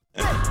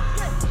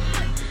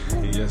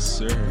Yes,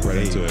 sir. Right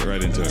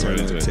into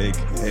it. Take.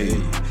 Hey.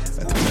 That's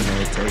the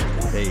take.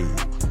 Hey.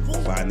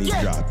 Finally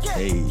dropped.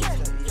 Hey.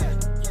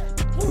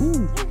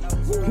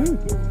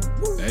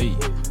 Hey.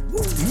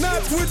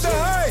 Not with the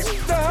hype.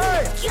 The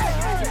hype.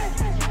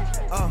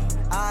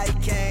 I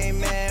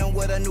came in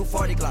with a new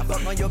 40 Glock.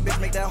 Fuck on your bitch,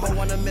 make that hoe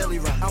want a milli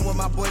rock. I'm with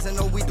my boys and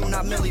no, we do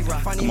not milli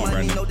rock. Funny Come on,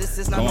 money, Brandon. no, this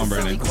is not Come no on,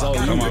 silly Brandon. walk.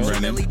 Come on,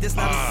 Brandon. This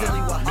not a silly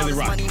walk. All this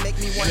Rock. money make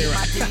me want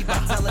my ditty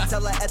back.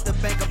 Tell her at the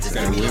bank, I'm just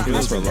Guy been doing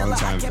this for a long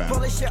time,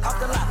 fam.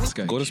 This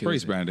guy Go to kills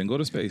space, it. Brandon. Go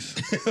to space.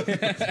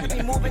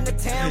 Moving the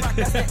town, like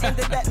that's the end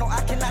of that. No,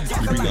 I cannot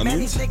talk bring about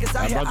onions? these niggas out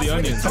I here. brought the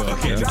onions, though.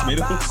 Okay, Yeah.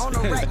 Tomatoes?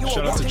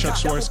 Shout out to Chuck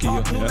Swirsky.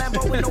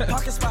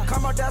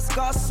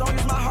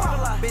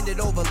 Bend it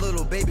over,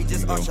 little baby,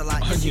 just usher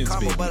like Onions, she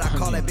caramel, baby, but I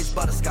call that bitch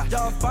butterscotch.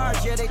 Dog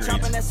bars, yeah, they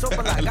chopping that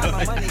super like got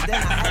my money, then I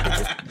had to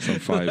just. Some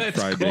fried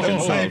bacon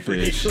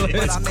saltfish.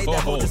 But I made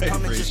that whole just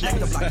come and just neck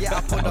the block. Yeah,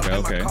 I put up in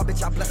my car,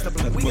 bitch, I blessed the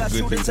block. We got Good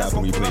shooters things that's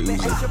happen when gonna you pull play up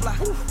in Uzi. Asia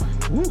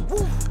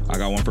block. I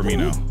got one for me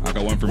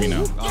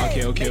now.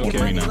 Okay.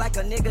 Money like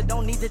a nigga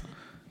don't need to.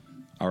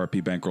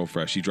 R.I.P. Bankroll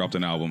Fresh. He dropped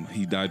an album.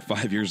 He died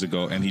 5 years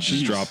ago, and he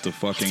just Jeez. dropped a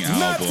fucking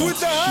Not album. with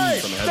the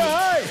hype. The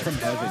hype. From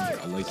heaven.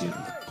 I like it.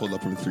 Pulled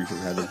up from 3 from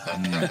heaven.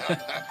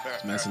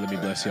 Man said, let me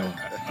bless y'all.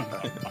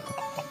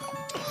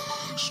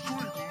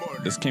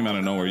 This came out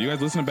of nowhere. You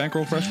guys listen to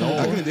Bankroll Fresh?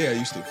 Back in the day, I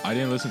used to. I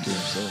didn't listen to him,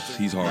 so.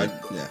 He's hard.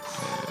 Yeah.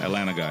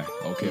 Atlanta guy.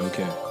 Okay.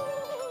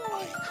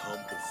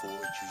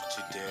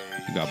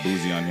 He got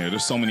Boozy on here.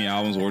 There's so many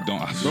albums where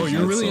don't. Bro,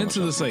 you're really so into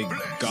much. this, like,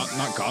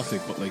 not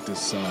gothic, but like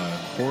this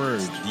horror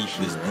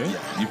shit, right?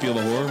 You feel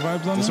the horror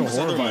vibes on This this?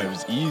 horror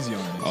vibes easy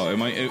on this. Oh,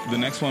 the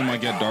next one might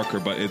get darker,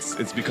 but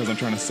it's because I'm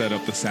trying to set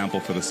up the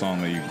sample for the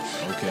song that you.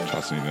 Okay.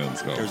 Trust me, man.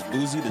 Let's go. There's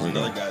Boozy. There's Where we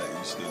another go? guy that I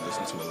used to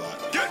listen to a lot.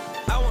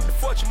 I want the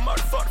fortune,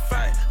 motherfucker,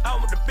 fine. I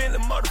want the Bentley,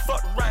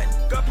 motherfucker, right.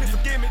 God, please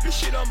forgive me. This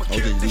shit I'ma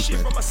kill. This shit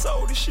from my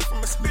soul. This shit from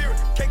my spirit.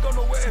 Can't go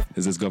nowhere.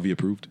 Is this Govey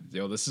approved?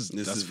 Yo, that's is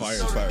fire.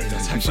 fire.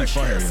 That's actually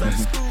fire, Sunday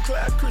man. school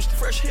class, Christian,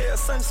 fresh hair,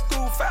 Sunday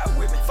school, 5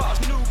 with me. False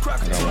new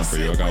crocker. I got one for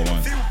you. I got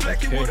one.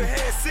 Black, you would've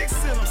had 6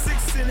 in them,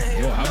 6 in the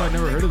head. Yo, how have I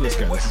never heard of this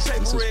guy? This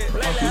is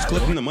Who's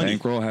clipping the money?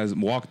 Bankroll has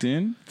walked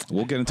in.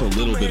 We'll get into a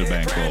little bit of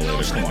Bankroll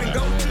later. Come on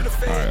now. All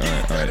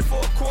right.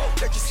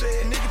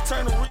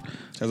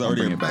 Has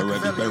already bringing it back.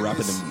 better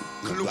rapper than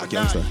Black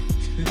Youngster.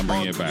 I'm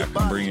bringing it back.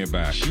 Bringing it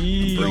back.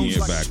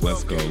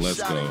 Let's go.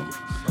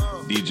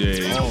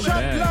 DJ. Oh,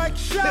 man. Like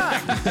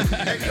shot. This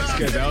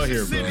guy's out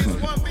here, bro.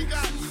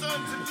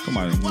 Come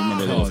on. You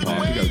remember Little Pop?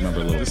 You guys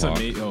remember Little This Pop?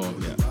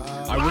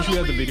 I wish we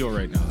had the video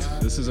right now.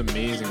 This is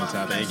amazing what's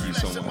happening. Thank you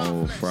so much.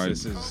 Oh, fried.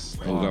 This is.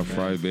 We got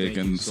fried Thank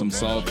bacon, you so some much.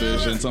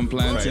 saltfish, and some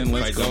plantain.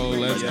 Let's go.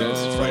 Yes,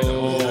 fried-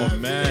 Oh,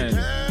 man.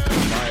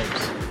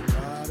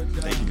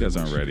 Vibes. You guys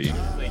aren't ready.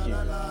 Thank you.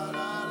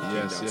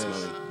 Yes.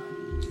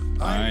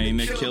 I ain't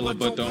a killer,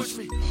 but don't.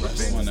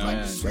 Come on now.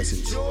 Man.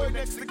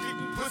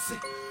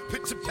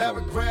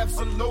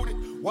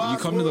 When you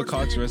come to the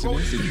Cox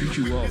residence, they treat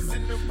you well,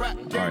 man.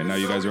 All right, now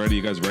you guys ready?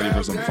 You guys ready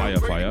for some fire?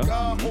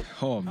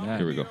 Oh, man.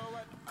 Here we go.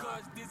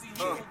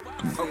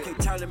 Okay,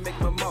 time to make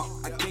my mark.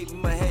 I gave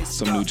him a head.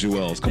 Some new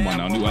Jewels. Come on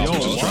now, new album.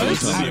 Yo, Just try to what?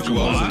 tell me if you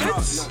What?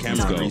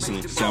 Let's go.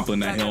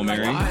 Sampling that Hail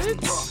Mary,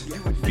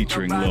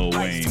 featuring Lil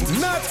Wayne.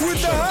 Not with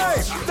the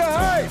hype. The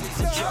hype.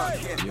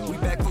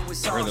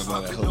 I heard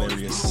about a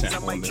hilarious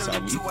sample on this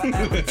album.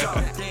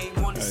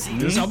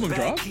 This album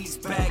dropped?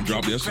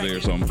 Dropped yesterday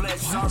or something. A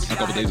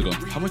couple days ago.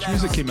 How much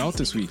music came out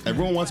this week?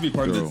 Everyone wants to be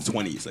part of Girl. the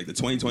 20s. Like the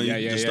 2020 Yeah,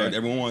 just yeah. started.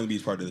 Everyone wants to be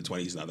part of the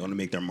 20s now. They want to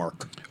make their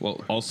mark.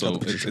 Well, also,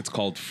 it's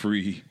called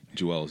Free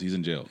Jewels. He's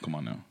in jail. Come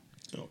on now.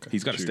 Okay.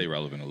 He's got to stay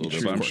relevant a little bit.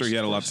 True, But I'm of sure course, he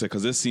had a of lot course. to say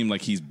because this seemed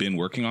like he's been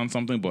working on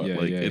something, but Yeah,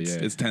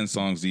 it's 10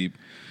 songs deep.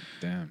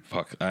 Damn.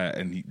 Fuck.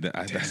 And the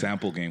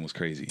sample game was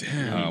crazy.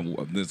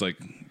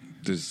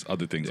 There's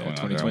other things going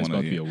on there. 2020's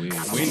about to be a wave.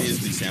 Wayne is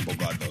the sample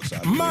god though.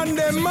 So Man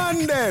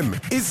them.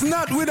 It's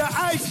not with the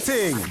hype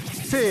thing.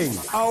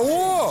 A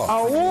war.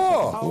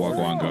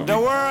 Wagwan Govey. The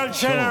world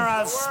general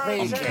I'm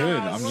speaking.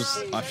 good.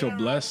 I feel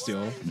blessed,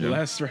 yo.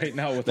 Blessed right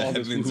now with all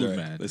this heavens food, are-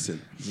 man.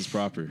 listen. This is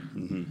proper.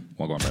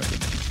 Wagwan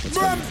Braxton.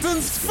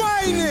 Brampton's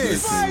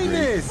finest.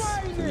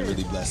 Feeling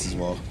really blessed as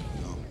well.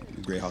 You know,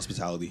 great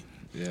hospitality.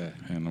 Yeah.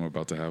 And I'm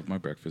about to have my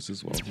breakfast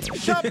as well.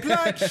 Shop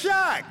like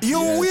Shaq.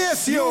 You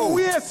waste you.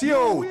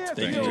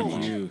 Thank you,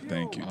 Mom. you.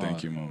 Thank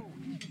you, Mom.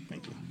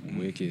 Thank you.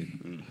 Wicked.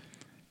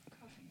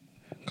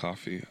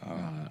 Coffee.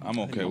 I'm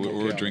okay.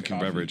 We're drinking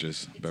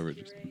beverages. I'm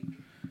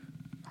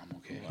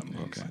okay.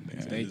 Okay.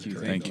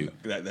 Thank you.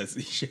 That's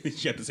you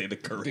have to say the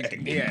correct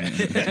Yeah.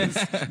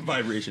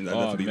 vibration. That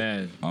Oh, to be,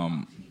 man.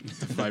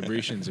 The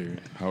vibrations are.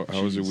 How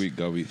was your week,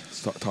 Govey?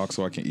 Talk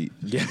so I can eat.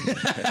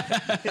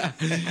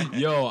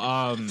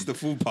 Yo, It's the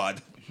food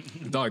pod.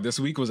 dog, this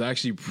week was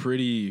actually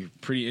pretty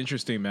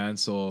interesting, man.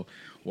 So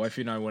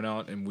wifey and I went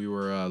out and we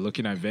were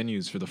looking at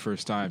venues for the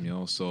first time, you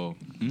know. So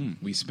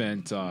we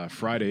spent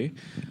Friday.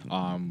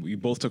 We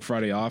both took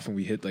Friday off and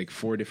we hit like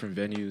 4 different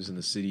venues in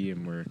the city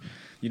and we're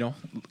you know,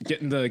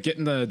 getting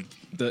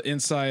the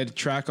inside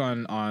track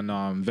on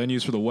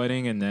venues for the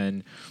wedding, and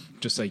then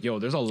just like, yo,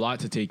 there's a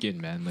lot to take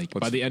in, man. Like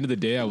by the end of the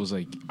day, I was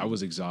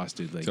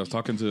exhausted. Like So I was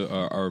talking to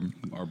our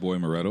boy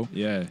Moretto,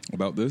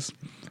 about this.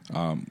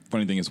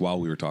 Funny thing is, while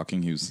we were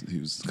talking, he was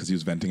because he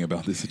was venting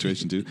about this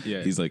situation too.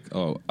 Yeah. He's like,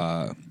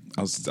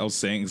 I was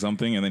saying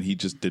something, and then he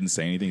just didn't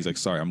say anything. He's like,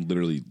 "Sorry, I'm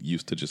literally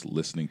used to just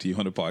listening to you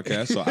on a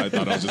podcast, so I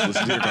thought I was just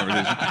listening to your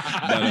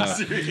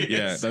conversation." But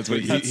yeah, that's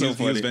what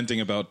he was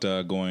venting about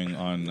going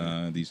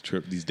on these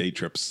day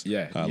trips.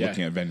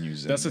 Looking at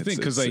venues. That's the thing,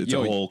 because like, it's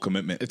a whole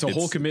commitment. It's a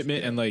whole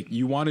commitment, and like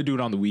you want to do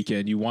it on the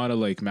weekend. You want to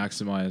like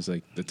maximize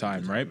like the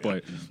time, right?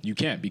 But you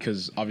can't,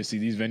 because obviously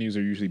these venues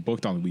are usually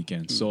booked on the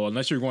weekend. So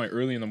unless you're going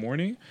early in the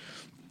morning,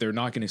 they're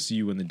not going to see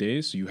you in the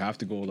day, so you have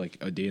to go like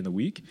a day in the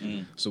week.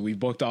 So we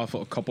booked off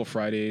a couple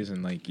Fridays,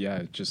 and like,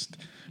 just,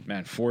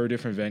 man, 4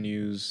 different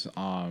venues.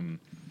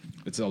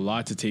 It's a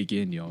lot to take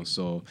in, yo.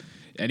 So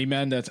any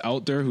man that's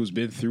out there who's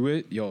been through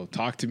it, yo,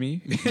 talk to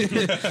me.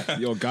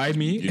 Yo, guide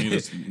me. You need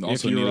a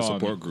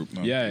support group.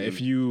 No? Yeah,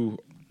 if you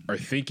are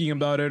thinking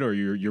about it, or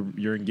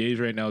you're engaged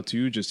right now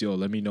too, just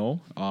let me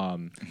know.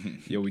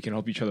 We can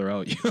help each other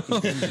out.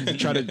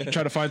 try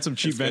to find some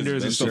cheap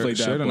vendors and stuff like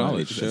that. Share the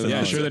knowledge.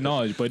 Share the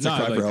knowledge. But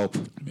cry for help.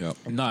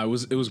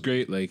 It was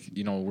great. Like,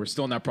 we're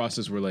still in that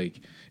process where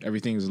like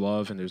everything's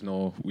love, and there's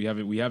no we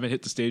haven't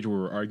hit the stage where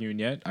we're arguing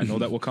yet. I know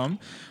that will come,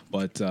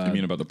 but you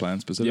mean about the plan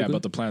specifically? Yeah,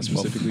 about the plan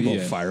specifically.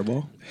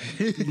 Fireball.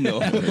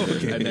 No.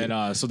 Okay. And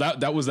then so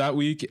that was that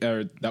week.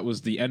 That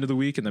was the end of the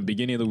week, and the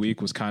beginning of the week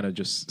was kind of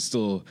just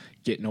still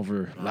getting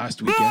over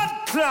last weekend.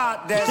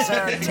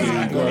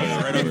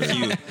 Right over to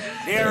you.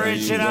 The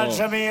original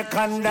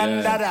Jamaican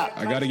Dandada.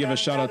 I gotta give a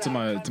shout out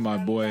to my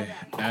boy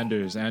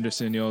Anderson.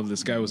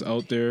 This guy was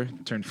out there,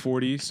 turned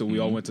 40, so we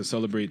all went to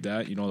celebrate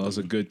that. That was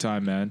a good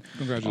time, man.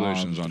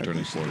 Congratulations on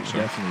turning 40. Sir.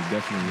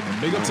 Definitely.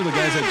 And big up to the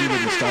guys that do the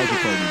nostalgia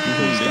party.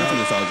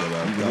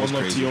 One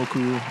Love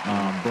Tioku,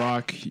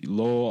 Brock,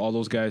 Lo, all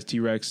those guys,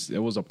 T-Rex. It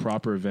was a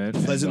proper event.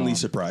 Pleasantly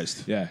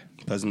surprised. Yeah.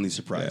 Pleasantly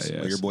surprised.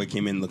 Yeah. Well, your boy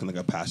came in looking like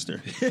a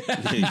pastor. Yeah.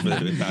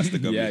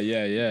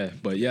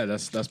 But yeah,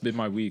 that's been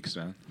my weeks,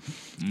 man.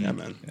 Yeah,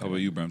 man. How about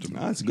you, Brampton?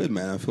 It's good,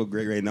 man. I feel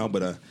great right now.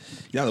 But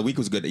the week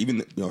was good.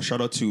 Even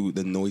shout out to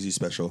the Noisy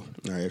special.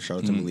 All right, shout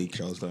out to Malik.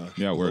 Shout out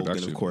to word Logan,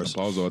 actually. Of course.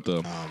 Also at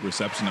the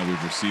reception that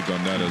we've received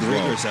on that as Great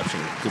well. reception.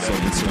 Good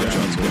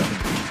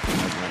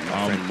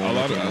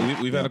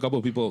We've had a couple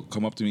of people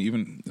come up to me,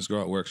 even this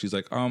girl at work. She's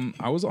like,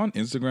 I was on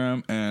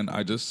Instagram and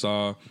I just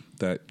saw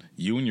that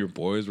you and your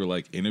boys were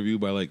like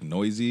interviewed by like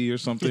Noisy or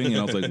something, and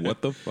I was like,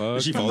 what the fuck?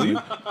 Did she follow you?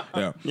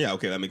 Yeah. Yeah,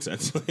 okay, that makes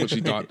sense. But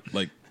she thought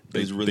like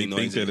they really think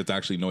noisy. that it's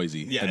actually noisy.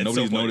 Yeah, and it's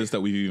nobody's so funny. noticed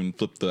that we've even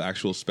flipped the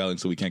actual spelling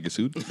so we can't get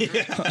sued.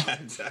 Yeah,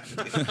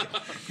 exactly.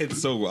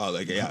 It's so wild.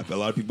 Like, a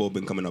lot of people have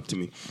been coming up to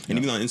me, and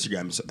even on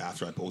Instagram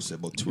after I posted,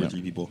 about 2 or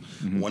 3 people.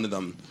 One of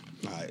them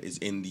is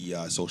in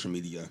the social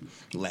media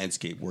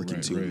landscape working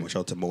too. Right.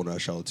 Shout out to Mona.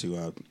 Shout out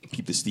to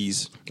Keep the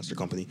Steez. That's their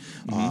company.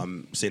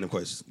 Saying, of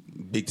course,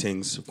 big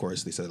things. Of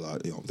course, they said a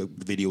lot. The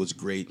video was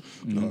great.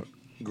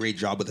 Great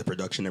job with the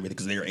production and everything,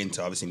 because they are into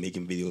obviously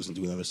making videos and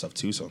doing other stuff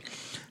too. So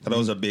that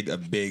was a big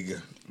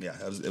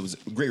it was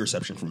a great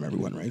reception from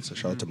everyone, right? So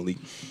shout out to Malik.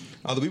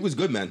 The week was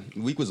good, man.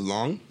 The week was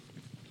long.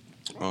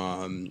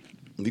 Man,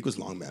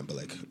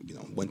 but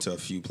went to a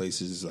few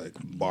places like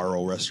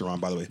Barrow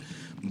Restaurant. By the way,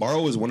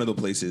 Barrow is one of the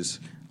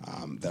places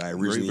that I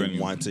originally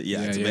wanted to.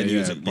 It's a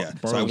venue.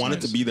 So I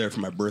wanted to be there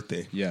for my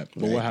birthday. Yeah,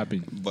 but what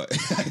happened? But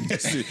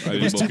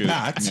it was too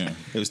packed. Yeah.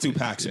 It was too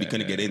packed, so we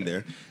couldn't get in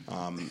there.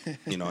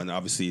 And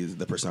obviously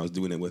the person I was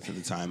doing it with at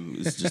the time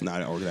is just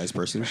not an organized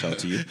person. Shout out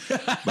to you.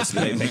 But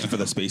thank you for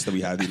the space that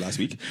we had last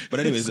week. But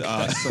anyways,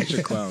 such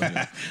a clown.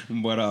 Yeah.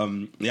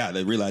 But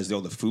they realized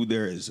the food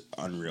there is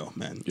unreal,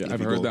 man. Yeah,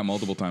 I've heard that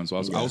multiple times. So I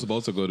was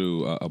supposed to go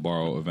to a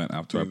Barrow event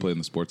after I played in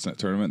the Sportsnet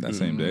tournament that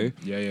same day.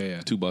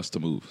 Yeah. 2 buses to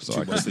move,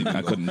 so I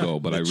couldn't go,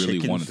 but I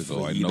really wanted to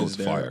go. I know it's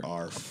fire.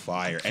 Are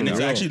fire, and it's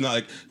actually not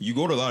like you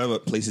go to a lot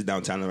of places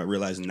downtown. And I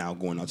realize now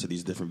going out to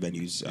these different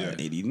venues in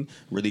Eden,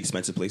 really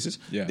expensive places.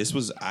 Yeah. This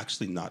was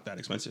actually not that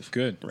expensive.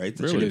 Good, right?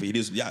 The really? it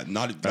is. Yeah,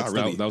 not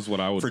really. That was what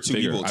I would for 2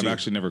 figure. people. I've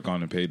actually never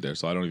gone and paid there,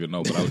 so I don't even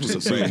know. But I would just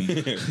assume,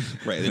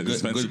 right? A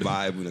good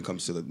vibe when it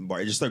comes to the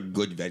bar. It's just a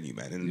good venue,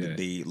 man. And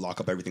they lock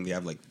up everything. They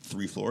have like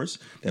 3 floors.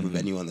 They have a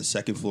venue on the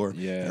 2nd floor.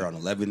 Yeah, they're on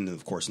 11, and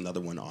of course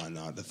another one on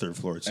the 3rd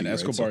floor too. And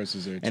Escobar's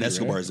is there too. And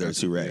Escobar's there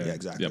too, right? Yeah,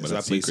 exactly. Yeah, but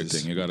that's a secret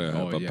thing. You gotta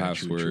have a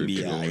password.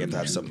 Yeah, you have to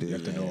have something. You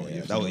have to know.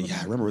 I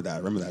remember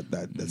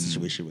that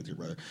situation with your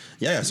brother.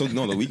 Yeah. So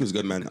no, the week was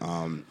good, man.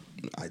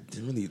 I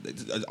didn't really.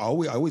 I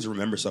always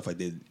remember stuff I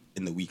did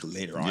in the week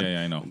later on.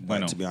 Yeah, I know.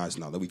 But to be honest,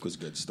 no, the week was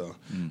good still.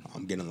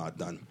 I'm getting a lot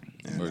done.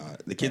 And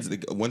the kids,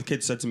 one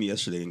kid said to me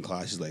yesterday in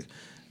class, he's like,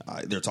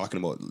 they're talking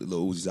about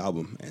Lil Uzi's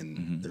album,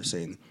 and they're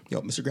saying,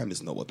 "Yo, Mr. Graham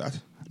doesn't know about that."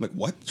 like,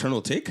 what?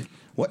 Eternal Take?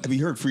 What? Have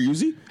you heard Free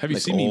Uzi? Have you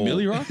seen me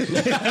Millie Rock?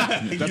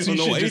 That's what you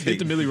should just hit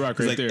the Millie Rock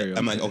right there.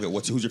 I'm like, okay,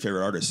 who's your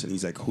favorite artist? And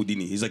he's like,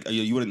 Houdini. He's like,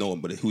 you wouldn't know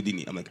him, but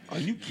Houdini. I'm like, are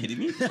you kidding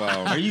me?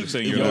 Are you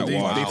saying you're Yo,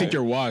 that washed? they think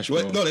you're washed,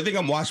 bro. No, they think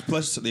I'm washed.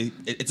 Plus,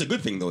 it's a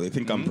good thing though. They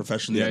think I'm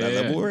professionally at that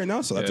level right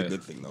now, so that's a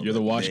good thing though. You're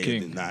the wash they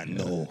king. Did not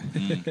know.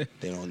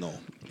 They don't know.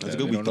 That's a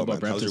good They week don't know though,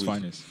 about man. How's your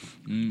Brampton's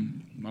week?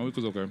 finest. My week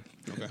was okay.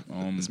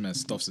 This man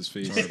stuffs his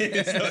face.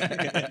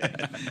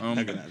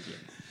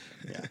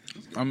 Yeah.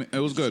 I mean, it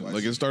was good.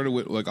 Like it started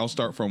with like I'll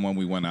start from when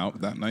we went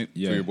out that night for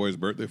your boy's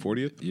birthday,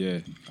 40th. Yeah.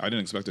 I didn't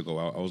expect to go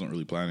out. I wasn't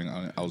really planning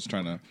on it. I was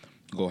trying to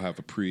go have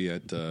a pre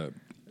at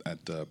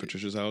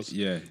Patricia's house.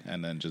 Yeah.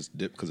 And then just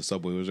dip because the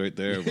Subway was right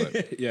there.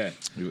 But Yeah.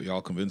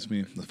 y'all convinced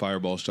me. The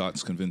fireball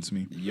shots convinced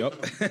me.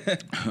 Yup.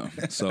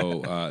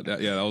 So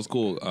that was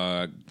cool.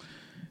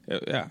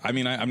 Yeah, I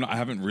mean, I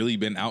haven't really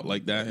been out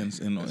like that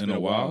in a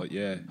while.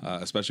 Yeah,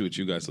 especially with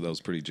you guys. So that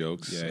was pretty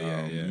jokes.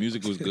 Yeah.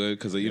 Music was good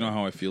because you know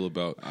how I feel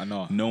about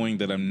knowing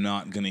that I'm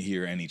not gonna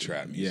hear any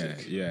trap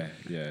music. Yeah.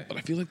 But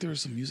I feel like there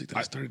was some music that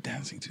I started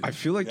dancing to. I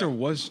feel like there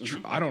was.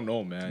 I don't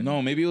know, man.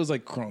 No, maybe it was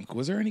like crunk.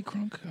 Was there any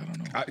crunk? I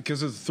don't know.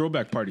 Because it's a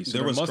throwback party, so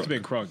there must have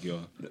been crunk,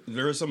 yo.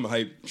 There were some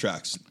hype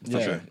tracks for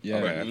sure. Yeah.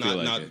 Okay, I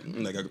feel Not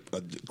like a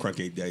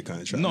crunk 8 day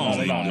kind of track.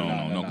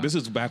 No. This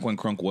is back when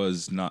crunk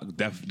was not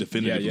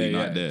definitively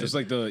not dead. Just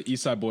like the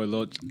Eastside Boy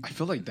Lil. I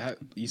feel like that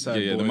Eastside Boy.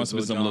 Yeah, there must have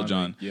been some Lil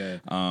Jon. Yeah.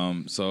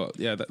 So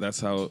yeah, that's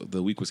how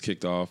the week was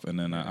kicked off, and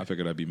then I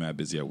figured I'd be mad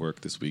busy at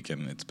work this week,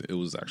 and it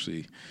was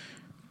actually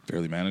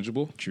fairly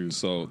manageable. True.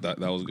 So that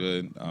was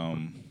good.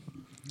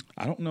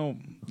 I don't know.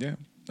 Yeah,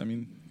 I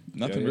mean.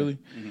 Nothing really.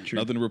 Mm-hmm.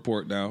 Nothing to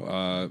report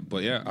now.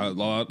 But yeah, a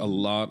lot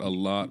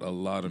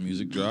of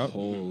music drop.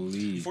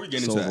 Holy. Before we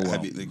get into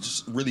that,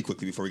 just really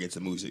quickly before we get to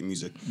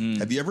music,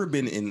 have you ever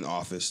been in an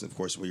office, of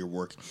course, where you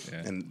work,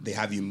 and they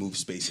have you move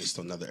spaces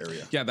to another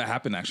area? Yeah, that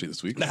happened actually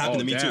this week. That happened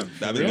to me too.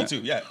 That happened to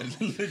me too. Yeah,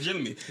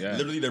 legitimately. Yeah.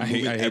 Literally, they're I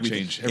moving hate everything.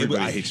 change.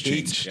 Everybody hates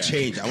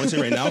change. I want to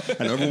say right now,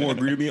 and everyone will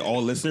agree with me,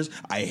 all listeners,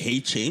 I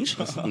hate change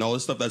and all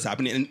this stuff that's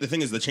happening. And the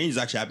thing is, the change is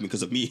actually happening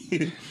because of me.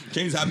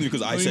 Change is happening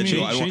because I said,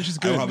 I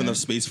don't have enough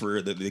space for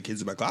the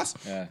kids in my class.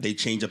 Yeah. They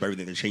change up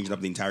everything. They're changing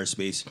up the entire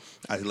space.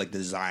 I like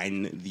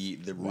design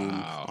the room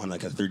on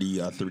like a 30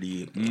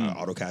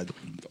 AutoCAD.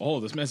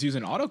 Oh, this man's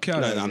using AutoCAD.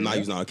 No, I'm not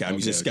using AutoCAD. I'm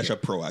using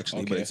SketchUp Pro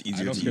actually, but it's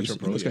easier to use. SketchUp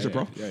Pro. SketchUp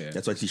Pro. Yeah.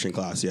 That's what I teach in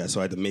class. Yeah,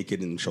 so I had to make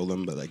it and show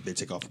them, but like they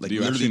take off. Like, do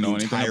you actually know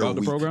anything about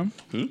the program?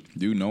 Hmm?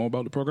 Do you know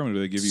about the program, or do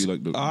they give you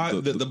like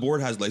the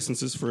board has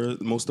licenses for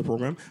most of the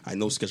program? I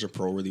know SketchUp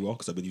Pro really well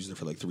because I've been using it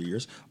for like 3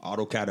 years.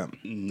 AutoCAD, I'm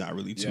not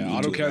really too.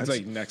 Yeah, AutoCAD's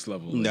like next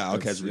level. No,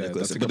 AutoCAD's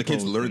ridiculous. But the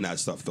kids learn that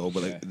stuff though.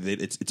 But like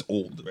it's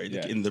old, right?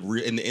 Yeah. Like in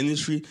the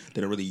industry,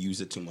 they don't really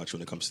use it too much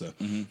when it comes to.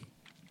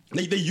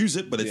 They use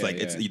it, but it's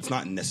it's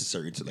not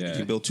necessary to you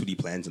can build 2D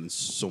plans in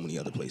so many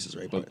other places,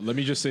 right? But let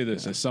me just say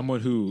this: as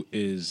someone who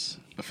is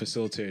a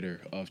facilitator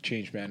of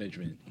change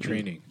management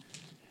training,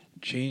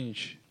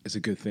 change is a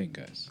good thing,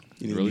 guys.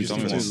 You really need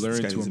to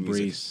learn to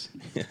embrace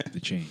music. the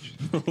change.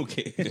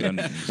 Okay.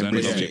 I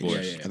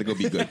think it'll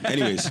be good.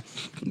 Anyways,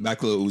 back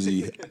to Lil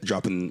Uzi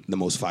dropping the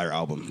most fire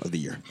album of the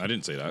year. I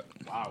didn't say that.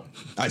 Wow.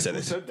 I said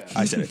it.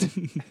 I said it.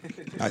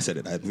 I said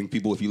it. I think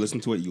people, if you listen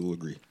to it, you will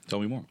agree.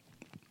 Tell me more.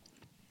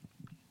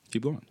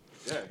 Keep going.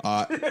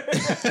 That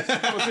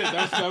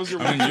was your.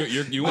 I mean,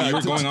 you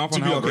were going off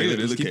on how great it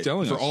is. Keep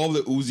telling us. For all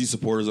the Uzi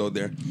supporters out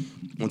there,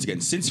 once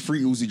again, since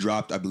Free Uzi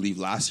dropped, I believe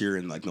last year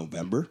in like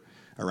November,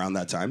 around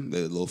that time,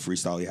 the little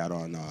freestyle he had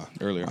on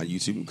earlier on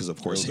YouTube, because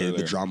of course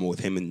the drama with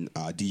him and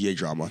DJ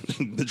Drama,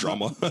 the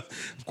drama,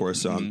 of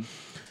course.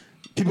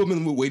 People have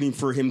been waiting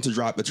for him to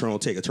drop Eternal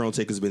Take. Eternal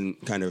Take has been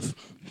kind of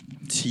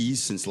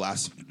teased since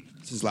last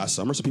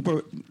summer, so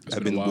people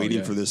have been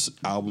waiting for this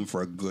album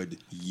for a good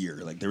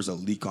year. Like there was a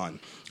leak on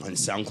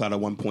SoundCloud at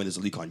one point. There's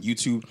a leak on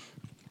YouTube.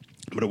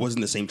 But it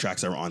wasn't the same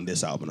tracks that were on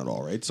this album at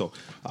all, right? So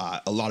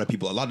a lot of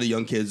the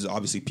young kids,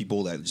 obviously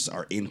people that just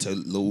are into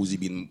Lil Uzi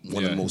being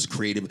one of the most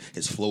creative.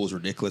 His flow is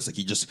ridiculous. Like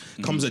he just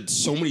comes at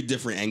so many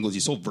different angles.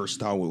 He's so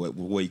versatile with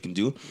what he can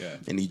do. Yeah.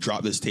 And he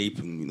dropped this tape,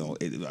 and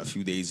a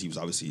few days he was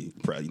obviously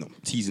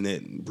teasing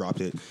it and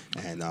dropped it.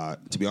 And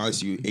to be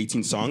honest with you,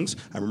 18 songs.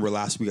 I remember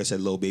last week I said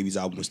Lil Baby's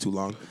album was too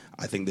long.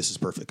 I think this is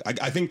perfect.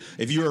 I think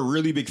if you're a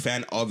really big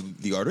fan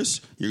of the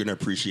artist, you're gonna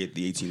appreciate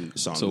the 18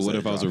 songs. So what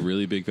if I was a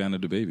really big fan of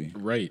the Baby?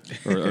 Right.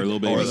 Or Lil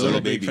Baby. Or a Lil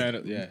Baby. Fan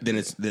of, yeah. Then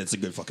it's a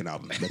good fucking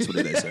album. That's what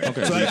it is. Right?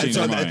 Okay.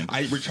 So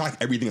I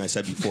retract everything I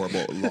said before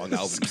about long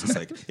albums. It's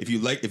like if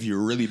you're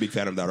a really big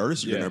fan of that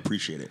artist, you're gonna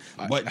appreciate it.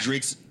 But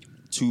Drake's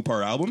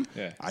 2-part album,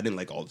 I didn't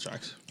like all the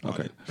tracks.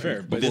 Okay,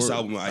 fair. But this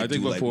album, I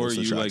think before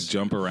you tracks.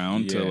 jump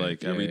around to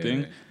like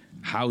everything.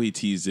 How he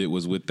teased it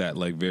was with that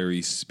like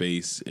very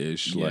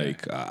space-ish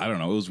like I don't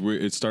know, it was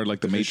weird. It started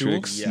like the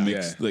Matrix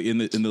mix like in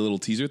the little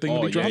teaser thing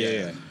that he dropped.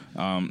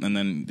 And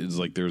then it's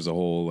like there's a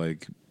whole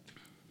like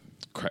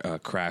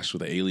crash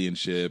with an alien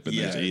ship, and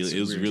Yeah, it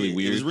was really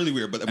weird. It was really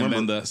weird, but and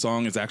then the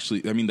song is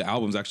actually, I mean, the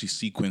album's actually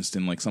sequenced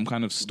in like some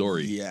kind of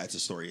story. Yeah, it's a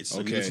story. It's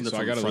Okay, so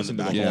I gotta listen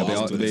to the Yeah,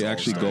 whole they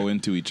actually go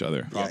into each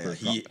other.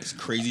 It's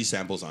crazy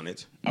samples on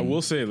it. I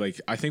will say,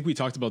 like, I think we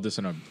talked about this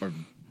in our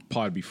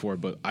pod before,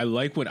 but I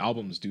like when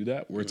albums do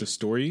that, where it's a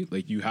story.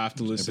 Like, you have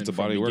to listen. If it's a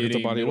body of work, it's a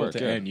body of work.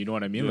 To end, you know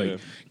what I mean? Like,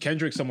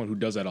 Kendrick's someone who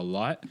does that a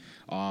lot.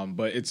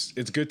 But it's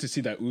good to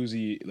see that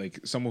Uzi, like,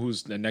 someone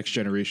who's the next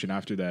generation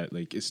after that,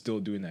 like, is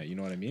still doing that. You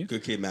know what I mean?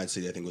 Good Kid, Mad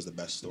City, I think, was the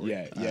best story. We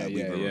had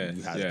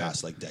the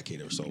past like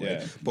decade or so.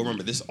 Right? But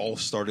remember, this all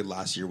started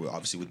last year with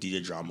obviously with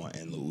DJ Drama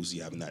and Lil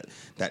Uzi having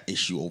that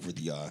issue over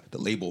the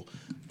label.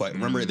 But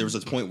remember, there was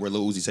a point where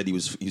Lil Uzi said he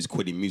was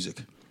quitting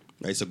music.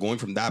 Right, so going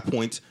from that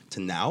point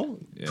to now,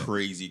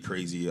 crazy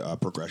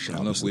progression.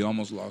 Unless we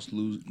almost lost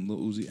Lil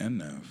Uzi and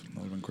Nav. That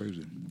would have been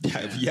crazy.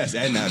 Yes,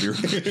 and Nav. You're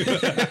right.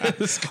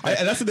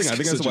 And that's the thing. I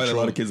think that's why a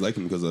lot of kids like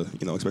him because of,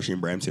 especially in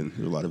Brampton,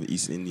 there's a lot of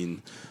East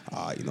Indian,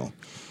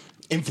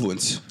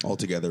 influence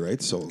altogether, right?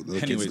 So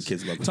the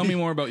kids love it. Tell me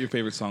more about your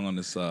favorite song on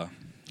this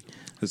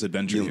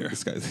adventure here.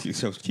 This guy,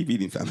 keep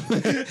eating, fam.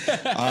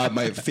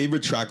 My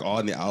favorite track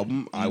on the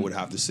album, I would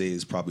have to say,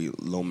 is probably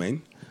Lo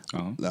Mein.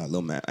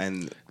 Lo Mein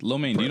and Lo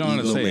Mein. You don't know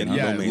how to say it.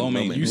 Yeah, Lo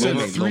Mein. You said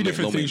three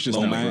different things just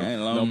now.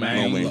 Lo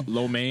Mein.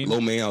 Lo Mein. Lo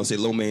Mein. I'll say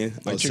Lo Mein.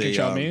 Like chicken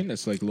chow mein.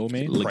 It's like Lo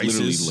Mein.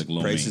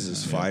 Prices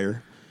is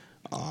fire.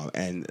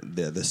 And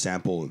the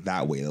sample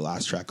that way, the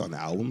last track on the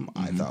album,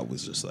 I thought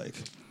was just like.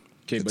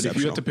 Okay, but if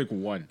you have to pick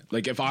one,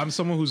 like if I'm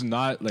someone who's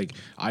not like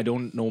I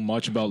don't know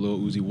much about Lil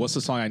Uzi, what's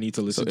the song I need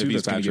to listen to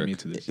that's going to get me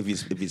to this? If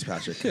he's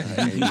Patrick,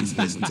 and he's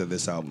listening to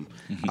this album,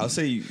 I'll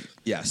say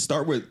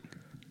start with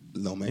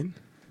Lo Mein.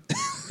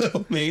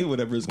 Lo Mein,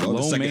 whatever it's called.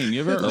 Lo Mein. You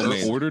ever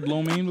ordered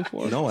Lo Mein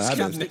before? No, I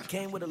haven't.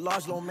 Came with a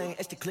large Lo Mein,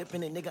 extra clip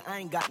in it, nigga. I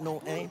ain't got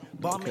no aim.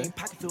 Ball main,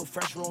 pocket feel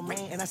fresh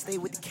romaine, and I stay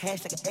with the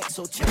cash like an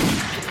exo chain.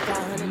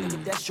 500,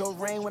 nigga, that's your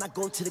rain. When I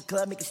go to the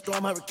club, make it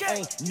storm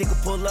hurricane.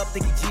 Nigga pull up,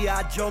 think he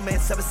G.I. Joe, man.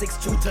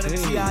 762 turn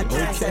to G.I.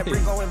 Jane. That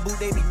Bringo and Boo,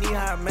 they be knee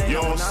high, man.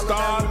 Yo,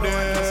 stop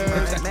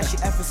this. Man, she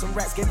effing some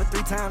rats, gave her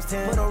 3 times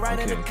 10. Put her right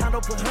in the condo,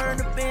 put her in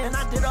the bin, and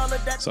I did all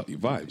of that. So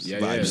vibes. Yeah,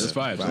 that's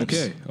vibes.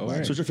 Okay, all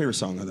right. What's your favorite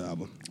song on the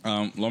album?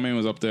 Lo Mein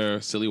was up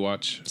there. Silly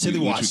Watch. Silly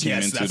Watch,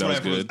 yes. That's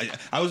what good.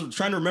 I was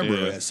trying to remember.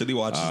 Yeah. Silly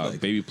Watch is like...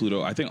 Baby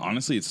Pluto. I think,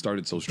 honestly, it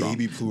started so strong.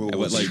 Baby Pluto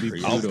was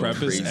crazy. I'll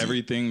preface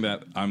everything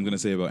that I'm going to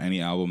say about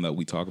any album that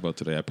we talk about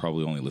today. I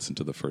probably only listened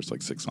to the first,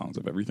 6 songs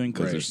of everything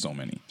because there's so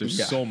many.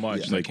 There's so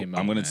much that came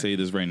out. I'm going to say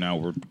this right now.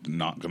 We're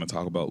not going to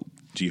talk about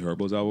G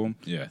Herbo's album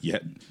yet. Yeah.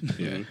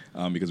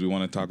 Because we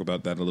want to talk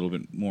about that a little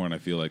bit more, and I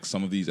feel like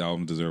some of these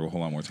albums deserve a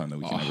whole lot more time than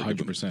we can ever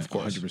give them. 100%. Of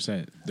course.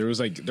 100%. There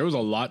was a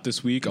lot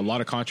this week, a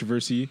lot of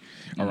controversy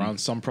around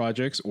some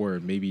projects, or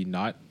maybe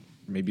not.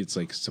 Maybe it's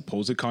like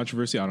supposed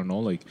controversy. I don't know,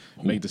 like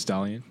Meg Thee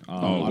Stallion.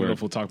 I don't know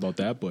if we'll talk about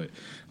that, but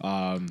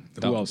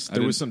who else?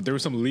 There was some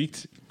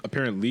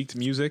apparent leaked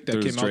music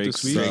that came out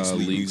this week.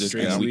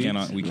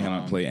 We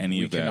cannot play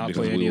any of that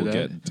because we will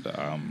get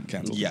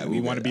canceled. Yeah, we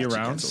want to be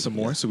around some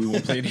more, so we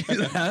won't play any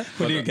of that.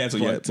 We didn't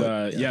cancel yet.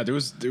 Yeah, there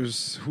was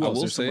who else?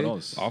 There's someone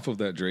else. Off of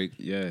that Drake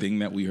thing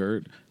that we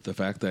heard, the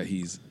fact that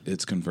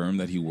it's confirmed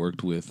that he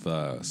worked with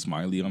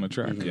Smiley on a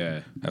track.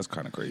 Yeah, that's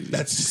kind of crazy.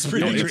 That's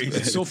pretty crazy.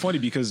 It's so funny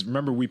because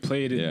remember we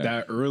played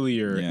that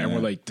earlier, and we're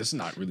like, this is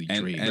not really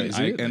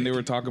Drake. And they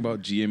were talking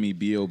about GME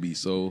B.O.B.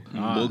 So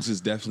Bugs is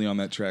definitely on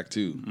that track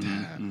too.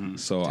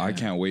 So I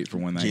can't wait for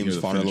when that James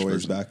Fauntleroy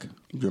is back.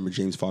 You remember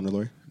James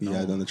Fauntleroy? He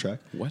had on the track.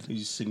 What?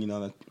 He's singing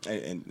on it,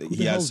 and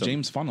he has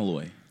James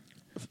Fauntleroy.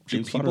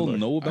 James People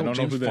know about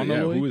James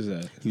Fauntleroy? Who is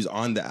that? He was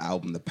on the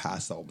album, the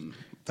past album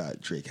that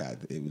Drake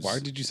had. It was. Why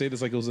did you say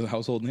this like it was a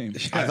household name?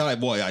 I thought,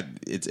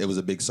 it was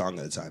a big song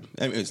at the time.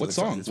 I mean, what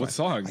song? What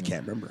song? I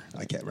can't remember.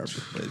 But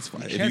it's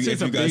fine.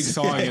 It's a big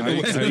song. How are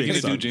you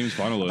going to do James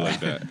Fauntleroy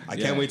like that? I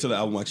can't wait till the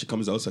album actually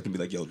comes out so I can be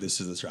like, yo,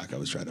 this is the track I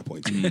was trying to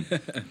point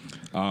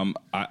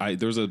to.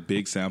 There's a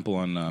big sample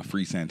on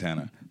Free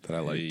Santana that I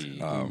liked.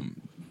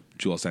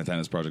 Joel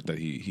Santana's project that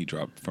he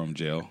dropped from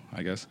jail,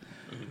 I guess.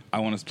 I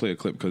want to play a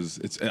clip because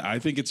I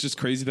think it's just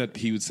crazy that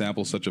he would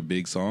sample such a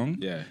big song.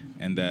 Yeah.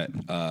 And that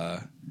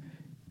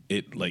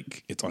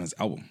it's on his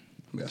album.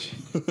 Yeah.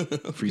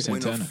 Free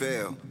Santana. Win or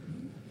fail,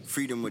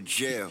 freedom or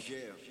jail,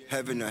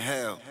 heaven or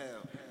hell,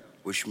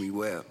 wish me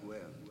well.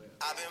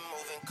 I've been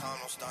moving calm,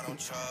 don't start no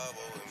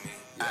trouble with me.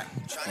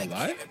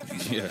 Alive?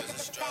 Yeah.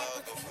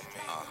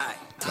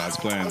 God's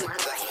plan.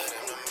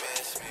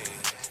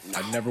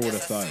 I never would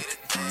have thought.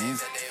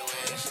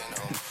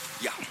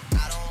 Yeah.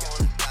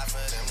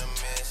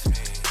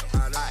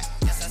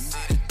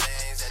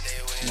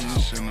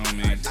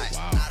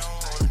 Wow.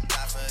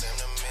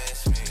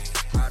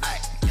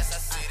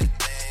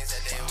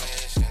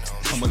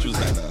 How much was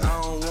that?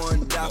 I don't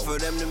want to die for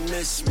them to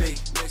miss me.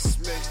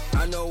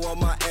 I know all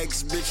my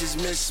ex bitches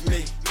miss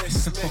me.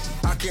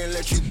 I can't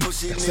let you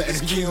pussy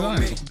niggas kill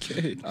me.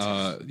 Okay.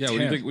 Yeah.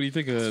 What do you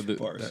think of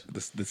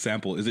the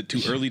sample? Is it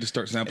too early to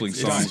start sampling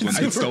songs when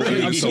it's so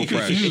I'm so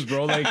fresh, confused,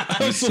 bro? Like,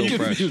 I'm so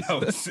fresh.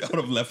 That was out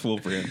of left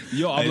field for him.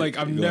 Yo,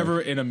 I've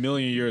never in a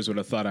million years would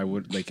have thought I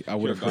would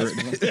have heard.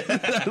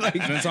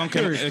 That song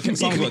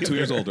song's about 2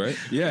 years old, right?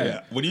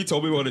 Yeah. When you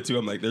told me about it too,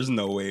 I'm like, there's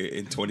no way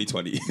in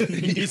 2020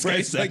 this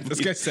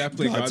guy's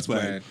sampling God's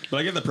plan. But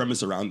I get the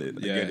premise around it.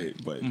 I get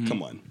it. But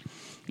come on.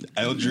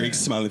 L. Drake's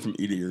smiling from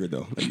ear to ear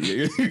though. Like,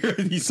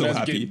 he's so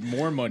happy.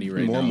 More money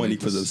right now. More money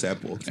for the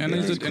sample. And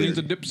he's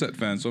a Dipset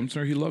fan, so I'm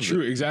sure he loves it.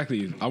 True,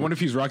 exactly. I wonder if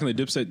he's rocking the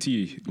Dipset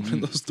tee. One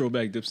of those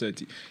throwback Dipset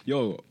tee.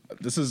 Yo,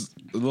 this is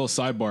a little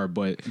sidebar,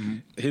 but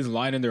his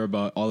line in there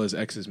about all his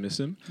exes miss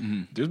him.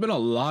 There's been a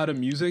lot of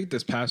music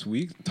this past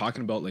week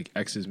talking about like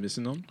exes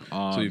missing them.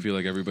 So you feel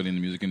like everybody in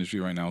the music industry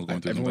right now is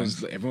going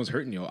through everyone's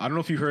hurting, yo. I don't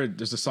know if you heard.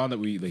 There's a song that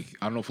we like.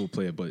 I don't know if we'll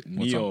play it, but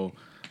Neo,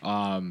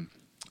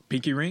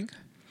 Pinky Ring.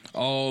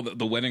 Oh,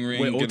 the wedding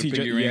ring, with get a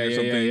pinky ring or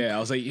something. Yeah. I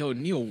was like, yo,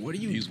 Neo, what are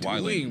you doing,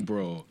 wilding,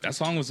 bro? That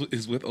song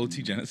is with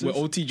OT Genesis. With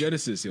OT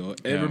Genesis, yo.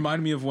 It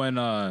reminded me of when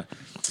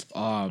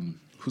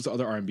who's the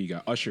other R&B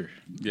guy? Usher.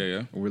 Yeah.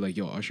 And we're like,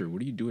 yo, Usher,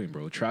 what are you doing,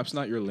 bro? Trap's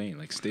not your lane.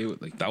 Like, stay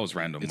with like. That was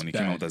random when he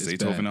came out with that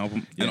Zaytoven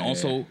album. Yeah, and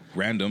also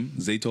random,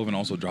 Zaytoven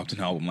also dropped an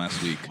album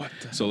last week.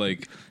 So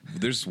like,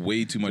 there's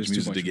way too much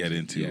music to get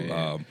into.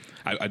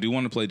 I do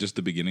want to play just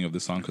the beginning of the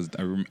song because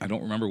I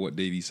don't remember what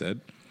Davey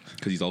said.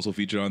 Because he's also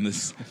featured on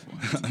this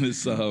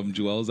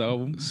Jewel's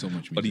album. So much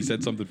music. But he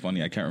said something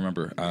funny. I can't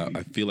remember.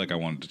 I feel like I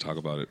wanted to talk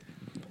about it.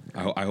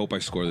 I hope I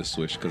score this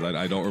swish because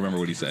I don't remember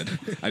what he said.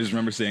 I just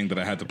remember saying that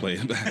I had to play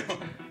it.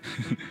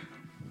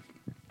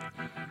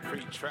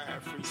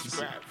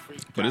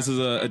 But this is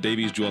a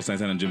Davies, Joel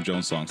Santana, and Jim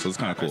Jones song, so it's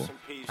kind of cool.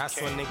 I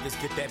saw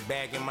niggas get that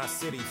bag in my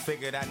city,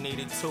 figured I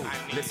needed to.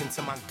 Listen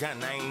to my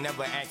gun, I ain't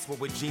never asked what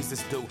would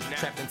Jesus do.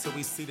 Trapped until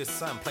we see the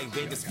sun, play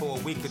Vegas for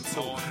a week or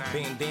two.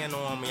 Bandana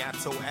on me, I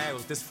told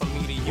Als, this from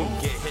me to you.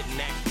 Get hit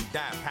and act,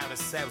 die, pound of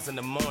cells in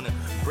the morning.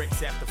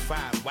 Bricks after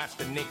 5, watch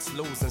the Knicks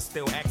lose and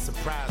still act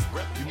surprised.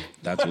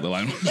 That's what the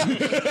line was.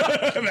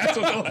 That's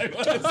what the line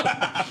was.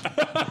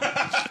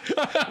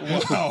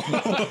 Wow.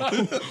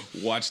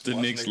 Watch the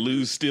Knicks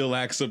lose, still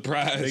act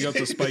surprised. They got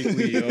the Spike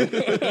Lee, yo.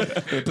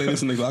 They play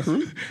this in the locker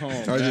room?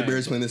 RJ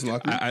Barrett's playing this in the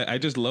locker room? I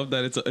just love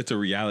that it's a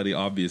reality,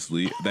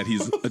 obviously, that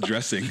he's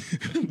addressing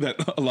that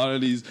a lot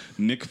of these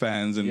Knick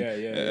fans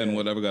and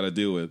whatever got to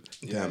deal with.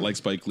 Yeah, like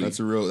Spike Lee. That's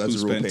a real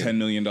spent pain. $10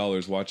 million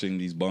watching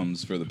these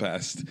bums for the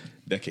past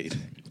decade.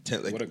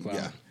 What a clown.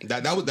 Yeah,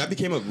 that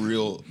became a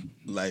real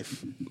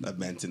life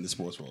event in the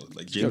sports world.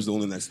 Like James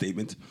Dolan, that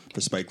statement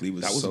for Spike Lee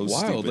was so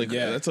wild. stupid.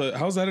 Like,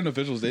 how's that an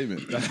official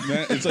statement?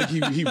 Man, it's like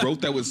he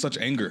wrote that with such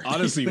anger.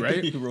 Honestly,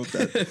 right? He wrote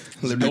that.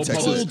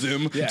 Told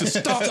him to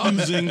stop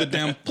using the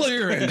damn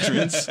player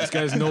entrance. This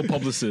guy's no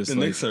publicist. The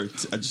Knicks are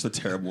just a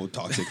terrible,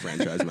 toxic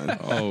franchise, man.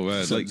 Oh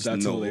man, So like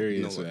That's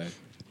hilarious, man.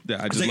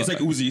 yeah, It's like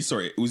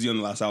Uzi on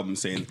the last album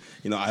saying,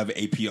 I have an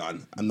AP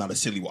on. I'm not a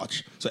silly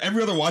watch. So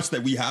every other watch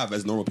that we have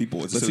as normal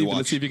people is a silly watch.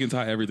 Let's see if you can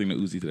tie everything to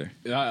Uzi today.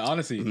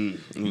 Honestly.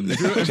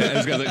 This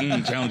guy's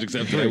like, challenge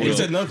accepted. He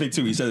said another thing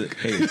too. He said,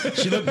 "Hey,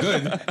 she looked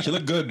good. She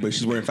looked good, but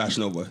she's wearing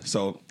Fashion Nova,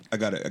 so I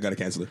gotta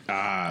cancel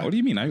her." What do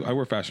you mean? I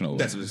wear Fashion Nova.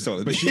 That's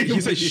so. But he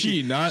said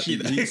she, not. I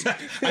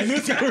knew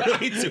to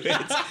relate to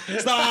it.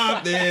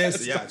 Stop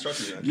this. Yeah,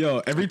 trust me, man.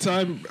 Yo, every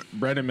time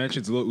Brandon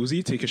mentions Lil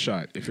Uzi, take a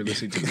shot if you're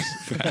listening to this.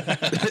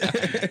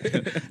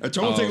 A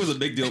total take was a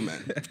big deal,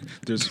 man.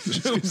 Let's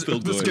get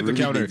the Really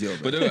counter. big deal,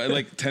 But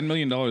like $10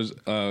 million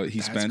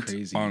he spent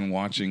crazy. on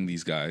watching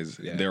these guys.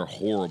 Yeah. They're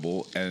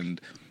horrible. And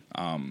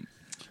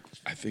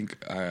I think,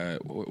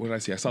 what did I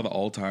see? I saw the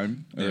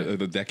all-time, or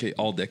the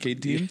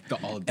all-decade team. The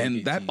all-decade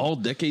and that team.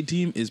 all-decade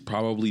team is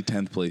probably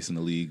 10th place in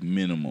the league,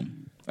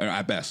 minimum. Or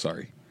at best,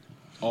 sorry.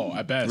 Oh,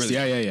 at best. Really?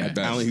 Yeah. At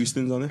best. Allen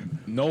Houston's on there.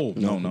 No,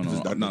 No,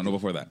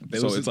 before that.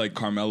 So was it's like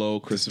Carmelo,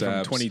 Chris from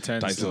Stapps,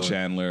 2010 Tyson still.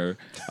 Chandler.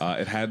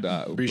 It had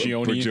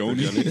Brigioni.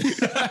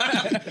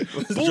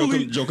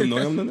 Joakim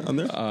Noah on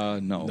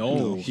there?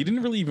 No. He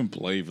didn't really even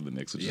play for the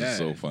Knicks, which is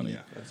so funny.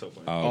 Yeah, that's so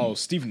funny.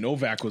 Steve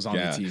Novak was on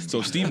the team.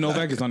 So Steve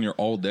Novak is on your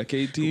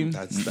all-decade team.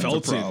 That's Felton.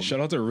 a problem. Shout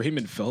out to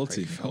Raymond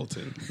Felton.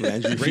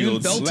 Landry Raymond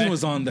Fields. Felton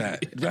was on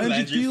that.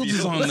 Landry Fields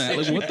is on that.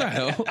 Like, what the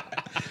hell?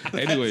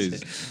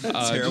 Anyways, just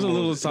a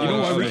little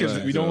aside.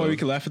 You know why we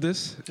can laugh at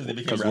this?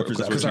 Because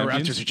Because our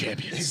champions? Raptors are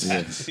champions.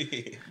 Yes.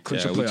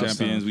 Clinch Yeah, the we playoffs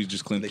champions. now. We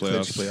just clinched They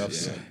clinched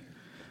playoffs.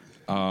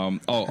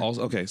 playoffs.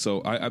 Also, okay.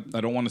 So I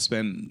don't want to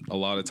spend a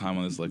lot of time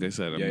on this. Like I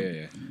said,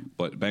 Yeah.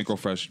 But Bankroll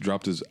Fresh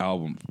dropped his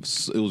album.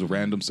 It was a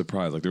random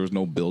surprise. Like there was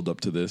no build up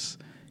to this.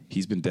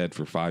 He's been dead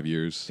for 5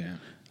 years.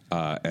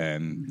 Damn.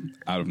 And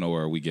out of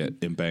nowhere we get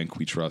In Bank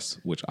We Trust,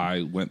 which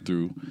I went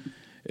through.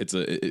 It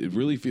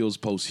really feels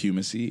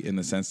posthumousy in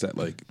the sense that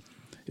like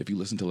if you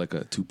listen to like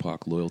a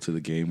Tupac Loyal to the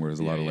Game where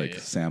there's a lot of like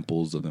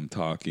samples of them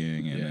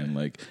talking and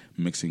like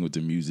mixing with the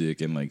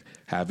music and like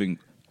having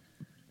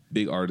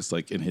big artists,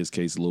 like in his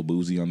case, Lil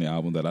Boozy on the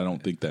album, that I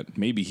don't think that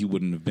maybe he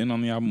wouldn't have been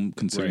on the album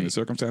considering the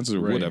circumstances,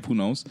 or would have. Who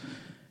knows?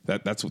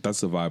 That's the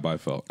vibe I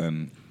felt,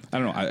 and I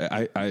don't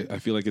know. I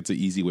feel like it's an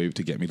easy way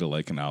to get me to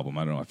like an album.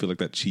 I don't know. I feel like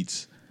that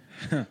cheats.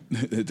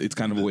 It's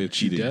kind of a way of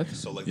cheating.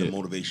 So like the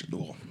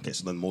motivational,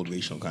 so the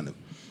motivational kind of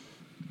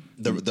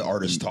the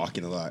artist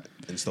talking a lot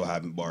and still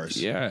having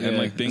bars. Yeah, and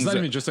like things. It's not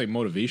even just like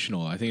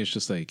motivational. I think it's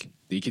just like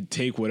they could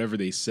take whatever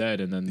they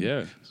said and then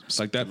it's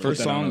like that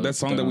first song. That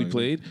song that we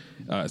played,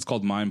 it's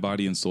called "Mind,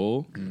 Body, and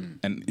Soul,"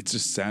 and it's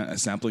just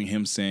sampling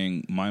him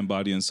saying, "Mind,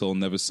 body, and soul,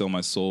 never sell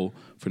my soul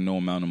for no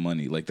amount of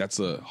money." Like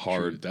that's a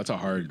hard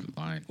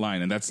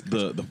line, and that's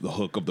the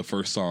hook of the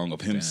first song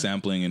of him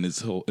sampling in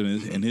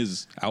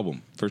his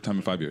album, first time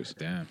in 5 years.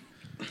 Damn.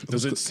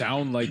 Does it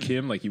sound like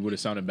him, like he would have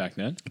sounded back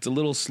then? It's a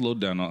little slowed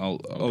down.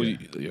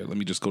 Let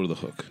me just go to the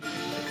hook.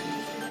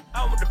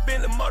 I want the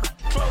Bentley mother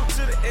close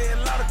to the air,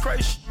 a lot of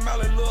crazy shit. My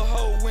little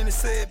hoe when it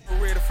said, for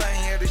real, if I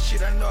ain't had this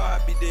shit, I know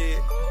I'd be dead.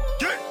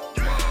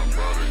 Mind,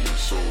 body, and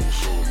soul,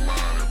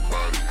 mind and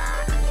body.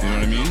 You know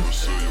what I mean?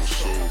 Sell your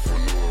soul for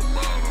no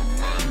amount of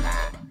money.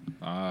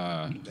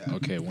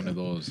 Okay, one of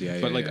those.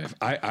 But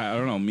I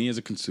don't know. Me as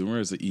a consumer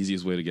is the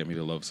easiest way to get me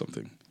to love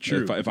something.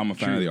 True. If I'm a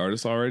fan of the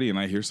artist already and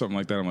I hear something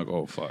like that, I'm like,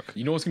 oh fuck.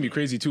 You know what's gonna be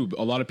crazy too?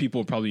 A lot of people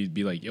will probably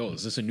be like, "Yo,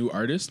 is this a new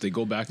artist?" They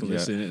go back and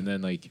listen, and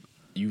then like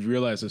you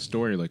realize the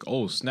story. Like,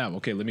 oh snap!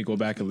 Okay, let me go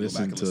back and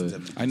listen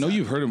to. I know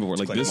you've heard him before.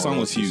 Like this song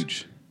was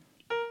huge.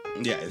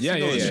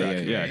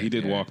 Yeah. He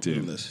did walk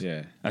in.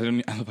 Yeah,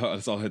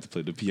 that's all I had to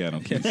play the piano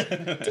keys.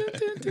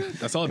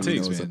 That's all it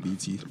takes, man.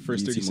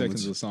 First 30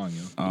 seconds of the song,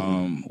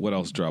 What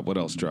else dropped?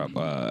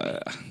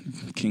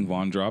 King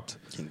Von dropped.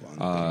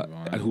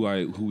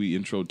 Who we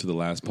introed to the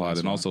last pod,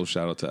 and also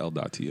shout out to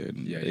L.T.A.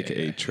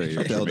 aka Trey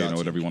or Trevino,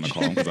 whatever you want to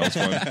call him, because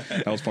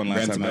that was fun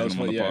last time having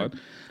him on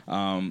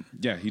the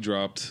pod. He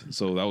dropped,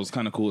 so that was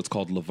kind of cool. It's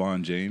called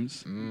LeVon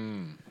James,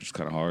 which is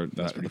kind of hard.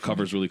 The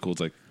cover's really cool.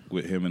 It's like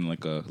with him in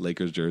like a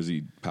Lakers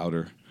jersey,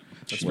 powder,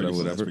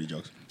 whatever. That's pretty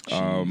jokes.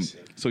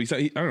 So he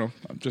said, I don't know.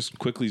 I'm just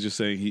quickly just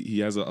saying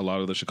he has a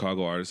lot of the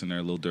Chicago artists in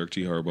there. Lil Durk,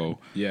 G Herbo,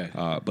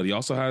 but he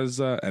also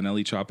has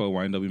Nelly Choppa,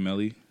 YNW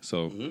Melly.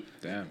 So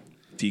damn,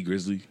 T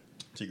Grizzly.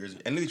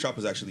 And Nelly Choppa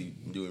is actually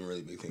doing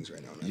really big things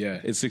right now, man. Yeah,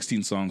 it's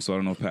 16 songs, so I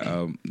don't know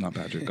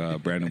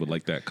if Brandon would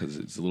like that because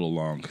it's a little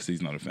long because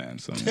he's not a fan.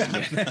 So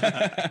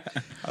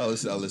I'll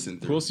listen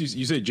through. Who else?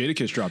 You said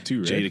Jadakiss dropped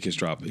too, right? Jadakiss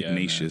dropped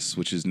Ignatius,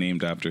 which is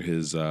named after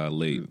his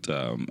late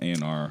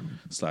A&R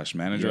 /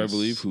 manager, I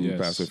believe, who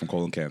passed away from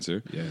colon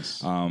cancer.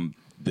 Yes.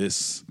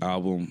 This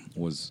album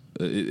was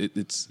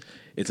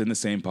it's in the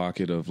same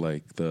pocket of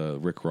like the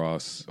Rick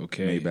Ross,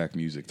 Maybach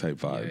Music type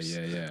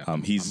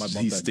vibes.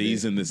 He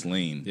stays in this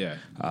lane.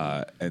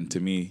 And to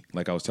me,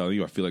 like I was telling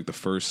you, I feel like the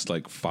first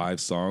like 5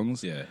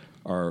 songs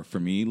are for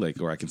me like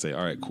where I can say,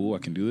 all right, cool, I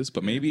can do this.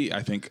 But maybe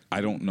I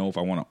don't know if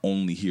I want to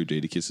only hear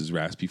Jadakiss's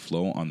raspy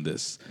flow on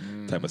this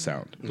type of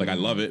sound. Like I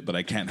love it, but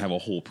I can't have a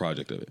whole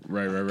project of it.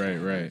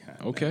 Right.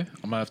 Okay,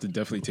 I'm gonna have to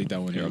definitely take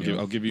that one.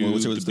 I'll give you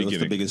what's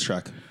the biggest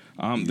track?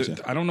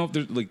 I don't know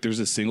if there's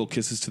a single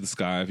 "Kisses to the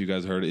Sky." If you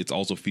guys heard it, it's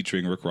also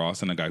featuring Rick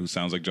Ross and a guy who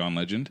sounds like John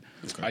Legend.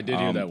 I did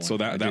hear that one. So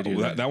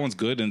that one's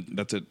good, and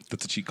that's a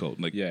cheat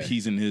code. Like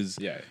he's in his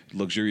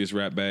luxurious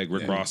rap bag.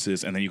 Rick Ross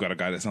is, and then you got a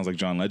guy that sounds like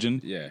John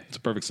Legend. Yeah, it's a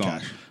perfect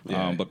song.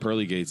 But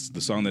Pearly Gates, the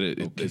song that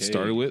it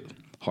started with,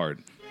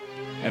 hard,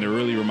 and it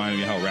really reminded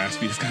me how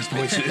raspy this guy's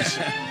voice is.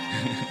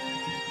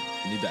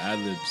 You need the ad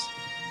libs.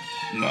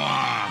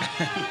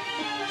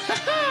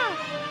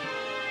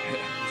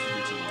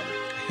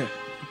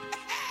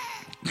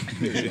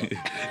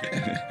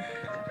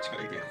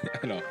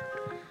 I know.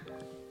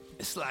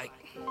 It's like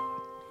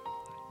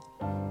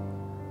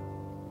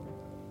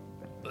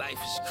life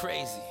is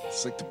crazy.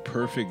 It's like the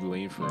perfect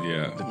lane for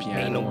the piano.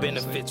 Ain't no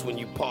benefits when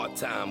you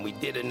part-time. We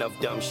did enough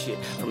dumb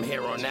shit. From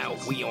here on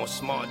out, we on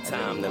smart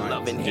time. The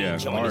love and hate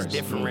joint is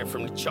different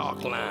from the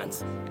chalk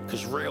lines.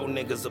 Cause real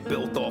niggas are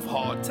built off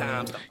hard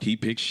times. He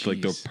picked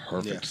like the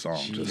perfect song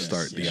to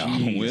start the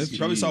album with. You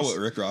probably saw what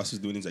Rick Ross was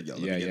doing. He's like, yo,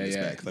 let me get this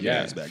back. Let me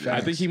get this back.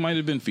 I think he might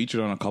have been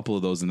featured on a couple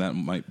of those, and that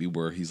might be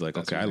where he's like,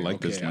 okay, I like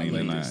this lane.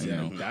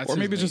 Or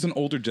maybe it's just an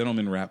older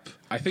gentleman rap.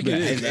 I think it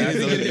is.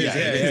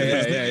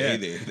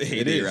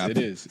 It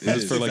is.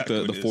 That's for like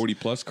the 40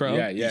 plus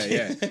crowd.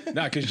 Yeah.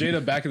 Nah, because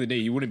Jada back in the day,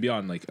 he wouldn't be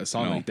on like a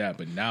song like that,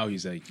 but now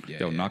he's like,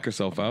 knock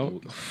yourself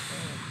out.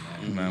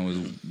 Man was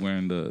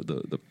wearing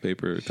the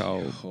paper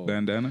towel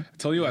bandana. I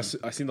tell you, I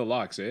seen the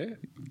Locks, When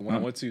I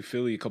went to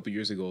Philly a couple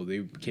years ago,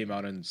 they came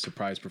out in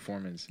surprise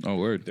performance. Oh,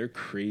 word. They're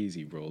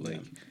crazy, bro.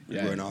 Like,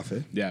 going off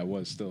it. Yeah, it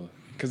was still.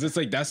 Because it's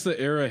like, that's the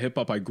era of hip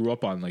hop I grew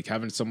up on. Like,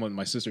 having someone,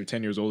 my sister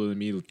 10 years older than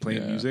me,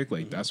 playing music,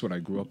 like, that's what I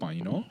grew up on,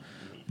 you know?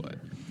 But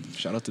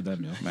shout out to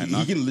them, yo. Man,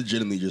 he can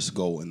legitimately just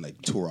go and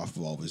like tour off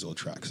of all of his old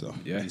tracks, though.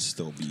 Yeah, and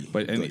still be.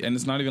 But and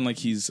it's not even like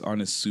he's on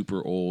his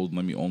super old.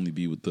 Let me only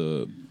be with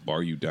the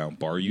bar you down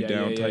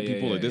type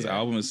people. Like this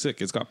album is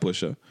sick. It's got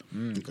Pusha,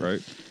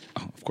 right?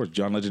 Oh, of course,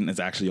 John Legend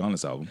is actually on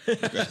this album. Of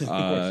course,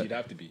 he'd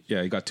have to be.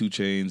 Yeah, he got 2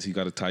 Chainz. He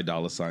got a Ty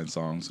Dolla $ign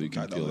song, so you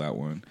can feel that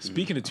one.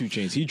 Speaking of 2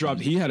 Chainz,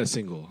 he had a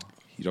single.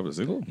 He dropped a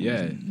single?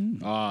 Yeah.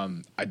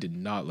 I did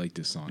not like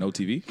this song. No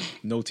TV?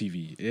 No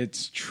TV.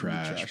 It's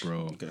trash,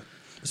 bro. Okay.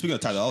 Speaking of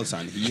Ty Dolla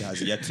 $ign, he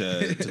has yet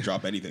to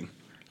drop anything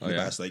in the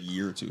past like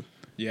year or two.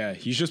 Yeah,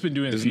 he's just been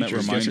doing. Doesn't that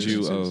remind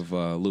you of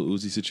Lil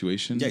Uzi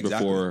situation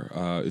before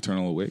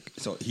Eternal Awake?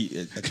 So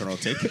Eternal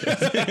Take.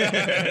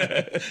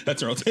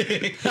 Eternal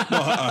Take. No,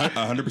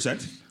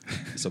 100%.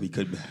 So he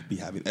could be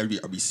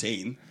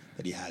saying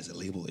that he has a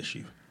label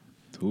issue.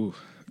 Ooh.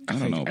 I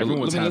don't know. Let me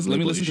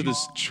listen to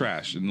this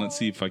trash and let's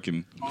see if we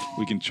can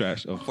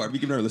trash. Oh. Why are we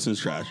giving our listeners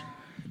trash?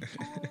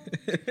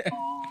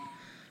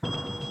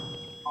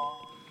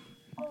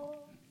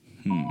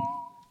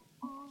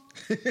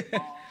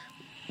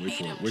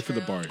 Wait for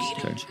the bars.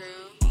 Okay.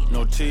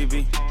 No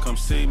TV, come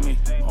see me.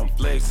 I'm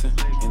flexing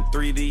in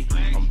 3D.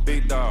 I'm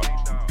big dog,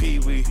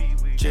 Pee-wee,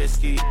 jet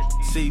ski,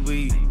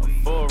 seaweed,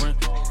 I'm foreign,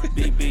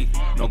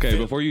 BB. Okay,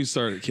 before you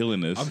start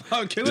killing this, I'm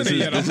not killing it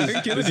yet.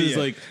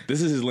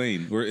 This is his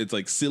lane where it's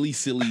like silly,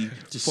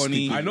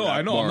 funny. I know.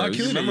 I'm not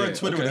killing it. Remember yet. on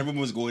Twitter when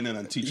everyone was going in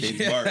on 2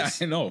 Chainz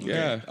bars? I know.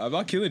 Yeah, I'm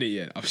not killing it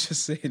yet. I'm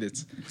just saying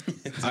it's.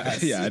 I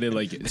didn't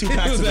like it. 2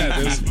 packs of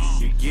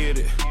that. You get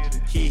it.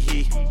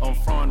 Hee on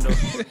front of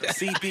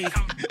CP.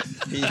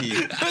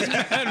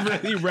 Man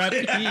really rapped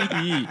hee.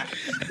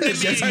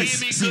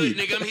 Nigga,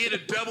 nigga, I'm here to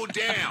double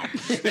down.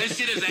 That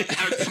shit is a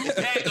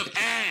 2-pack of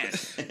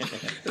ass.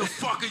 The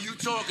fuck are you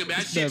talking about?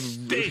 That shit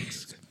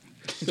stinks.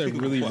 That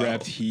really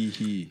rapped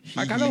hee.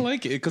 I kind of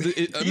like it because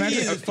imagine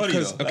it's funny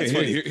though.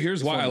 Okay,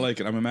 here's why I like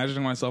it. I'm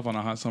imagining myself on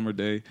a hot summer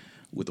day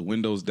with the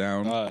windows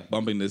down,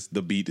 bumping this.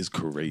 The beat is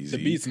crazy.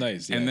 The beat's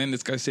nice, yeah. And then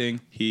this guy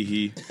saying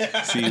hee,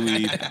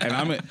 seaweed, and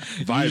I'm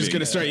vibing. You're just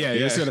gonna start, you're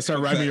just gonna start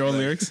writing your own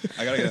lyrics.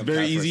 I gotta get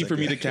very easy for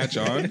me to catch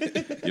on.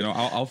 You know,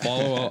 I'll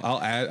follow.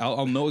 I'll add.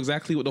 I'll know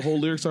exactly what the whole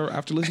lyrics are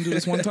after listening to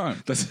this one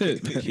time. That's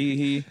it.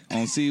 Hee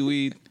on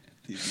seaweed.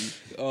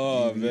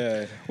 Oh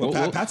man.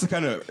 Well, Pat's the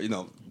kind of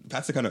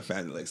Pat's the kind of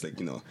fan that likes made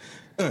you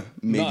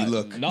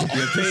look. Not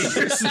your page.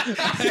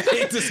 I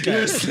hate this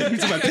guy.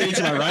 To my page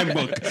in my rhyme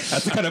book.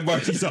 That's the kind of bar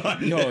he's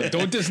on. No,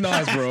 don't diss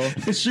Nas, bro.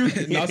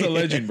 Nas a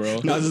legend, bro.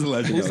 Nas is a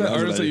legend. Who's that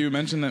artist that you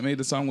mentioned that made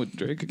the song with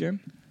Drake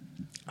again?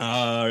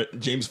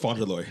 James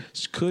Fauntleroy.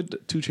 Could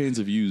 2 Chainz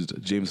have used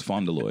James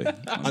Fauntleroy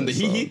on the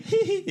he can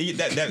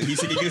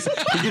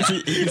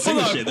sing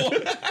shit.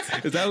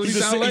 Is that what he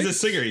sounds like? He's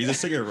a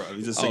singer, bro.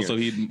 He's a singer. Oh, so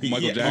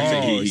Michael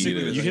Jackson.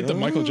 You hit the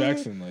Michael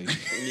Jackson like.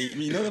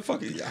 You know the fuck.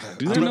 Do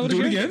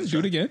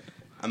it again.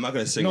 I'm not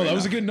gonna sing. No, right that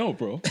was now. a good note,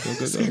 bro.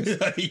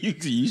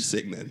 You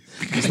sing, man.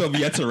 You still have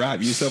yet to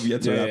rap. You still have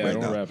yet to rap right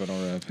now. I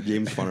don't rap.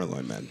 James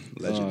Fauntleroy, man,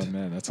 legend. Oh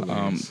man, that's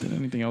hilarious. Did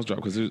anything else drop?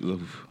 Because there's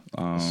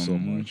so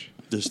much.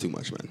 There's too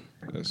much, man.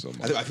 There's so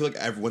much. I feel like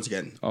once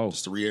again,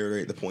 just to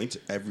reiterate the point,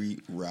 every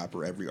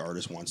rapper, every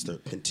artist wants to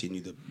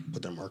continue to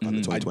put their mark on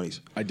the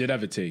 2020s. I did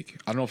have a take.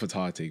 I don't know if it's a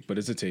hot take, but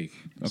it's a take.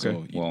 Okay,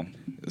 so well,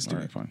 let's do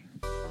it. Fine.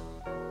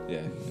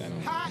 Yeah,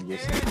 I know.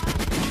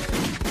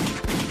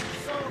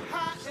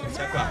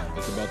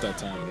 It's about that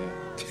time,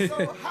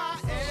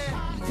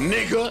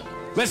 Nigga,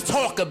 let's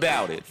talk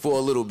about it for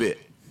a little bit.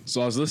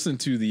 So I was listening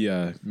to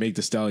the Make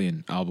the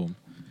Stallion album.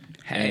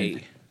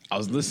 Hey. I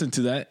was listening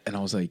to that and I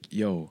was like,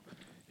 yo,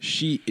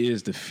 she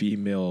is the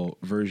female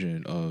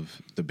version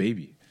of the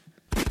baby.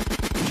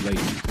 Like,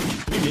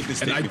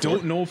 and I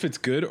don't know if it's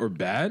good or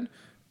bad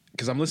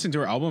because I'm listening to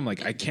her album.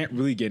 Like, I can't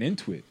really get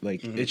into it.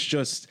 Like, it's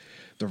just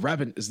the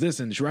rapping is this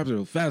and she raps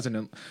real fast.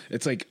 And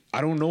it's like,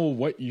 I don't know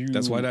what you.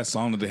 That's why that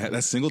song that they had,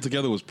 that single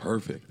together was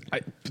perfect.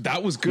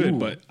 That was good,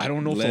 but I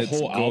don't know if the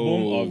whole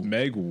album of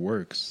Meg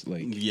works.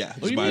 Like, yeah,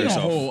 what do you mean the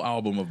whole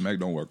album of Meg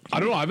don't work? I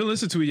don't know. I haven't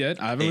listened to it yet.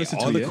 All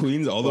the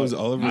queens, all of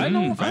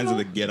her fans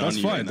that get on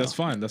you right now. That's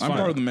fine. I'm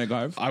part of the Meg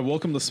Hive. I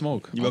welcome the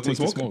smoke. You welcome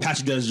the smoke?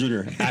 Patrick Dennis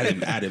Jr.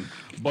 Add him.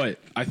 But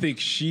I think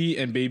she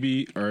and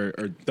Baby or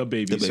the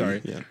baby,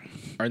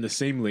 are in the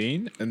same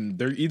lane, and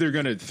they're either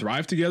gonna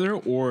thrive together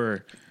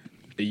or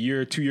a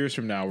year, 2 years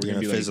from now, we're gonna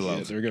be fizzle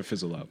out. They're gonna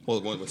fizzle out.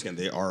 Well, once again,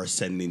 they are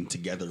ascending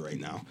together right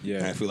now. Yeah,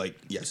 and I feel like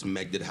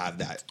Meg did have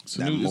that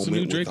moment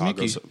new with Drake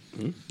Nicki.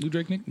 New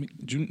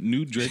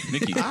Drake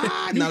Nicki.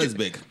 Not as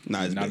big.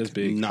 Not as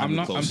big. I'm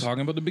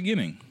talking about the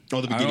beginning. Oh,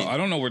 the beginning. I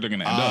don't know where they're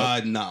gonna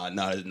end up.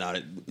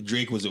 Not.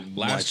 Drake was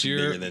much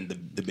bigger than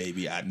the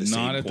baby at the same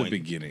point. Not at the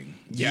beginning.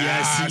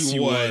 Yes, he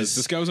was.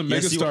 This guy was a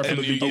megastar from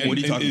the beginning. What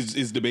are you talking?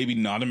 Is the baby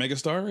not a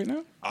megastar right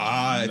now?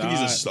 I think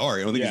he's a star.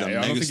 I don't think he's a megastar.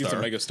 I don't think he's a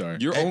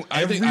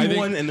megastar.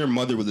 Everyone and their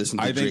mother would listen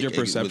to Drake. I think your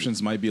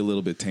perceptions might be a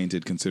little bit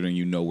tainted considering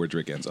you know where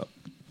Drake ends up.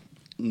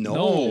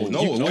 No,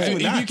 it wasn't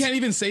even that. You can't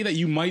even say that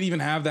you might even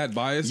have that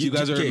bias. You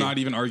guys are not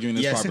even arguing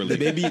this properly.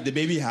 The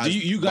baby has.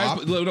 You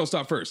guys, no,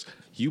 stop first.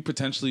 You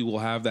potentially will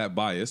have that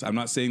bias. I'm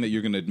not saying that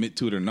you're going to admit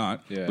to it or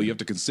not, but you have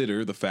to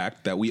consider the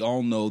fact that we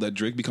all know that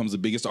Drake becomes the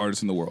biggest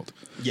artist in the world.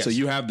 Yes. So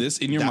you have this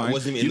in your mind.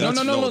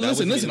 No.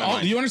 Listen.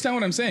 You understand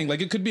what I'm saying?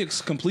 Like, it could be a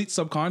complete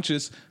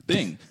subconscious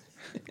thing.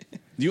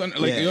 You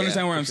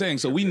understand what I'm saying?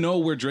 So we know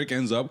where Drake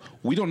ends up.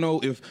 We don't know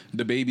if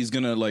the baby's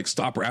gonna like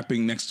stop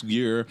rapping next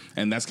year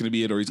and that's gonna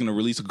be it, or he's gonna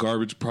release a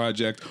garbage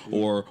project,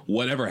 or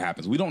whatever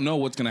happens. We don't know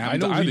what's gonna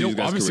happen.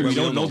 Obviously, we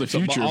don't know the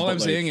future. But all I'm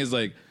saying is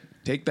like,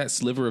 take that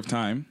sliver of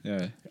time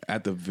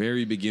at the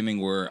very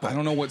beginning where I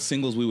don't know what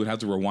singles we would have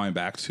to rewind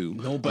back to.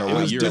 No, but it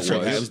was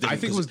different. I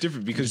think it was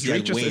different because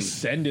Drake just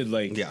ascended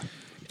like. Yeah.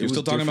 You're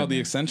still talking about the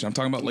extension. I'm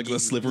talking about like the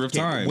sliver of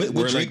time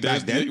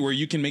where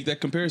you can make that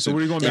comparison. So what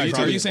are you going back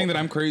to? Are you saying that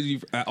I'm crazy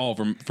at all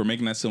for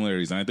making that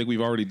similarities? And I think we've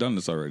already done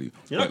this already.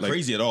 You're not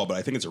crazy at all, but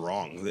I think it's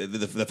wrong.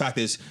 The fact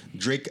is,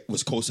 Drake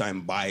was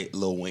co-signed by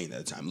Lil Wayne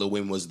at the time. Lil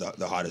Wayne was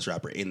the hottest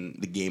rapper in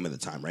the game at the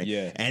time, right?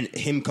 Yeah. And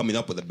him coming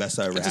up with the best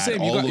I ever had. It's the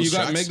same. You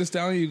got Meg Thee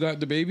Stallion, you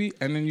got DaBaby,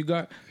 and then you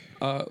got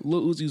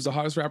Lil Uzi was the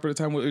hottest rapper at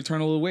the time with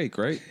Eternal Awake,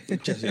 right?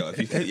 Just,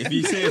 if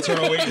you say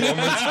Eternal Awake one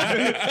more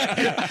time,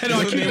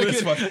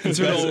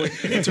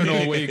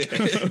 Eternal Awake.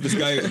 This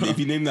guy, if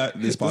you name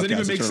this podcast, does it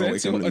even make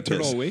sense?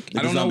 Eternal Awake.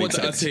 I don't know what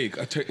the take.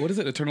 What is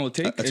it? Eternal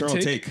Take? Eternal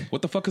Take.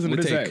 What the fuck is an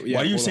take? Why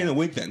are you saying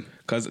Awake then?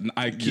 Because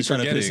I keep trying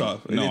forgetting. to piss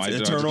off. No,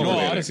 Eternal. No,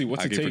 honestly,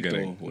 what's a take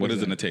though? What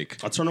is an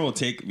take? Eternal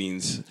Take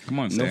means come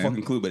on, no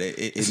fucking clue, but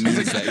it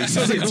means that it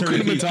sounds like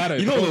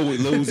eternity. You know,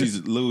 Lil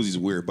Uzi's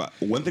weird, but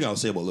one thing I'll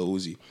say about Lil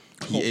Uzi.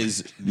 He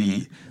is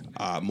the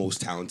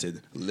most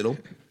talented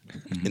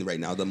and right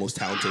now the most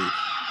talented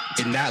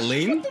in that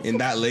lane. In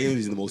that lane,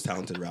 he's the most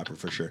talented rapper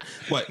for sure.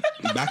 But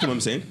back to what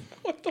I'm saying,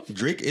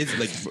 Drake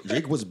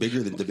was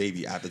bigger than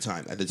DaBaby at the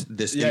time. At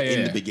this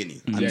in the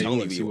beginning, I'm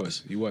telling you,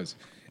 he was.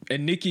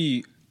 And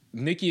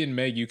Nicki and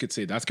Meg, you could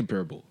say that's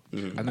comparable.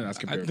 Mm-hmm. I think that's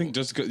comparable. I think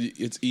just cause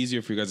it's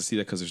easier for you guys to see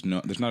that because there's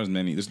not as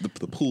many.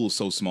 The pool is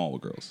so small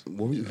with girls.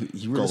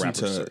 You were listening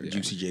to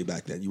Juicy J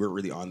back then. You weren't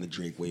really on the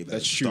Drake wave.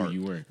 That's true.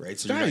 You weren't, right?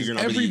 So guys, you're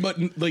not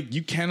everybody really, like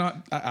you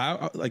cannot.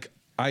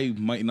 I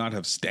might not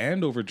have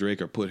stand over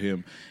Drake or put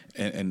him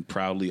and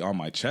proudly on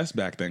my chest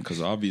back then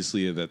because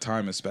obviously at that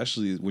time,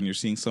 especially when you're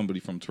seeing somebody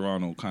from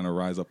Toronto kind of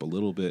rise up a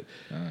little bit,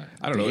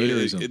 I don't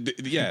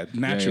know.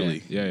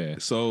 Naturally. Yeah.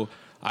 So.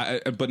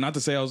 But not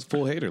to say I was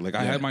full hater. Like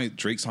I had my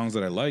Drake songs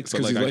that I liked.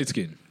 Because he's light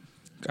skinned.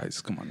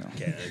 Guys, come on now.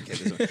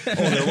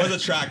 There was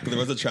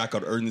a track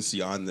called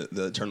Urgency on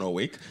the Eternal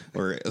Awake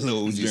or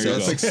Lil Uzi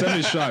says. That's like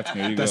 7 shots.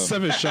 That's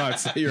 7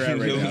 shots that you're at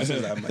right now.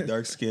 Says, I have my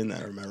dark skin, I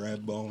have my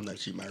red bone, I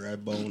cheat my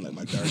red bone, like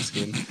my dark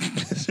skin.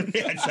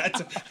 I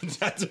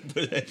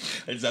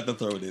just had to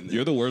throw it in there.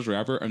 You're the worst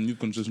rapper, and you've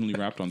consistently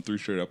rapped on 3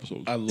 straight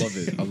episodes. I love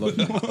it.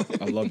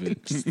 I love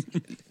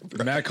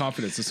it. Mad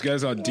confidence. This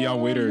guy's on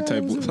Dion Waiter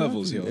type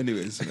levels, yo.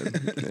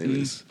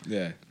 Anyways.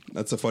 Yeah.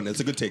 That's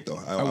a good take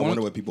though. I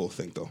wonder what people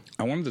think though.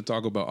 I wanted to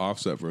talk about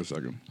Offset for a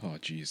second. Oh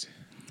jeez.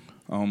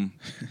 I've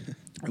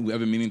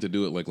been meaning to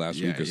do it like last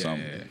week or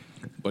something. Yeah.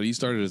 But he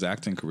started his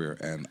acting career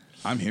and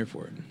I'm here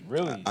for it.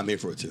 Really? I'm here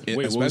for it too.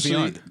 Wait, what was he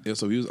on? Yeah,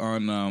 so he was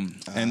on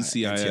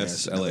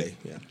NCIS LA.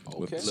 Yeah.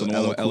 Okay. So the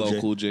one with LL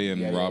Cool J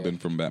and Robin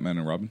from Batman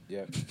and Robin.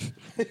 Yeah.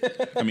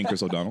 I mean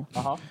Chris O'Donnell.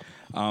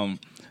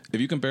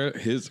 If you compare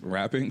his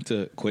rapping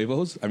to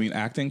Quavo's,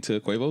 acting to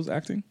Quavo's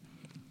acting,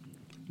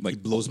 like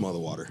it blows him out of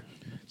the water.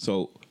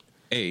 So,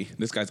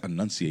 this guy's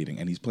enunciating,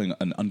 and he's playing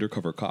an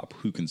undercover cop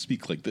who can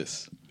speak like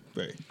this.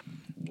 Right.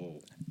 Whoa.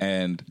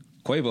 And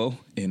Quavo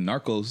in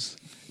Narcos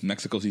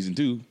Mexico Season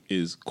 2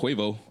 is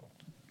Quavo.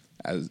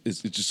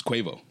 It's just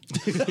Quavo.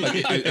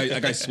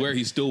 I swear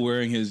he's still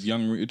wearing his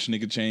young rich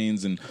nigga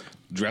chains and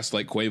dressed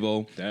like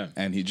Quavo. Damn.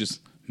 And he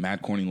just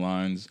mad corny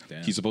lines.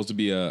 Damn. He's supposed to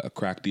be a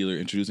crack dealer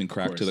introducing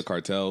crack to the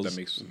cartels. That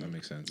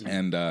makes sense.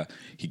 And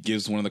he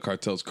gives one of the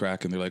cartels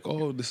crack, and they're like,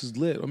 "Oh, this is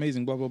lit,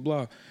 amazing, blah blah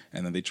blah."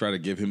 And then they try to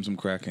give him some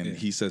crack, and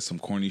he says some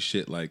corny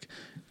shit like,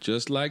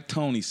 "Just like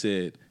Tony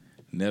said,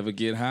 never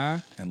get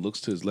high." And looks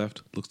to his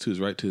left, looks to his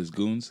right, to his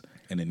goons,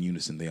 and in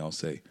unison they all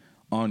say,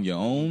 "On your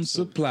own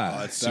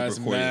supply." That's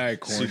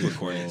mad corny. Super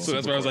corny. So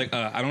that's where I was like,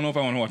 I don't know if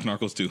I want to watch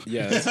Narcos 2.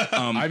 Yeah,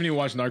 I haven't even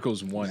watched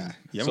Narcos 1. Yeah.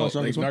 You haven't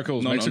watched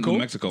Narcos 1? Mexico?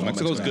 Mexico.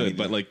 Mexico's good,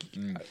 but like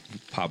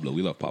Pablo,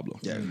 we love Pablo.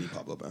 Yeah, we need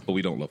Pablo, man. But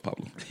we don't love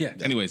Pablo. Yeah.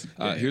 Anyways,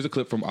 here's a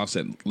clip from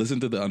Offset. Listen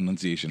to the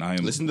enunciation.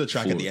 Listen to the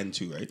track at the end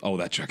too, right? Oh,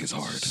 that track is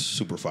hard.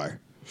 Super fire.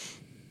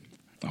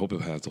 I hope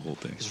it has the whole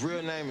thing. His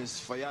real name is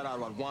Fayyad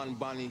Radwan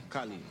Bani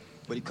Kali,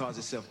 but he calls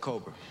himself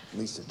Cobra. At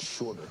least it's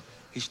shorter.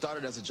 He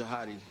started as a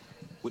jihadi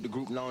with the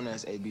group known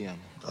as ABM.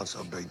 That's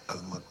Abayt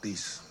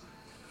al-Maqdis,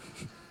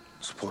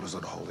 supporters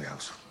of the Holy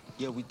House.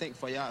 Yeah, we think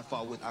Fayyad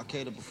fought with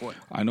Al-Qaeda before.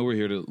 I know we're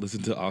here to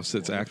listen to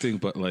Offset's acting,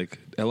 but like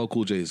LL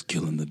Cool J is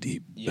killing the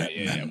deep. Yeah.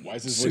 Why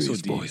is his voice so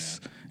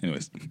deep?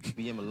 Anyways.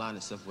 ABM aligned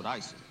himself with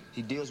ISIL.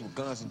 He deals with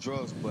guns and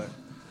drugs, but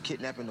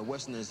kidnapping the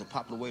Westerners is a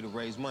popular way to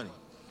raise money.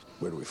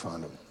 Where do we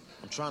find them?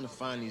 I'm trying to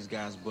find these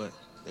guys, but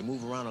They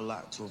move around a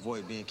lot to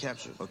avoid being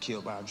captured or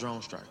killed by a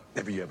drone strike.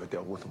 Have you ever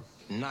dealt with them?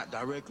 Not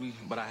directly,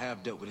 but I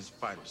have dealt with his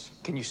fighters.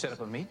 Can you set up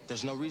a meet?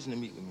 There's no reason to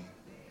meet with me.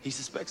 He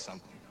suspects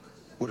something.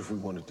 What if we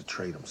wanted to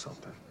trade him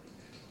something?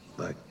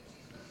 Like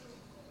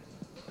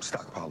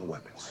stockpile of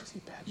weapons.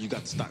 You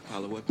got the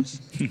stockpile of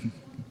weapons?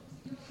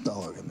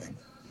 Don't look at me.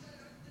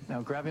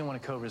 Now, grabbing one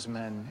of Cobra's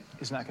men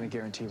is not going to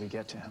guarantee we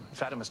get to him.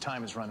 Fatima's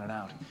time is running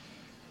out.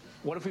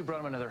 What if we brought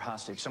him another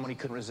hostage, someone he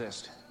couldn't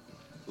resist?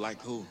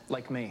 Like who?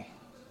 Like me.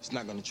 He's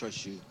not going to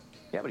trust you.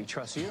 Yeah, but he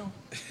trusts you.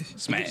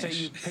 Smash. You could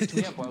say you picked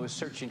me up while I was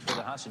searching for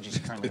the hostage he's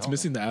currently It's holding.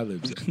 missing the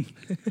ad-libs.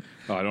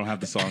 Oh, I don't have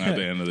the song at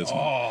the end of this one.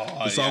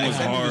 Oh, the song yeah. was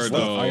hard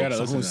though. I gotta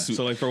listen to that.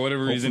 So like for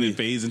whatever reason, it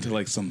fades into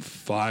like some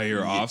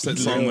fire offset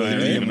song that I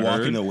haven't him even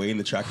walking heard. away and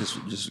the track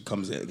just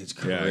comes in. It's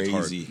Yeah, it's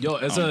hard. crazy. Yo,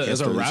 as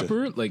a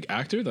rapper, like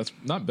actor, that's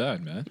not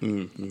bad, man.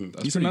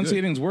 That's He's pretty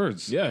enunciating good. his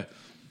words. Yeah,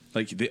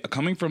 like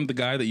coming from the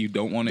guy that you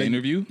don't want to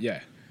interview. Yeah.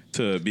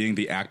 To being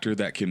the actor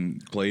that can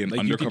play an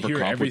Like, you can undercover hear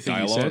cop with everything he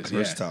dialogue. says.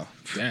 Versatile.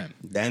 Damn.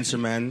 Dancer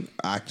man,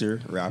 actor,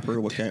 rapper.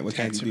 What can't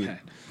you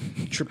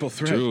do? Triple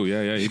threat. True,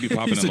 yeah, he'd be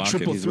popping He's and a locking.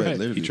 triple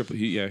threat.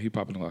 He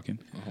popping and locking.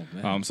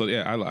 Oh, man. So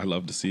yeah, I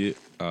love to see it.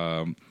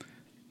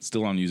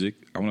 Still on music,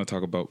 I want to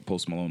talk about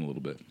Post Malone a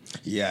little bit.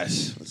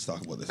 Yes, let's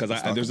talk about this.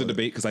 Because there's a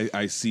debate because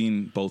I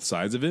seen both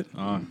sides of it.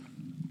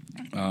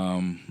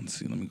 Let's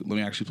see. Let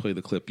me actually play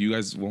the clip. You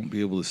guys won't be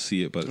able to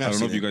see it, but I don't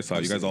know if you guys saw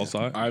it. You guys all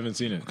saw it? I haven't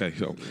seen it. Okay,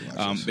 so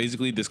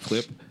basically this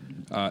clip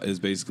is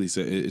basically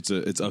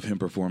it's of him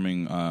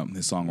performing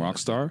his song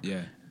Rockstar.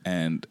 Yeah.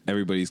 And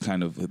everybody's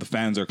kind of the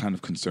fans are kind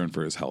of concerned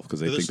for his health because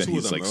they There's think that two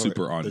of he's them, like right?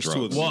 super on There's two of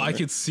drugs. them. Well, I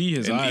could see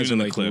his And eyes even are in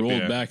like the clip, rolled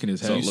yeah. back in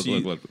his head. So You see-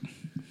 look.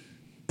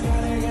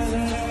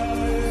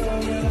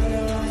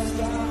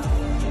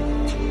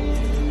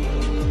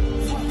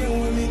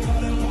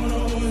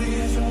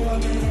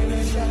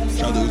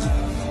 Shout out to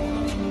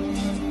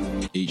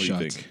 8 What do you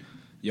shots. think?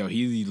 Yo,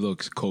 he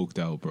looks coked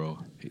out, bro.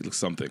 He looks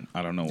something.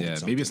 I don't know. Yeah,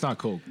 maybe it's not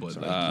coke, but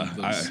like,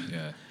 he looks,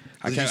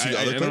 I Did you see the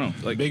I other don't know.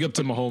 clip? Like big up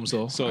to Mahomes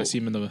though. So I see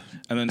him in the.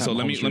 And then Pat so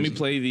let me Mahomes jersey.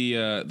 play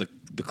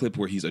the clip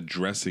where he's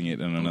addressing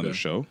it in another Okay.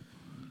 show.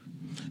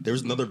 There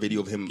was another video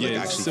of him like, it's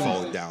actually similar.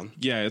 falling down.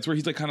 Yeah, it's where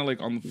he's like kind of like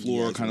on the Yeah,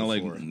 floor, he's kind of on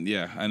the like floor.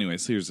 yeah.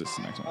 Anyways, here's this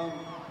next one.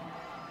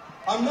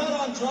 I'm not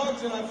on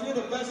drugs and I feel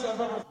the best I've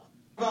ever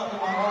felt in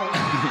my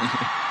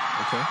life.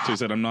 Okay. So he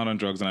said, "I'm not on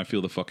drugs and I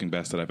feel the fucking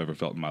best that I've ever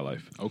felt in my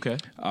life." Okay.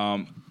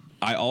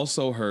 I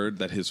also heard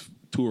that his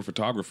tour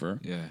photographer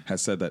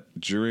has said that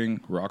during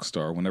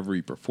Rockstar, whenever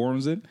he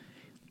performs it,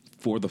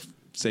 for the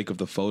sake of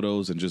the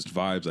photos and just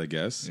vibes, I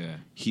guess,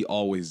 he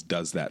always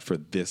does that for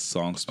this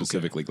song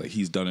specifically. Like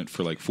he's done it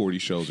for like 40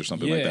 shows or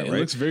something like that, it right?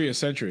 looks very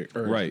eccentric.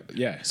 Right.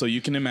 Yeah. So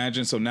you can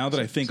imagine. So now that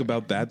I think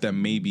about that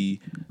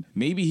maybe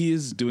he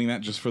is doing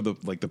that just for the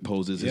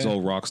poses, his Yeah.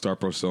 whole rock star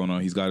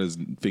persona. He's got his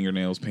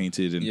fingernails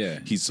painted,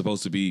 and he's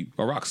supposed to be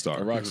a rock star.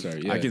 A rock star,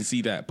 yeah. I can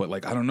see that, but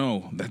like I don't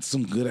know. That's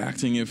some good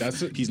acting if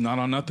he's not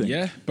on nothing.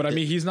 Yeah, but I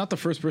mean, he's not the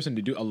first person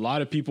to do. A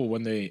lot of people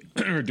when they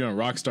are doing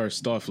rock star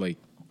stuff, like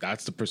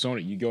that's the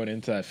persona. You going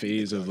into that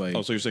phase of like.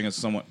 Oh, so you're saying it's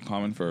somewhat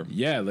common for?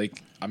 Yeah,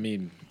 like I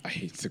mean, I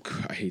hate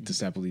to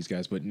sample these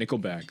guys, but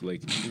Nickelback,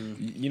 like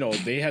you know,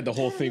 they had the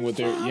whole thing with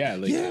their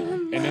and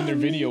then their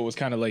video was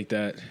kind of like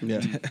that.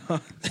 Yeah,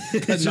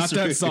 not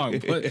that song,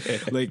 but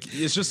like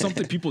it's just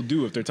something people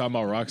do if they're talking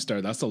about rock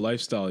star. That's the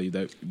lifestyle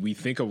that we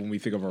think of when we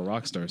think of a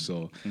rock star.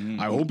 So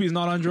I hope he's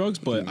not on drugs,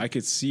 but I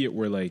could see it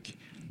where like.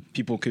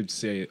 People could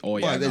say, "Oh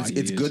yeah, well,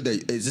 it's good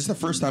that is this the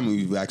first time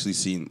we've actually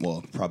seen?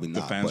 Well, probably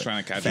not. The fans but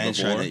trying to catch fans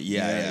it before. trying to-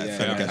 yeah,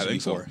 trying to catch I it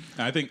think so. before.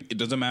 And I think it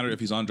doesn't matter if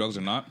he's on drugs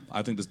or not.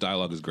 I think this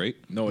dialogue is great.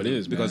 No, it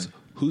is, because man.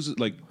 who's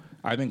like?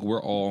 I think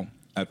we're all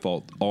at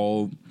fault.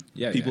 All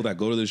people that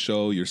go to this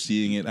show, you're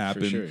seeing it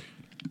happen. sure.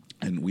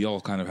 And we all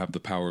kind of have the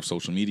power of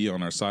social media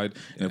on our side.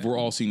 And if we're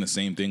all seeing the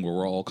same thing, where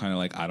we're all kind of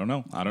like, I don't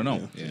know.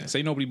 Yeah.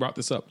 Say nobody brought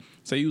this up.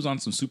 Say he was on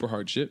some super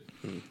hard shit,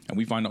 and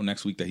we find out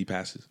next week that he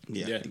passes.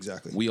 Yeah,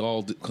 exactly. We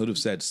all could have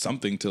said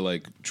something to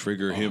like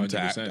trigger him to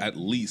 100%. at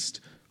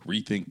least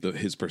rethink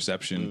his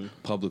perception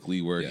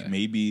publicly, where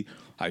maybe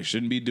I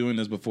shouldn't be doing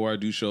this before I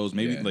do shows.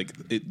 Maybe like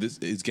this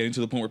is getting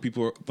to the point where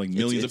people are like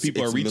millions of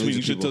people are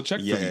retweeting shit to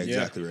check for Yeah, me.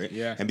 exactly right.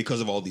 Yeah. And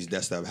because of all these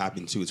deaths that have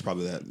happened too, it's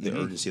probably that the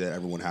urgency that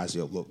everyone has.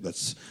 Look,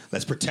 let's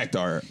protect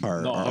our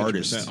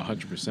artists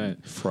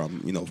 100%.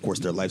 from of course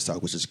their lifestyle,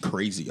 which is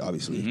crazy,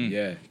 obviously.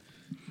 Yeah.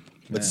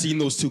 But seeing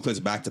those two clips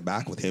back to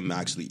back with him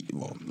actually,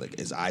 like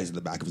his eyes in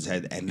the back of his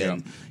head, and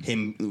then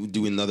him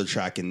doing another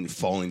track and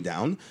falling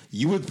down,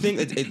 you would think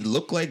it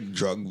looked like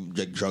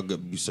drug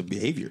abusive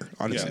behavior.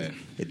 Honestly,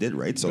 it did,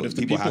 right? So But if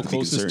the people people have to be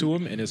closest concerned. to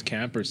him in his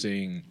camp are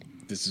saying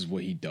this is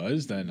what he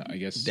does, then I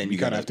guess Then you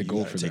gotta have to you go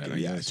gotta for take that. it, I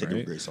guess, take right?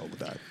 a grace with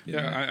that.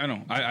 Yeah, I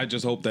know. I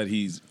just hope that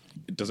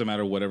it doesn't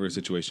matter whatever his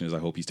situation is. I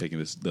hope he's taking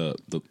this the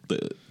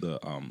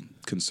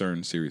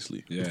concern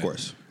seriously. Yeah. Of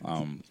course.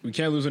 We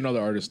can't lose another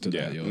artist to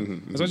that, yo.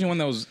 Especially one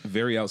that was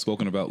very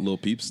outspoken about Lil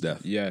Peep's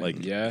death.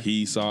 Yeah,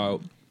 he saw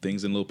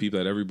things in Lil Peep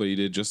that everybody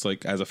did, just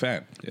like as a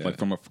fan, like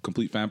from a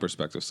complete fan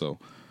perspective. So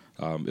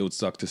it would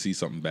suck to see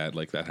something bad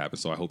like that happen.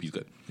 So I hope he's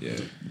good. Yeah.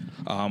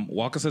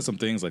 Waka said some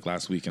things like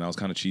last week, and I was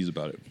kind of cheesed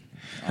about it.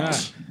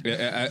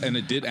 And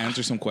it did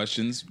answer some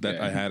questions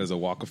that I had as a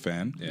Waka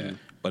fan. Yeah.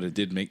 But it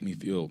did make me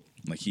feel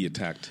like he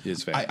attacked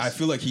his fans. I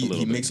feel like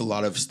he makes a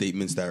lot of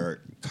statements that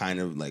are kind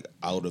of like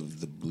out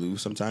of the blue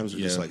sometimes, or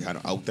just like kind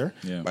of out there.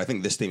 Yeah. But I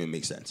think this statement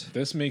makes sense.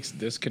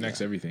 This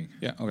connects everything.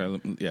 Yeah.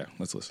 Okay. Yeah.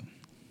 Let's listen.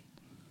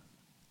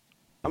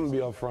 I'm gonna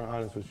be upfront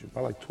honest with you. By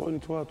like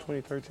 2012,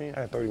 2013, I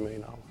had $30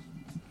 million.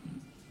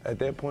 At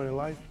that point in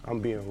life, I'm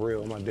being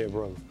real with my dead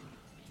brother.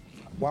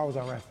 Why was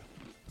I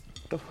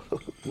rapping?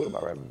 What am I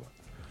rapping about?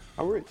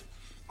 I'm rich.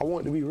 I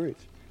want to be rich.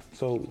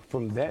 So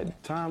from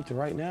that time to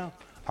right now,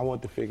 I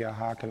want to figure out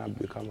how can I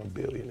become a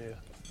billionaire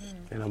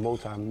and a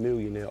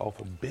multi-millionaire off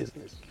of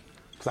business.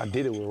 Because I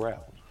did it with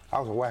rap. I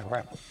was a whack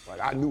rapper. Like,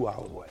 I knew I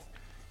was whack,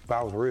 but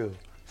I was real.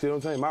 See what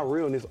I'm saying? My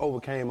realness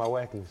overcame my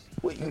whackness.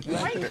 Wait, you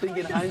think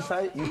in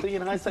hindsight? You think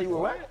in hindsight you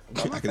were whack?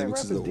 I'm not that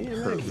rapper's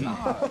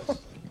DNA. Nas.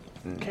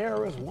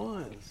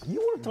 KRS-Ones.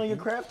 You worked on your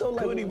craft though,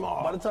 like Goody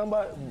Mob. by the time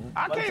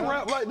I can't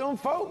rap like them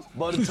folks.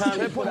 By the time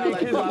they put out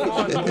like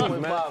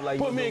 5.5, like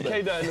put me and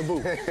K-Dot in the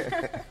booth.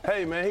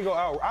 Hey man, he go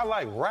out. I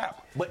like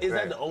rap. But is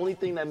that the only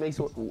thing that makes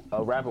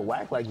a rapper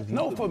whack? Like if you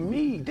no, for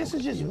me. This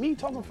is just me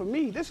talking for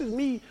me. This is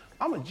me.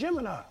 I'm a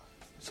Gemini.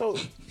 So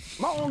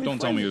my only Don't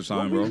tell me your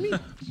sign, bro.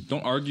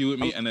 Don't argue with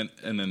me and then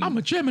I'm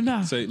a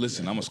Gemini. Say,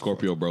 listen, I'm a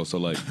Scorpio, bro. So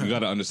like, you got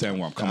to understand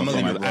where I'm coming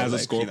from as a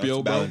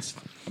Scorpio, bro.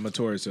 I'm a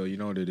Taurus, so you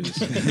know what it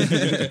is.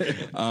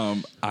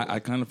 I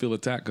kind of feel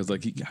attacked because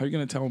like, how are you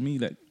gonna tell me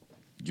that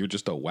you're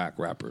just a whack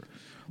rapper?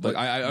 Like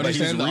I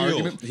understand the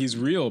argument. He's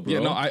real, bro. Yeah,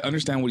 no, I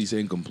understand what he's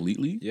saying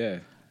completely. Yeah.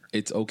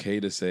 It's okay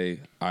to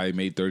say, I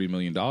made $30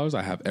 million.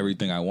 I have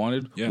everything I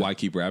wanted. Yeah. Why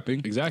keep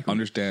rapping? Exactly.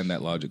 Understand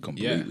that logic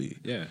completely.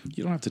 Yeah.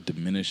 You don't have to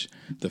diminish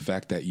the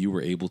fact that you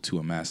were able to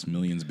amass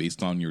millions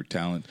based on your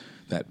talent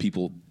that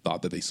people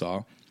thought that they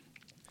saw.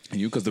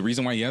 And because the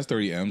reason why he has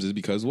 30 M's is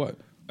because what?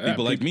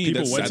 People like me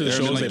people that went sat to the there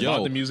and shows, like, they yo,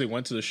 bought the music,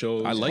 went to the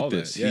shows. I like all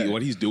this. that. Yeah.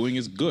 What he's doing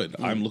is good.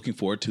 I'm looking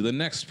forward to the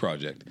next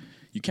project.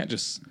 You can't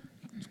just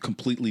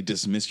completely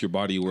dismiss your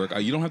body of work.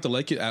 You don't have to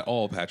like it at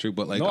all, Patrick,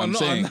 but like No, I'm no,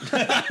 saying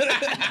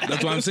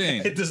that's what I'm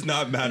saying. It does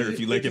not matter if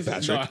you like it,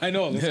 Patrick. No, I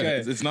know. This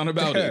guy, It's not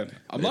about it.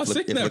 I'm not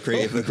sick now. If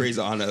Lecrae's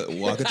on a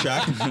Waka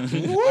track,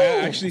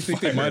 I actually think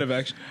they might have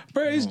actually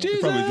praise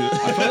Jesus. probably do.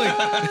 I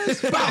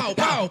feel like bow,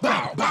 bow,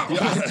 bow, bow.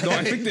 No,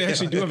 I think they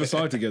actually do have a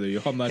song together.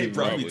 Yo, I'm not even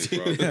probably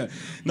probably. do.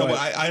 No, but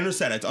I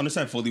understand. I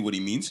understand fully what he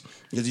means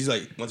because he's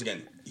like, once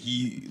again,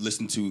 he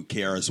listened to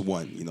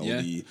KRS-One. You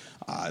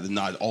know,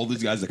 not all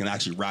these guys that can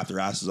actually rap their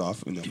asses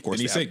off. And of course,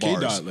 And he they said have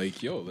K bars. Dot,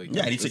 like yo, like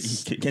Yeah, and he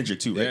said Kendrick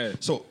too, right? Yeah.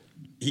 So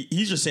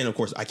he's just saying, of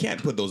course, I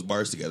can't put those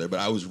bars together, but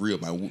I was real.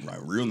 My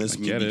realness,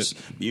 me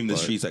being in the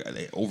streets, like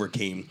they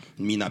overcame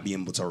me not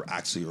being able to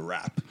actually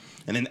rap.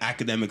 And then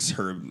academics,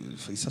 Herb,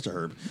 he's such a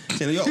Herb,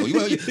 saying, "Yo,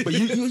 but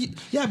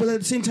yeah, but at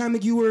the same time,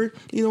 like you were,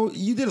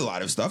 you did a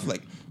lot of stuff.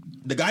 Like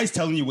the guy's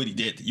telling you what he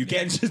did. You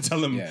can't just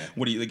tell him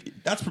what he like.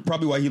 That's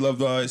probably why he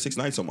loved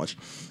 6ix9ine so much.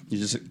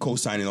 He's just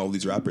co-signing all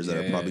these rappers that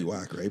are probably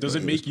whack, right? Does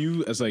it make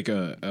you as like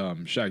a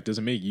Shaq? Does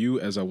it make you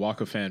as a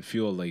Waka fan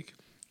feel like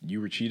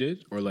you were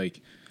cheated, or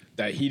like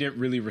that he didn't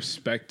really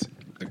respect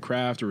the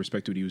craft, or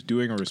respect what he was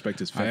doing, or respect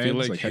his fans? I feel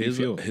like how do you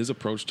feel? his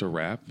approach to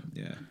rap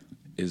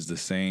is the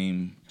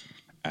same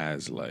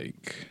as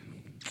like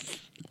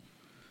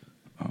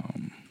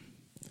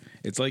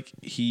it's like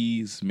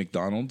he's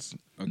McDonald's.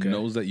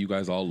 Knows that you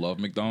guys all love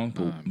McDonald's,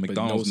 but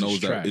McDonald's knows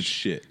that it's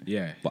shit.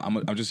 Yeah, but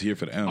I'm just here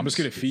for the M's. I'm just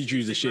gonna feed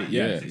you the shit.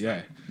 Yeah.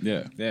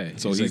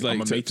 So he's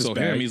like,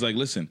 he's like,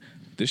 listen,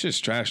 this shit's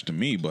trash to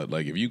me, but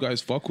like if you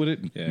guys fuck with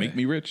it, make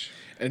me rich.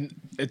 And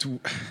it's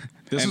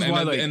this is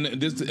why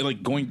this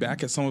like going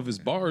back at some of his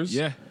bars.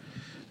 Yeah,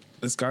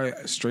 this guy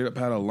straight up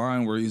had a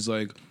line where he's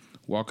like,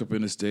 walk up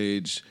in the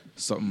stage,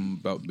 something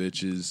about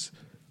bitches.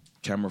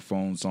 Camera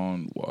phones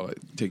on,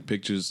 take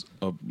pictures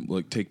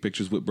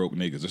with broke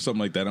niggas or something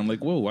like that. I'm like,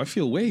 whoa, I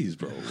feel ways,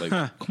 bro. Like,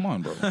 come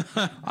on, bro.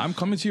 I'm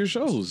coming to your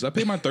shows. I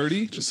pay my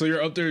 30. So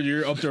you're up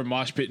there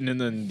mosh pitting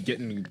and then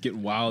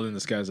getting wild, and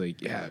this guy's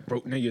like, yeah,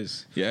 broke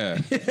niggas. Yeah,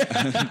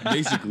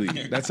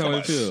 basically, that's how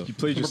I feel. You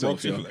played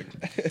yourself, yo.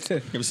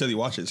 Never said he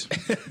watches.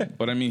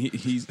 But I mean,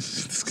 he's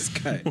this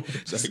guy.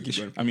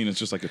 I mean, it's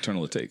just like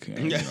eternal take.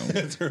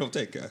 Eternal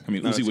take. I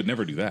mean, Uzi would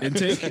never do that.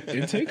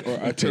 Intake or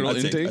eternal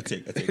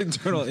intake?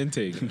 Internal intake.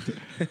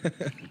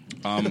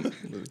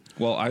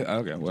 Well,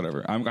 okay,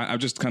 whatever. I'm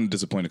just kind of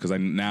disappointed because I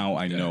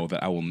know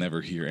that I will never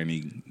hear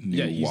any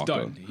new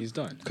Waka. He's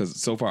done.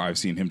 Because so far I've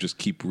seen him just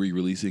keep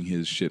re-releasing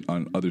his shit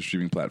on other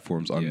streaming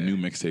platforms on new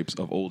mixtapes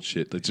of old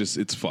shit.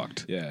 It's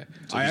fucked. Yeah,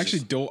 so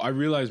I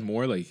realize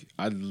more. Like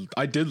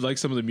I did like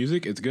some of the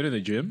music. It's good in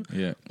the gym.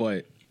 Yeah,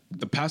 but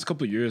the past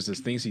couple of years,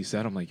 there's things he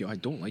said. I'm like, yo, I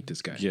don't like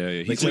this guy. Yeah,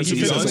 yeah. He said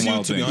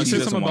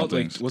something about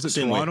like, was it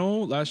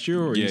Toronto last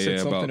year, or he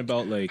said something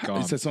about like,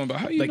 he said something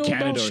about how you like know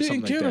Canada about or shit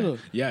something in Canada.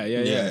 like that.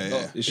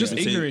 Yeah. It's just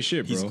ignorant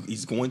shit, bro.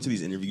 He's going to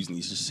these interviews and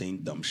he's just saying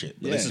dumb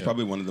shit. But this is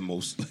probably one of the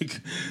most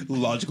like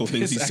logical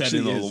things he's said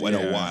in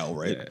a while,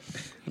 right? Yeah.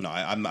 No,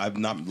 I'm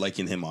not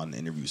liking him on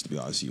interviews, to be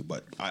honest with you.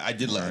 But I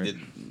did fuck with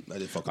him.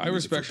 I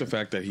respect the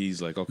fact that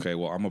he's like, okay,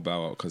 well, I'm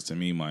about, because to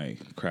me, my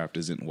craft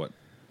isn't what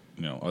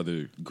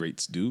other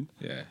greats do.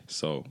 Yeah.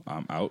 So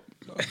I'm out.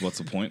 What's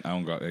the point? I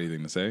don't got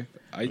anything to say.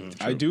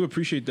 I do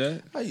appreciate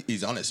that.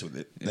 He's honest with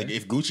it. Like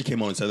if Gucci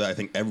came on and said that, I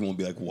think everyone would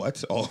be like,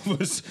 "What?" All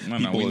of us.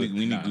 No, we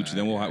need Gucci.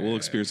 Then we'll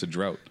experience a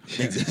drought.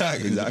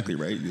 Exactly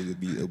right.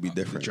 It'll be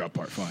different. Drought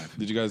part 5.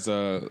 Did you guys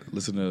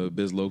listen to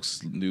Biz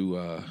Lok's new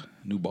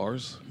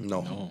bars?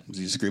 No. Is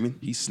he screaming?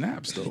 He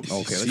snaps though.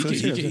 Okay,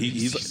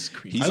 he's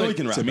like,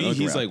 to me,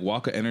 he's like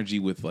Waka Energy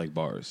with like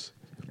bars.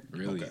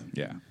 Really? Okay.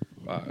 Yeah.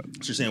 So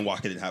you're saying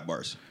Waka didn't have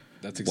bars?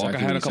 That's exactly Waka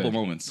had what a couple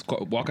moments.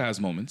 Waka has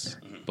moments,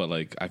 but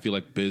like I feel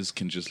like Biz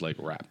can just like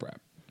rap.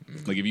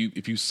 Like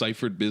if you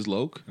ciphered Biz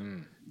Lok,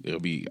 it'll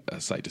be a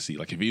sight to see.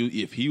 Like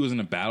if he was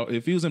in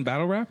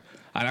battle rap,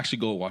 I'd actually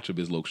go watch a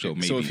Biz Lok show.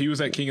 Maybe. So if he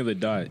was at King of the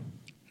Dot,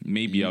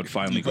 maybe I would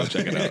finally go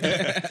check it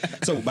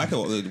out. So back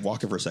to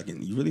Waka for a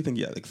second. You really think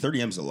like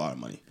 30 M's is a lot of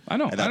money? I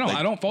know.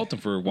 I don't fault him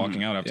for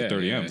walking out after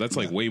 30 M's. That's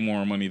like way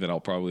more money than I'll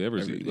probably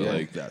ever see. Yeah,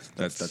 like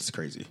that's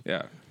crazy.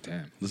 Yeah.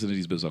 Damn. Listen to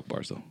these Biz Lok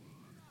bars though.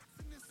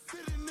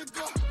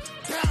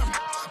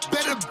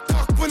 Better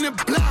duck when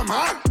it blam,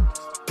 huh?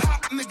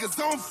 Pop niggas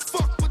don't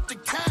fuck with the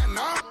can,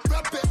 huh?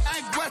 Rep it,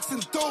 egg west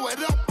and throw it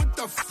up with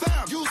the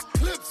fam. Use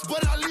clips,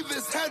 but I leave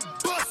his head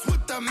bust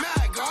with the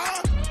mag,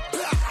 huh?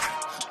 Blah.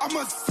 I'm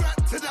a threat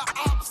to the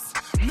ops.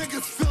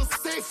 Niggas feel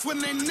safe when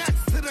they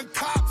next to the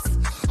cops.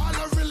 All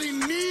I really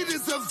need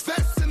is a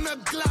vest and a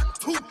Glock,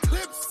 2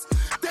 clips.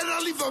 Then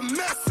I'll leave a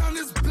mess on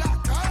his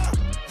block, huh?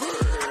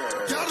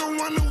 Y'all don't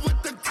wanna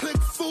with the click,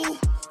 fool.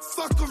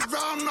 Fuck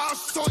around, I'll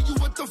show you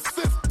what the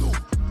 5th do.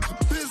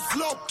 Biz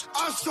Lok,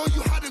 I'll show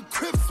you how the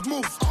Crips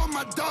move. All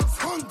my dogs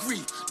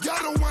hungry,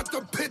 y'all don't want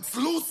the pits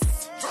loose.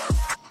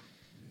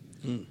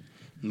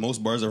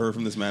 Most bars I've heard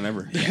from this man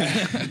ever.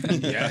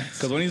 Yeah,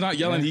 because when he's not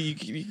yelling,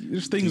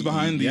 there's things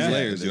behind these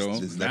layers.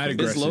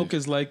 Biz Lok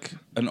is like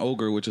an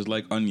ogre, which is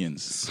like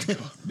onions.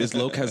 Biz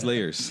Lok has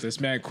layers. This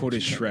man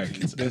quoted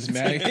Shrek. This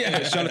man,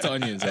 shout out to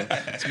Onions.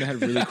 This man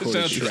had really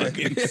quoted Shrek.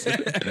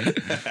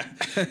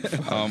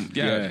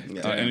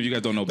 And if you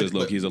guys don't know Biz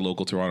Lok, he's a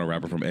local Toronto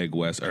rapper from Egg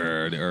West.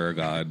 God,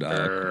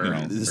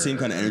 There's the same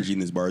kind of energy in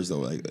his bars though.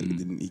 Like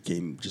he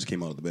came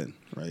out of the bin,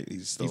 right?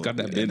 He's got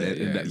that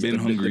bin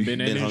hungry,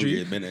 bin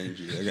energy.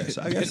 I guess.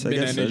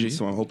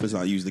 So I hope it's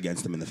not used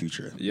against him in the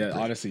future. Yeah,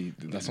 honestly,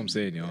 that's what I'm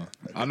saying, yo.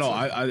 I know.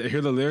 I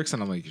hear the lyrics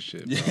and I'm like,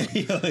 shit, bro.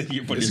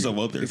 You put yourself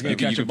out there. He's gonna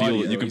catch a body.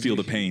 You can feel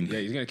the pain. Yeah,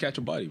 he's gonna catch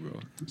a body, bro.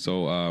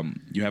 So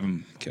you have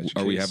him.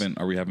 Are we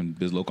having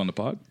Biz Lok on the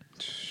pod?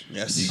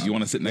 Yes. You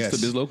want to sit next to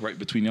Biz Lok right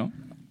between y'all?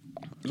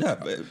 Yeah,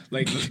 but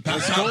like no,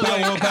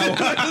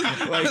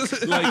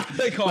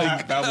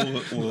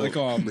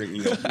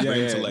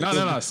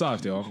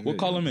 soft, yo. We'll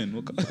call him in.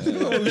 We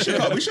should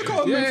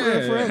call him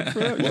in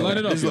for We'll line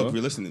it up, yo.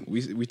 We're listening.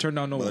 We turned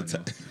down no one.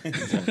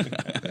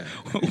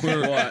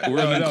 We're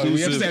an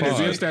inclusive pod.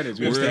 We have standards.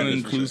 We're an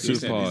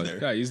inclusive pod.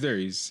 Yeah, he's there.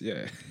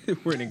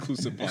 We're an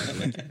inclusive pod.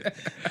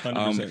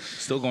 100%.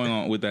 Still going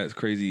on with that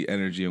crazy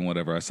energy and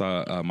whatever. I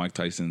saw Mike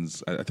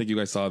Tyson's. I think you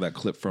guys saw that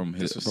clip from a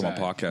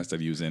podcast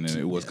that he was in, and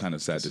it was kind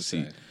of sad to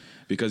see.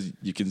 Because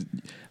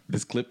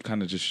this clip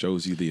kind of just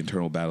shows you the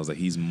internal battles that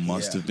he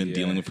must have been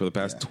dealing with for the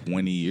past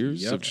 20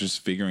 years. So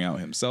just figuring out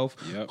himself,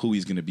 who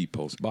he's going to be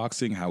post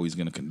boxing, how he's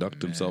going to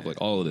conduct himself, like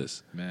all of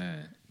this.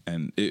 Man.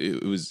 And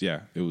it was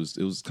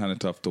kind of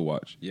tough to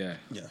watch. Yeah.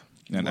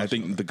 And I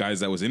think the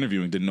guys that was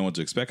interviewing didn't know what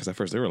to expect because at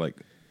first they were like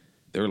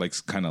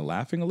kind of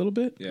laughing a little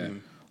bit. Yeah.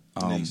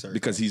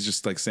 Because he's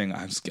just like saying,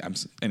 I'm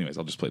anyways,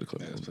 I'll just play the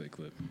clip. Yeah, let's play the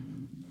clip.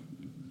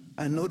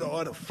 I know the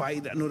art of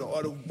fight. I know the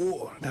art of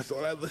war. That's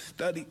all I ever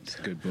studied. It's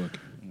a good book.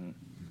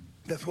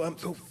 That's why I'm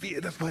so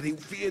feared. That's why they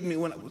feared me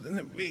when I was in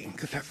the ring.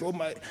 Because that's all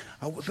I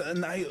was an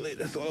annihilator.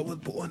 That's all I was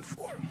born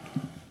for.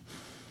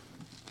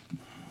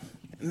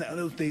 And now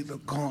those days are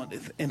gone.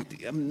 It's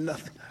empty. I'm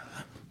nothing.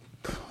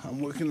 I'm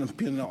working on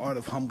building the art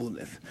of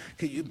humbleness.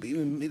 Can you be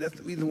with me? That's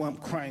the reason why I'm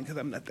crying, because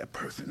I'm not that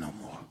person no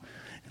more.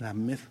 And I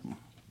miss them.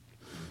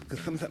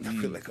 Because sometimes I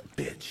feel like a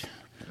bitch.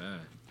 Yeah.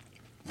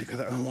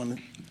 Because I don't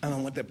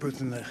want that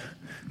person to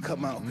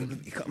come out. Because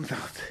if he comes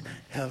out,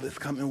 hell is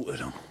coming with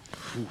him.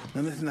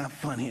 And it's not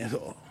funny at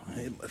all.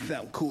 It must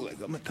sound cool,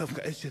 like I'm a tough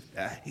guy. It's just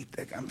I hate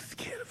that guy. I'm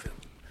scared of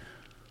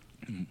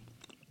him.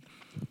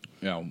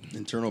 Yeah,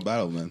 internal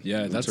battle, man.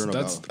 Yeah,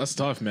 that's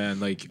tough, man.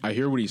 Like I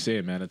hear what he's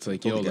saying, man. It's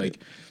like,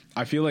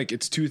 I feel like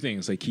it's two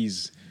things. Like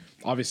he's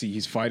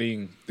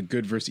fighting the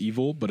good versus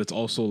evil, but it's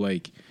also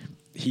like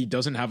he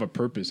doesn't have a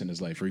purpose in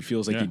his life, or he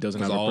feels like he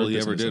doesn't have a purpose. All he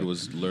ever did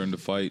was learn to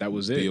fight. That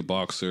was it. Be a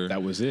boxer.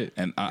 That was it.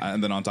 And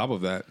then on top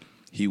of that,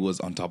 he was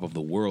on top of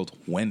the world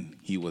when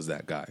he was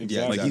that guy.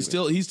 Yeah, like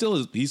exactly.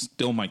 he's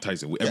still Mike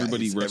Tyson.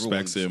 Everybody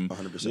respects him,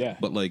 100%. Yeah.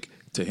 but like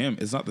to him,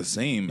 it's not the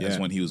same as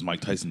when he was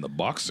Mike Tyson, the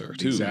boxer.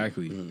 Too.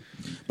 Exactly.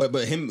 But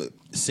him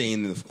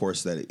saying, of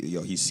course, that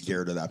he's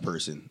scared of that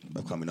person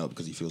of coming up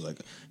because he feels like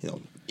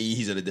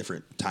he's at a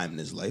different time in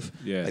his life.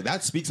 Yeah, like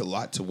that speaks a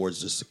lot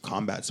towards just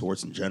combat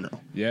sports in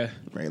general. Yeah,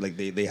 right. Like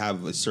they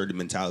have a certain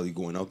mentality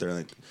going out there,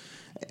 like.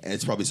 And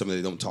it's probably something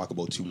they don't talk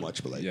about too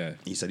much, but like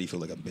he said, he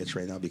feels like a bitch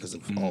right now because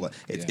of all that.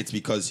 It's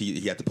because he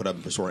had to put up a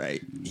persona.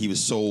 He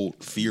was so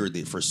feared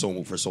for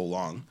so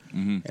long,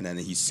 and then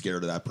he's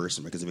scared of that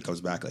person because if it comes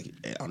back, like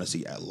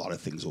honestly, a lot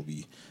of things will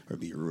be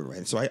ruined.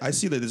 Right, so I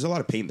see that there's a lot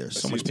of pain there.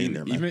 So much pain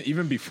there, man.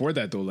 Even before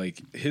that though, like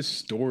his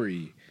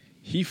story.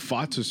 He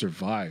fought to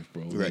survive,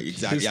 bro. Right, like,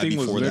 exactly. His thing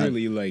was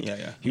literally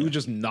that. he would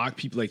just knock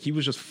people. Like he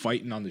was just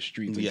fighting on the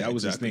street. Like, that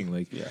was his thing.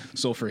 Like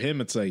so for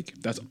him, it's like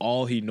that's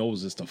all he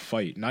knows is to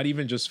fight. Not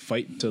even just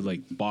fight to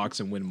like box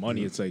and win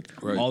money. It's like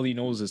all he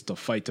knows is to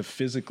fight to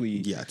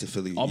physically,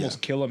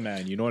 almost kill a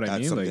man. You know what I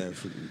mean? Like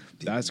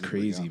that's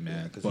crazy,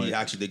 man. Because he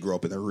actually did grow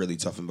up in a really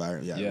tough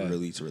environment.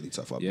 Really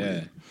tough upbringing.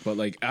 Yeah, but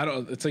like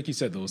it's like you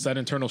said though, it's that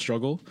internal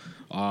struggle.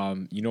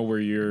 Where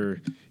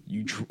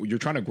you're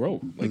trying to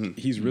grow. Like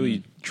he's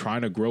really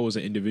trying to grow as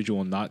an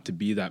individual and not to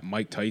be that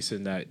Mike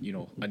Tyson that,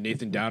 a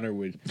Nathan Downer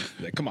would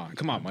like, come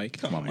on,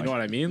 Mike. You know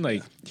what I mean?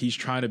 Like he's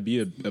trying to be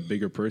a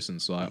bigger person.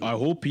 So I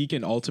hope he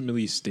can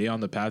ultimately stay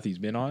on the path he's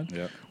been on,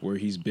 where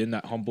he's been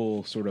that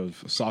humble, sort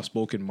of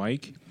soft-spoken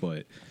Mike,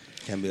 but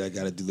can't be I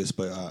gotta do this,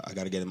 but I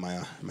gotta get in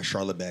my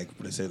Charlotte bag.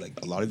 But I say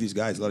like a lot of these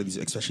guys,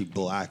 especially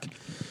black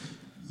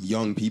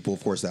young people,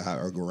 of course, that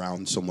are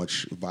around so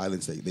much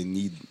violence, they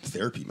need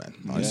therapy, man.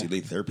 Honestly, they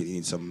need therapy. They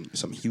need some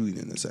healing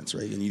in a sense,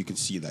 right? And you can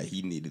see that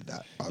he needed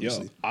that,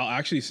 obviously. I'll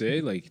actually say,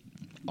 like,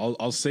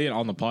 I'll say it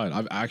on the pod.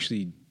 I've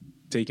actually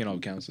taken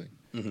out counseling.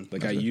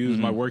 Like I use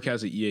my work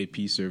has an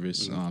EAP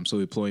service, so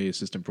Employee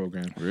Assistant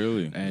Program.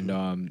 Really? And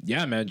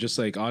man, just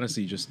like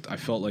honestly, just I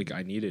felt like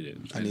I needed it.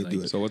 I need to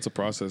do it. So what's the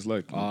process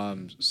like?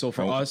 So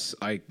for us,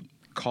 I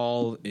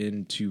call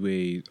into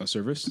a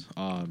service.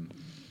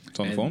 It's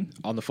on the phone?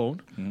 On the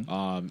phone.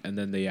 And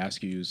then they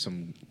ask you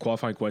some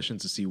qualifying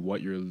questions to see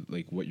what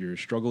your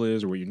struggle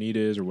is or what your need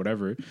is or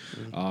whatever.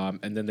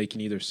 And then they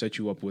can either set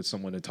you up with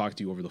someone to talk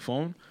to you over the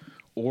phone,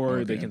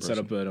 or they can set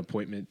up an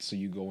appointment so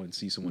you go and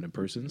see someone in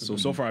person.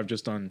 So far I've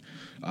just done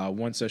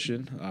one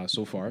session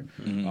so far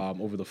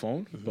over the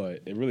phone,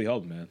 but it really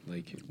helped, man.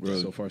 Like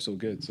so far so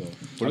good. So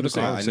what are the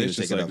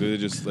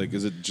conversations like?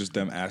 Is it just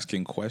them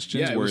asking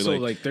questions? Yeah, so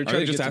like they're are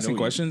they just asking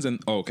questions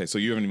and okay, so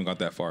you haven't even got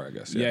that far, I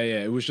guess. Yeah.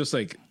 It was just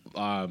like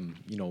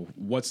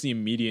what's the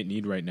immediate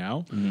need right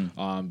now?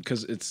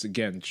 Because it's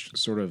again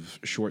sort of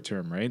short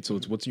term, right? So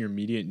it's what's your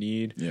immediate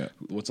need? Yeah.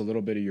 What's a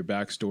little bit of your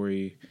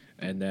backstory?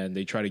 And then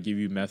they try to give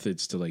you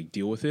methods to like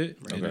deal with it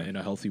in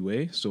a healthy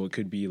way. So it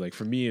could be like,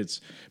 for me, it's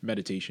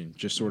meditation.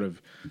 Just sort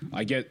of,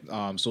 I get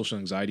social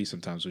anxiety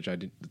sometimes, which I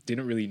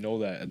didn't really know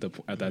that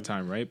at that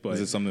time, right? But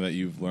is it something that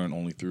you've learned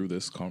only through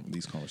these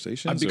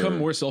conversations? I've become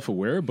more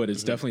self-aware, but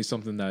it's definitely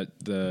something that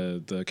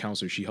the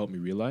counselor, she helped me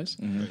realize.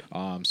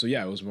 So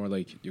yeah, it was more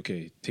like,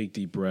 okay, take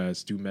deep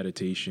breaths, do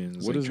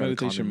meditations. What does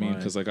meditation mean?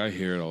 Because like I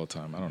hear it all the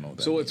time. I don't know what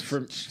that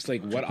means. It's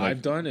like what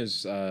I've done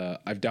is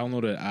I've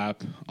downloaded an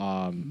app.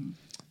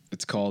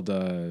 It's called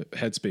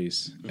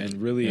Headspace,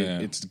 and really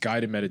it's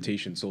guided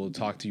meditation. So it'll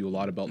talk to you a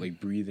lot about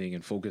like breathing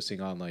and focusing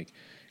on like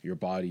your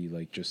body,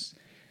 like just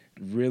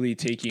really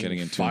taking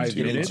 5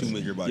 minutes.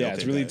 With your body.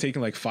 It's really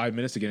taking like 5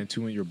 minutes to get in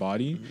tune with your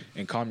body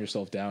and calm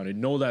yourself down and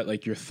know that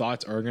like your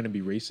thoughts are going to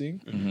be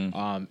racing,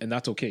 and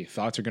that's okay.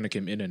 Thoughts are going to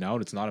come in and out.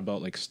 It's not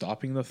about like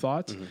stopping the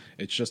thoughts.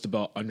 It's just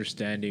about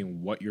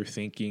understanding what you're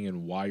thinking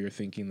and why you're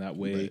thinking that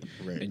way,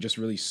 and just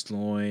really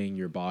slowing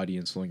your body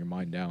and slowing your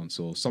mind down.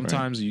 So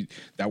sometimes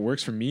that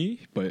works for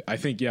me, but I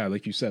think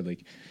like you said,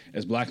 like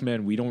as black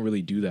men, we don't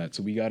really do that.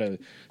 So we got to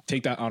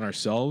take that on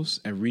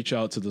ourselves and reach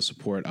out to the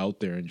support out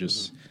there and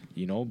just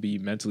be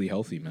mentally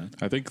healthy, man.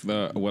 I think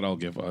what I'll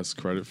give us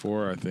credit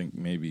for, I think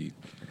maybe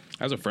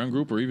as a friend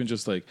group or even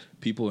just like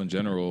people in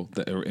general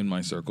that are in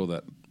my circle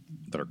that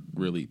are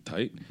really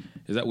tight,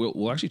 is that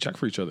we'll actually check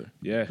for each other.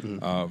 Yeah.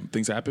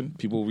 Things happen.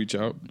 People will reach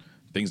out.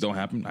 Things don't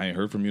happen. I ain't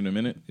heard from you in a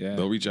minute. Yeah.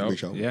 They'll reach out.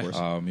 Of course.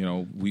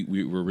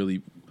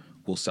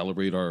 We'll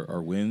celebrate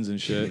our wins and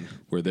shit.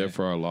 We're there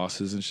for our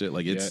losses and shit.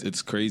 Like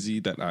it's crazy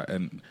that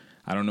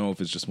I don't know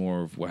if it's just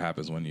more of what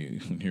happens when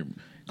you're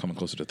coming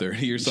closer to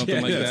 30 or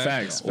something like that.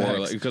 Facts.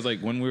 Like, because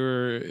like when we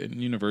were in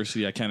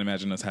university, I can't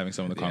imagine us having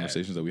some of the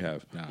conversations that we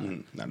have.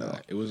 No.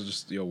 It was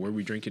just where are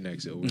we drinking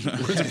next? Where's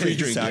the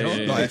pre-drink?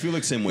 No, I feel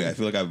like same way. I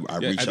feel like I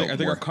reached out. I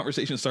think our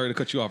conversation, sorry to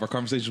cut you off. Our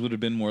conversations would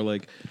have been more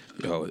like,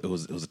 it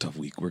was a tough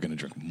week. We're gonna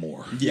drink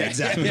more. Yeah,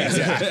 exactly.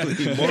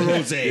 More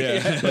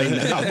rosé.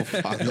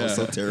 Like that was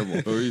so terrible.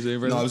 What were you saying,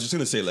 Brandon? No, I was just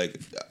gonna say like.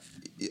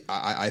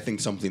 I think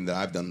something that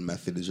I've done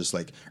method is just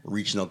like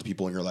reaching out to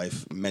people in your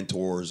life,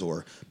 mentors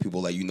or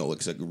people that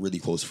like really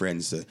close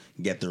friends to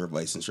get their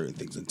advice on certain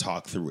things and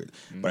talk through it.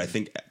 But I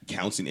think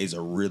counseling is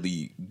a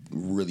really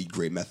really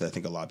great method. I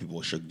think a lot of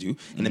people should do.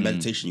 And then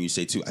meditation, you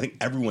say too. I think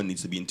everyone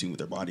needs to be in tune with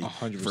their body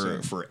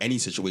 100%. for any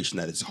situation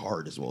that is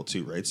hard as well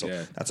too, right? So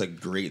that's a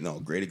great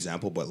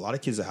example. But a lot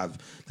of kids that have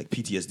like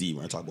PTSD,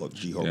 when I talk about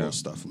G-Hobo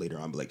stuff later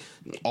on, but like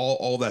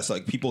all that's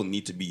like people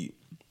need to be,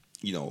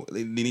 you know,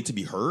 they need to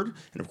be heard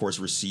and of course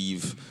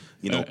receive,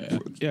 you know,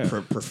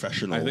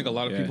 professional. I think a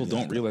lot of people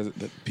don't realize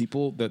that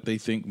people that they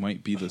think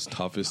might be the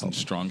toughest and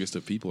strongest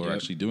of people are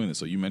actually doing this.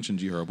 So you mentioned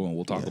G Herbo, and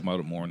we'll talk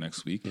about it more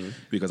next week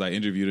because I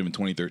interviewed him in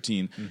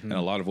 2013, and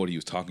a lot of what he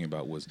was talking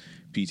about was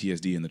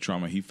PTSD and the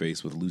trauma he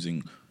faced with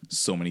losing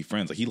so many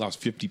friends. Like he lost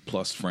 50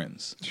 plus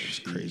friends. It's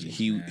crazy.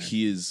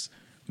 He is.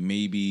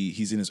 Maybe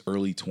he's in his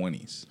early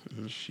 20s.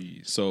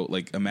 So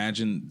like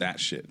imagine that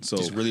shit. So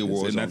just really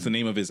and that's the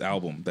name of his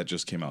album that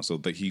just came out. So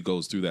that he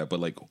goes through that. But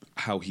like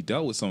how he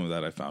dealt with some of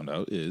that, I found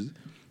out is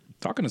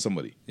talking to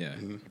somebody. Yeah.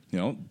 You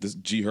know, this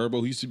G Herbo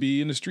who used to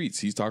be in the streets.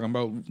 He's talking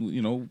about,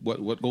 you know,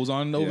 what goes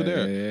on over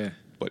there. Yeah.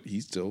 But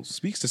he still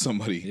speaks to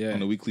somebody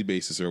on a weekly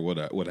basis or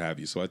what have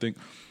you. So I think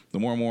the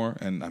more and more,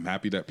 and I'm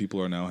happy that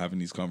people are now having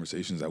these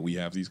conversations, that we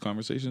have these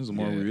conversations, the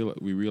more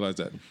we realize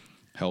that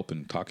help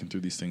and talking through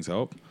these things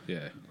help.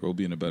 Yeah, we'll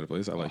be in a better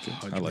place. I like it.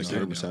 I like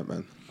 100%,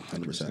 man.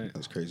 100%.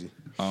 That's crazy.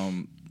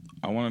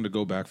 I wanted to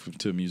go back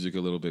to music a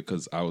little bit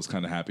because I was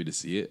kind of happy to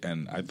see it,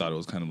 and I thought it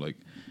was kind of like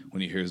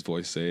when you hear his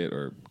voice say it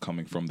or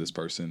coming from this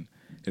person,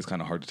 it's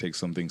kind of hard to take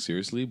something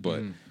seriously.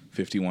 But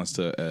 50 wants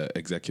to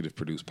executive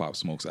produce Pop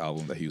Smoke's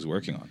album that he was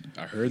working on.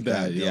 I heard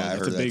that. Yeah, I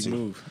heard that's a big that too.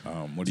 move.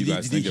 What do you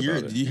guys think about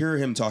it? Did you hear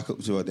him talk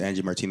to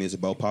Angie Martinez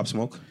about Pop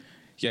Smoke?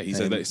 Yeah, he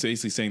said that,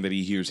 basically saying that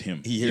he hears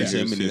him. He hears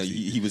him, and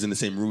he was in the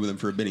same room with him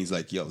for a bit. He's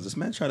like, "Yo, is this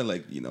man trying to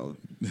like, you know,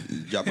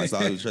 drop my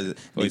style?" He's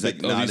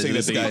like, "Nah,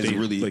 this guy's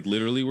really like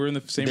literally we're in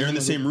the same. They're room in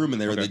the same room,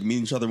 and they were like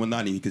meeting each other one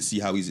night. And you could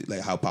see how he's like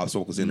how Pop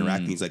Smoke was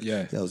interacting. He's like,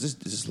 "Yo, is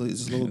this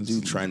little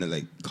dude trying to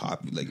like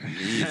copy like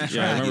me?"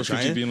 I remember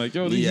 50 being like,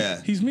 "Yo,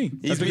 he's me.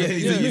 He's me."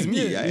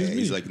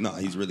 He's like, "No,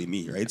 he's really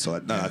me." Right? So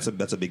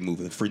that's a big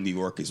move for New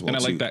York as well.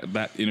 And I like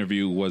that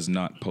interview was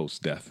not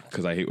post death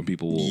because I hate when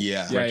people will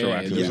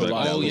retroactively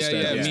like, "Oh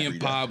yeah, me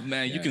and Pop,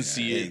 man, you can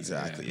see it."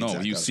 Exactly.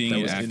 No, you're seeing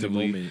it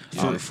actively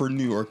for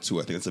New York too.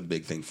 I think that's a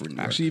big thing for New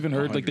York. I actually even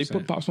heard like they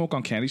put Pop Smoke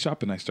on Candy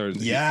Shop, and I started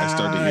to hear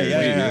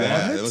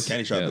that. It was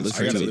Candy Shop. I gotta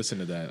listen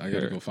to that. I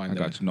gotta go find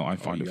that. No, I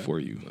find it for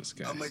you. Let's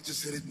go. I might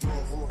just hit it through a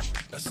horn.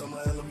 That's on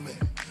my element.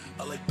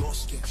 I like dark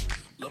skin.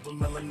 Love a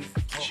melanin.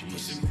 Pushing me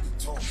to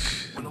talk.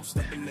 When I'm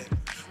stepping in.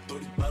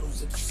 30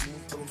 bottles at the scene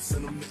till I'm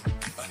sentiment.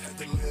 I had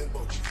the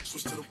Lambo.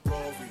 Switch to the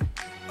Rari.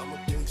 I'm a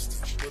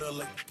gangster, but I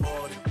like to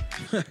party.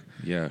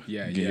 You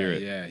hear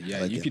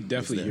it. Like you could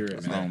definitely hear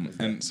it, man.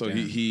 And so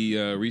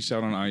he reached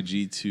out on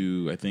IG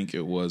to, I think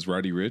it was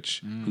Roddy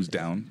Ricch, who's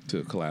down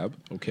to collab.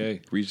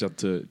 Okay. Reached out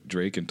to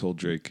Drake and told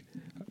Drake,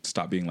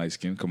 stop being light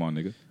skinned. Come on,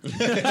 nigga.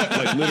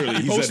 Like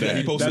literally, he said that.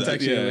 He posted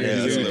that.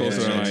 He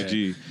posted it on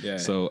IG. Yeah.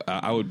 So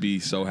I would be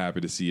so happy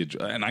to see it,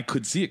 and I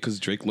could see it because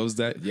Drake loves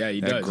that. Yeah, he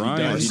that does.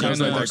 Grind. He does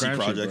that grind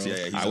projects.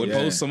 I would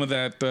post some of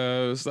that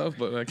stuff,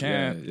 but I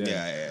can't.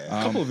 A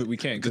couple of it we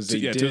can't because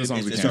two of the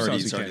songs we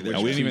can't. We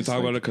didn't even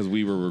talk about it because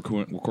we were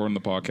recording the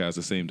podcast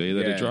the same day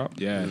that it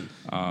dropped. Yeah.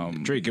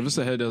 Drake, give us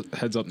a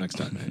heads up next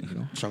time, man. You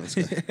know.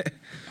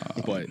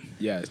 But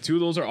yeah, two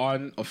of those are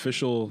on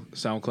official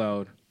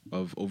SoundCloud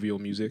of OVO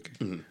Music,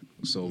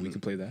 so we can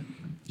play that.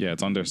 Yeah,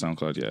 it's on their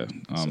SoundCloud. Yeah,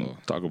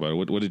 talk about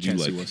it. What did you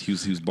like? He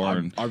was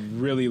barring. I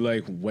really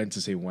like When to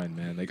Say When,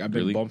 man. Like I've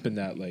been bumping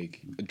that. Like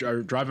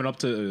driving up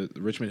to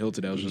Richmond Hill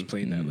today, I was just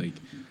playing that. Like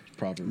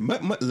proper.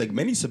 Like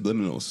many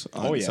subliminals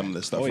on some of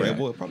this stuff. Right,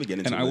 we'll probably get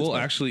into. And I will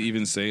actually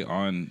even say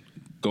on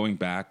going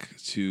back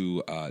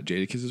to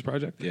Jadakiss's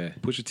project. Yeah,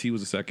 Pusha T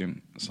was the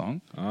second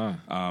song.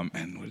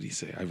 And what did he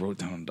say? I wrote it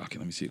down on the docket.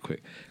 Let me see it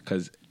quick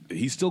because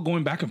he's still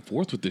going back and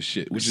forth with this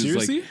shit, which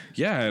Seriously? is like,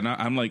 yeah. And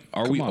I'm like,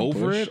 are we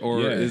over it,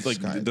 or is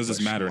like, does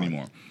this matter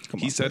anymore?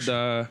 He said,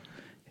 I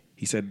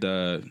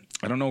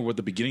don't know what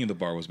the beginning of the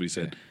bar was, but he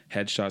said,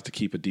 headshots to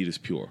keep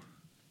Adidas pure,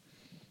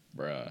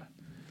 bruh.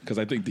 Because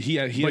I think he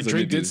has. But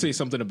Drake did say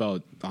something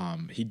about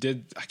he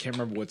did. I can't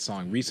remember what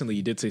song. Recently,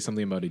 he did say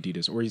something about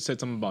Adidas, or he said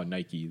something about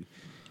Nike.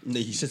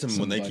 He said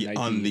something about Nike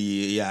on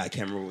the I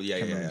can't remember.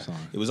 Yeah.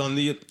 It was on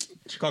the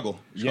Chicago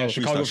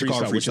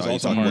Freestyle, which is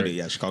also hard.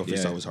 Chicago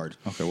Freestyle was hard.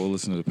 Okay, we'll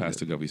listen to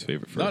Pastor Gubby's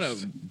favorite first. No,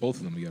 both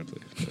of them we gotta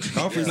play.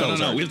 Chicago Freestyle.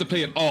 No, we have to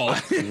play it all.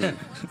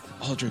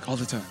 All Drake, all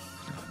the time.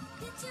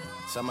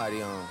 Somebody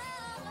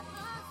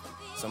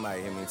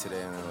hit me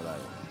today and they were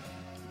like,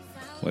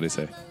 what'd they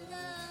say?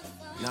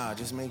 Nah,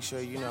 just make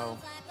sure you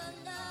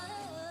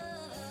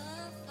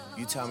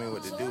tell me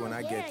what to do when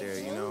I get there,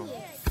 you know.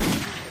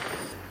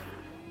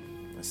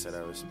 I said I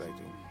respect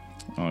it.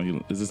 Oh,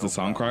 is this the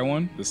Song Cry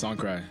one? The Song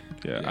Cry.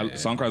 Yeah.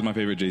 Song Cry is my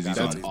favorite Jay-Z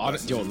song.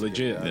 Yo,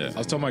 legit. Yeah. I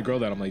was telling my girl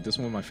that I'm like, this is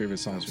one of my favorite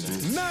songs from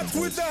Jay-Z. Not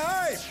with the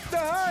hype. The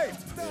hype.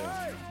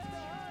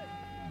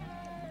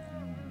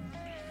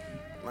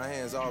 My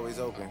hand's always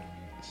open.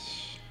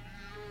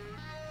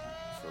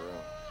 For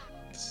real.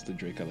 This is the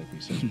Drake I like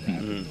we said.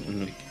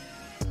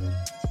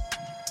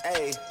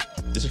 Hey,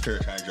 This is your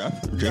favorite kind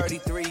of drop?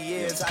 33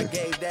 years, I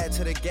gave that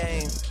to the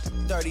game.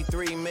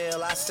 33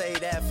 mil, I say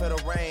that for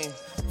the rain.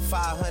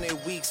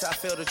 500 weeks, I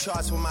feel the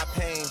charts with my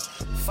pain.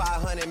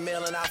 500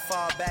 mil and I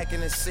fall back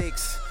in the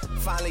 6.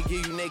 Finally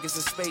give you niggas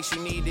the space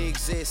you need to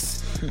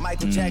exist.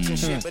 Michael Jackson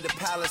shit, but the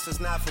palace is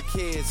not for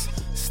kids.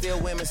 Still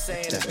women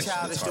saying it's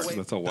childish the way.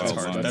 That's a wild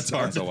line. That's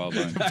hard. That's a wild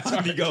line. That's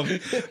when you go,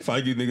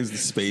 finally give niggas the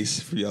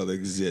space for y'all to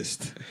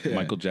exist.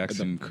 Michael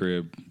Jackson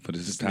crib, but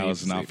his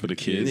palace is not for the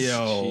kids.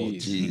 Yo,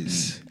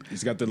 jeez.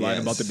 He's got the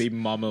line about the baby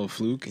mama of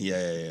Fluke.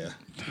 Yeah.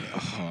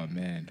 Oh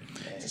man,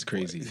 it's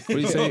crazy. What do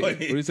you say? What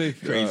do you say?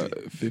 Crazy.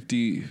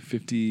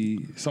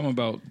 50, something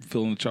about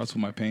filling the charts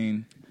with my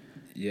pain.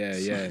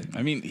 Yeah.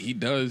 I mean, he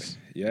does.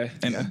 Yeah.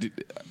 And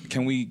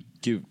can we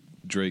give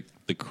Drake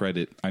the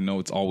credit? I know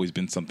it's always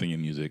been something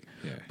in music,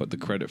 but the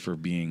credit for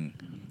being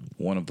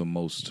one of the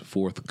most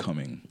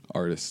forthcoming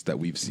artists that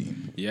we've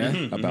seen.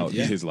 About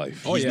his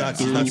life. Oh, he's not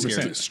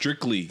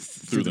strictly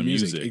through the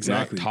music.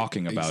 Exactly. Not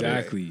talking about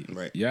it.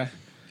 Right. Yeah.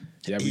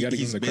 Yeah, we got to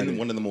give him the credit. He's been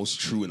one of the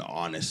most true and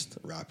honest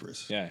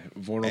rappers. Yeah,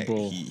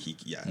 vulnerable.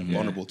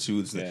 Vulnerable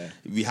too.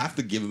 We have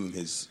to give him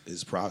his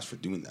props for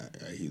doing that.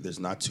 Right? There's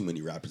not too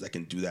many rappers that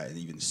can do that and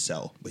even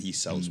sell, but he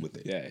sells with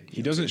it. Yeah,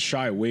 he doesn't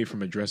shy away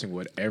from addressing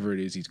whatever it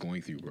is he's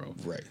going through, bro.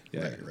 Right.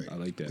 I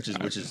like that.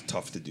 Which is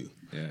tough to do.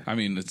 Yeah. I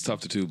mean, it's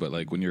tough to do, but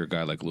like when you're a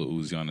guy like Lil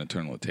Uzi on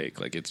Eternal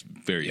Take, like it's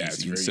very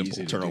easy and simple.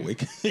 Eternal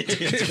Wake.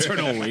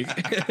 Eternal Wake.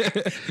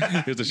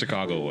 Here's the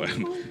Chicago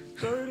one.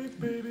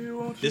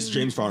 This is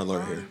James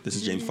Fauntleroy here. This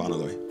is James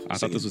Fauntleroy. I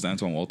thought this was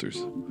Antoine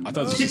Walters. I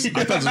thought this was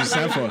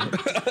Sanford.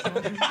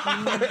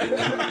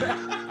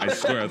 I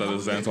swear I thought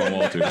this was Antoine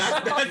Walters.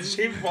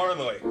 James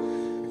Fauntleroy.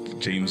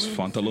 James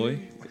Fauntleroy?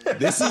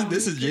 This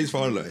is James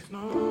Fauntleroy.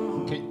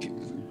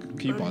 Can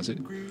you pause it?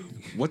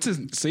 What's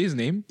say his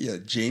name? Yeah,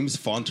 James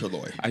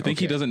Fauntleroy. I think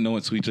he doesn't know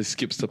it, so he just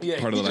skips the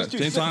part of the last.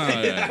 James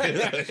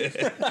Fauntleroy.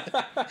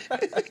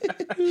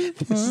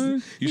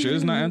 You sure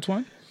it's not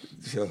Antoine?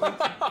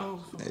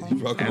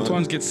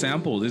 Antoine's get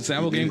sampled. It's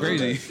sample game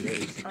crazy.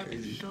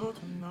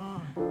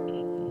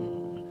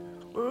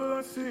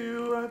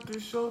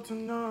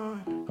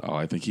 Oh,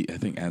 I think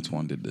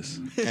Antoine did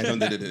this. Antoine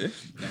did it.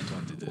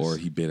 Or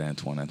he bid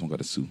Antoine. Antoine got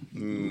a sue.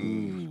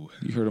 Ooh.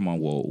 You heard him on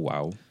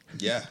Wow.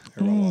 Yeah.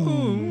 Him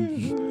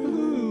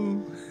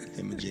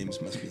and James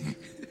must be.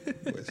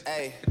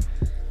 Hey.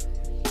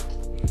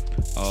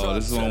 Oh,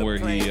 this is one where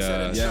he,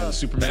 the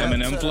Superman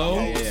Eminem flow.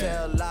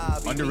 Yeah.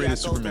 Underrated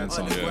Superman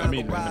song. I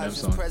mean, Eminem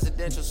song.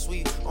 Presidential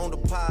suite on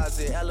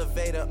deposit,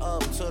 elevator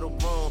up to the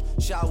room,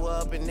 shower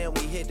up and then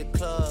we hit the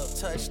club.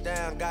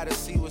 Touchdown, gotta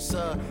see what's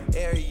up.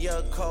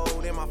 Area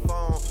code in my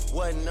phone.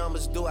 What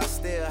numbers do I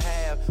still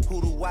have?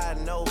 Who do I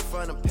know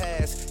from the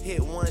past?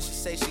 Hit one, she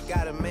say she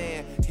got a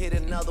man. Hit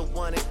another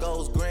one, it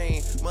goes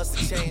green. Must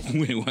have changed.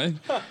 Wait, what?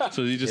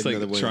 So you just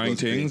like trying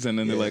things, and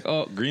then they're like,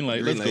 "Oh, green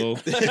light, let's go."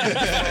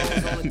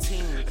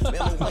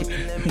 Remember when you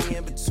let me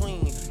in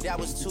between? That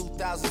was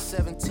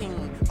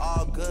 2017.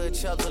 All good,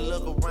 Chubbs will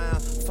look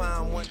around,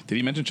 find one. Did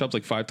he mention Chubbs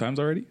like 5 times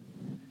already?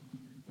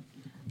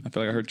 I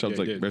feel like I heard Chubbs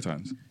like bare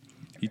times.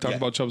 He talked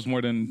about Chubbs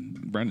more than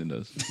Brandon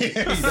does. He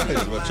does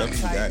about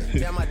Chubbs.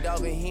 Damn, my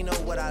dog, and he know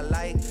what I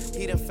like.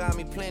 He done found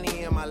me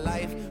plenty in my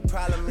life.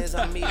 Problem is,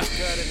 I meet a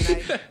girl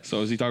tonight.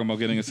 So is he talking about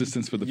getting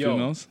assistance for the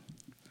females?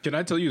 Can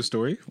I tell you a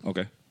story?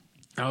 Okay.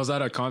 I was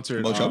at a concert.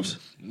 About Chubbs?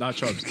 Not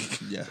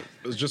Chubbs. Yeah.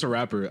 It was just a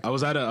rapper. I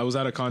was at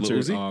a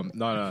concert.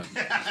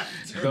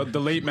 The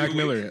late Mac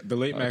Miller. The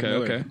late Mac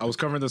Miller. Okay. I was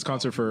covering this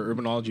concert for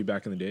Urbanology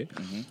back in the day,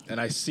 and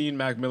I seen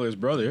Mac Miller's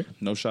brother.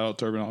 No shout out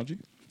to Urbanology.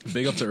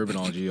 Big up to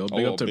Urbanology, yo.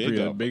 Big up to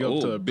Priya. Big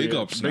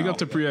up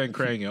to Priya and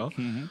Krang, yo.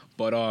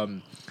 But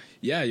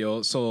yeah,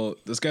 yo. So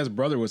this guy's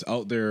brother was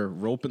out there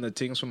roping the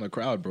things from the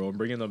crowd, bro, and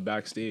bringing them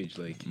backstage.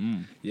 Like,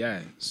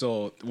 yeah.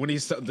 So when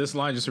this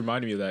line just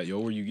reminded me of that, yo,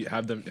 where you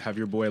have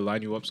your boy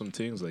line you up some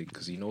things, like,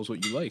 because he knows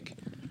what you like.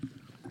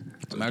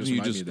 So imagine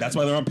you just. That's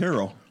why they're on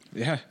payroll.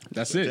 Yeah,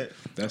 that's it.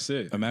 That's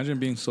it. Imagine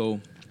being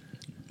so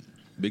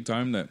big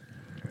time that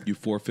you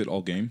forfeit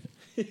all game.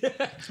 You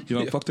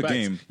know, fuck the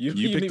game.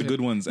 You pick the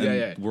good ones,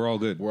 and we're all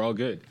good. We're all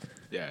good.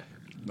 Yeah.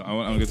 I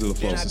want to get to the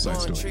flow.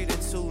 Not treated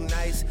too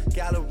nice.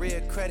 Galleria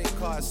credit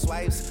card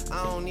swipes.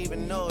 I don't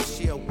even know if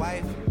she a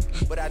wife,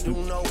 but I do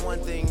know one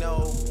thing,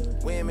 though.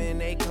 Women,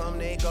 they come,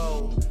 they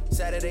go.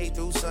 Saturday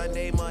through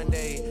Sunday,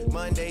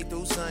 Monday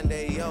through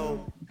Sunday,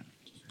 yo.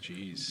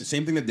 Jeez. The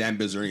same thing that Dan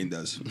Bilzerian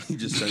does. He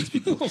just sends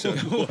people. He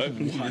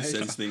just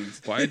sends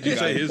things. Why did you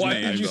say his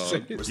name,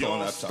 dog? We're still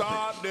on that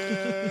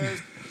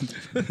topic.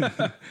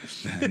 I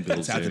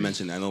have to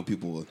mention. I know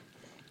people will.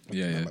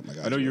 Yeah.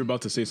 I know you're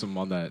about to say something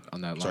on that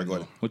line. Sorry, go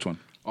ahead. Which one?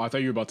 Oh, I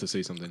thought you were about to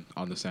say something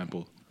on the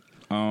sample.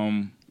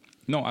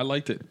 No, I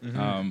liked it.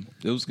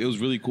 It was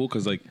really cool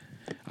because like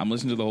I'm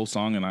listening to the whole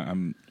song and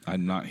I'm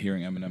not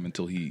hearing Eminem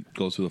until he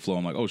goes through the flow.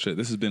 I'm like, oh shit,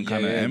 this has been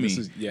kind of Emmy.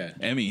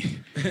 Emmy.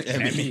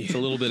 It's a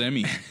little bit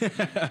Emmy.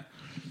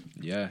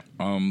 Yeah.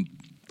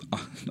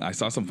 I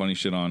saw some funny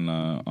shit on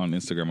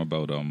Instagram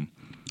about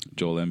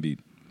Joel Embiid.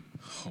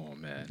 Oh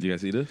man. Do you guys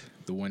see this?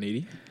 The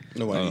 180.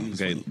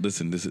 Okay,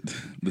 listen.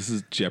 This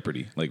is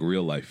Jeopardy, like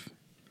real life.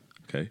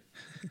 Okay.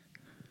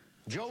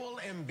 Joel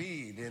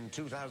Embiid in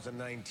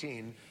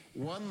 2019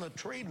 won the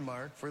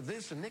trademark for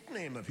this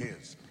nickname of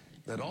his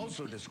that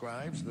also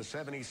describes the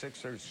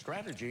 76ers'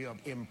 strategy of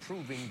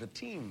improving the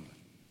team.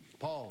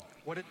 Paul,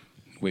 what did...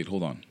 Wait,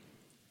 hold on.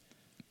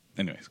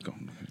 Anyways, go.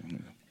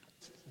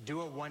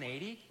 Do a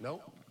 180?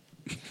 Nope.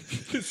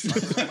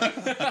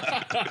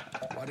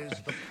 What is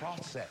the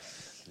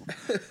process?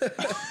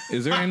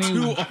 Is there any...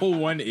 Do a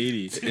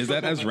 180. Is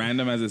that as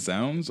random as it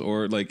sounds?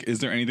 Or, like, is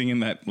there anything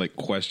in that, like,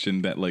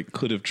 question that, like,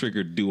 could have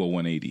triggered do a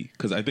 180?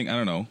 Because I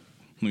don't know.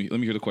 Let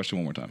me hear the question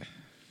one more time.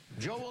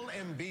 Joel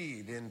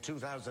Embiid in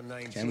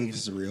 2019 Can't believe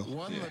this is real.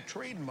 won the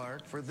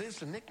trademark for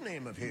this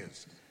nickname of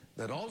his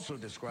that also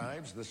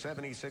describes the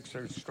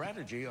 76ers'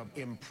 strategy of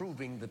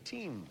improving the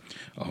team.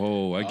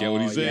 Oh, I get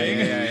what he's saying.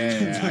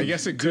 Yeah. I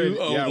guess it could.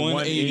 Do a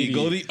 180.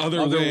 Go the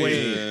other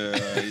way.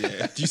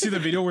 Do you see the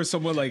video where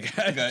someone like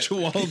had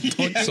Joel?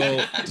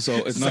 So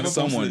it's not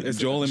someone.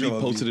 Joel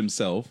Embiid posted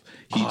himself.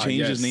 He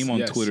changed his name on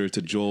Twitter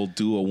to Joel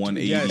Do a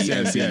 180.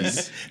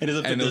 Yes. And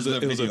it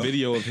was a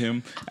video of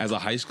him as a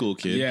high school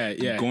kid,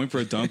 going for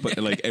a dunk, but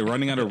like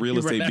running out of real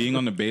estate, being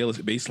on the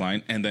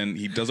baseline, and then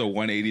he does a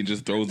 180 and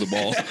just throws the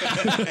ball.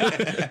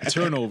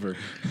 Turnover.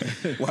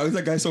 Why was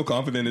that guy so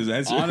confident in his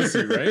answer?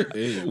 Honestly, right?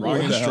 Hey,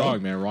 wrong and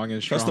strong, man. Wrong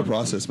and strong. Trust the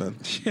process, man.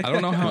 I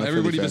don't know how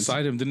everybody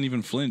beside him didn't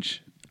even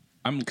flinch.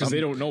 Because they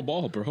don't know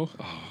ball, bro.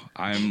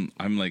 I'm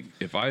like,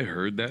 if I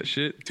heard that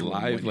shit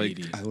live, like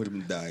I would have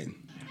been dying.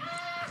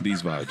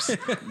 These vibes.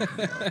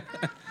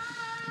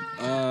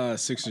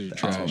 Sixers are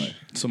trash.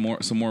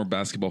 Some more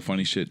basketball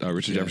funny shit.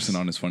 Richard Jefferson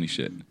on his funny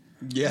shit.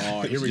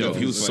 Yeah. Here we go.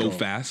 He was so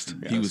fast.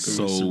 He was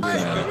so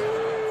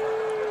bad.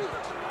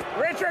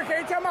 Richard,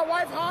 can you tell my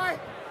wife hi?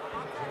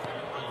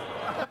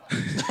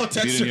 I'll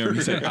text her.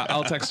 He said,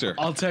 I'll text her.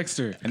 I'll text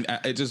her. And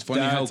it's just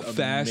funny how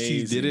fast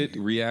he did it,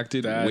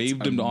 reacted,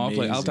 waved him off.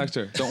 Like, I'll text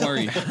her. Don't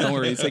worry.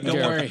 It's taken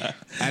care of.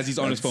 As he's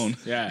on his phone.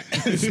 Yeah.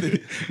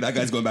 That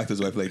guy's going back to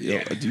his wife like,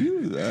 yo, do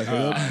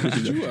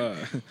you?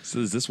 So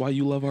is this why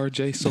you love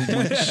RJ so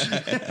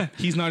much?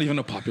 He's not even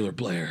a popular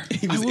player.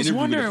 I was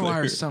wondering why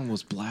our son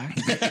was black.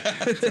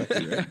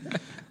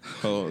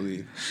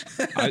 Holy.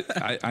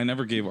 I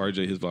never gave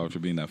RJ his flowers for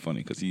being that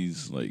funny because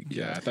he's like,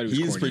 I thought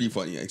he was pretty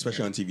funny,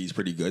 especially on TV. He's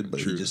pretty good, but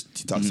he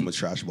talks so much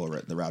trash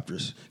about the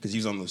Raptors because he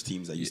was on those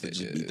teams that used to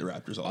just beat the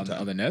Raptors all the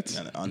time. On the Nets?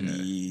 On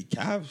the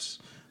Cavs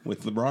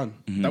with LeBron.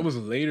 That was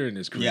later in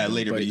his career. Yeah,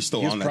 later, but he's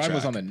still on that track. His prime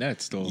was on the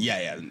Nets, though.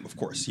 Yeah, of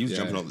course. He was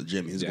jumping out of the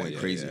gym. He was going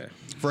crazy.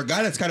 For a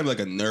guy that's kind of like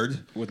a nerd.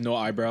 With no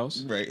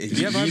eyebrows. Right. Does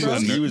he have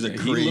eyebrows? He was a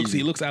crazy.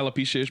 He looks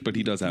alopecia-ish, but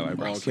he does have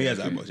eyebrows. He has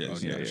eyebrows,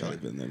 yeah. Charlie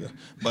Villanova.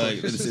 But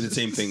like, it's the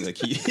same thing. Like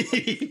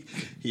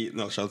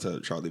shout out to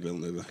Charlie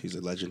Villanova. He's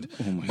a legend.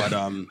 But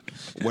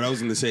what I was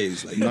going to say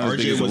is like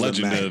RJ was a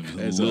legend of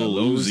Lil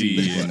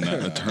Uzi and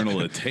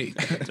Eternal Take.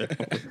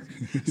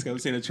 This guy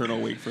was saying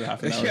Eternal Wait for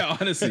half an hour. Yeah,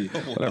 honestly.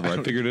 Whatever.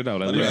 I figured it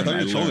out. I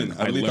thought you were trolling.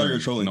 I really thought you were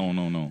trolling.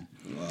 No.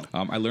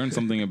 Wow. I learned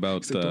something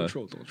about. Don't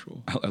troll.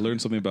 I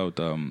learned something about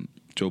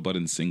Joe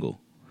Budden's single,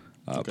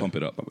 "Pump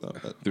It Up."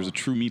 There's a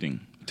true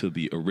meaning to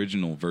the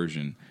original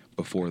version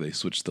before they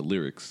switched the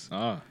lyrics.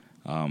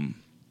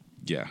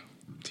 Yeah.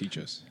 Teach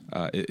us.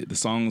 The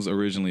song's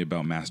originally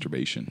about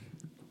masturbation.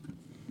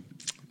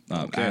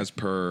 As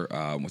per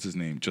what's his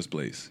name, Just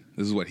Blaze.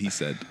 This is what he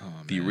said.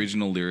 The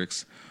original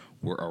lyrics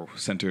were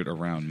centered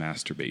around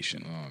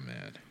masturbation. Oh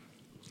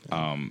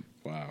man.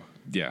 Wow.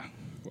 Yeah.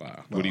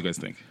 Wow. What do you guys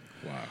think?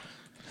 Wow.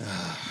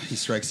 He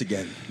strikes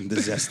again. The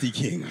zesty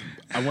king.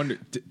 I wonder,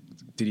 did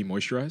he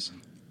moisturize?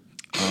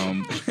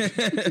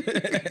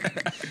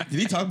 Did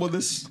he talk about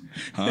this?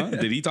 Huh?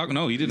 Did he talk?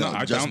 No, he did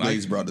not. Just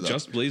Blaze brought it up.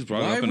 Just Blaze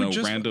brought it up in a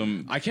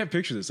random. I can't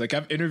picture this. Like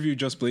I've interviewed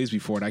Just Blaze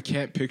before, and I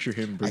can't picture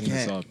him bringing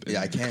this up.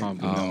 Yeah, I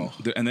can't. No.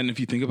 And then if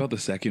you think about the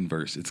second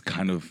verse, it's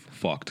kind of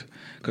fucked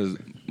because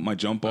my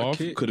jump off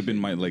could have been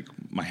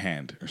my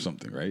hand or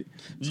something, right?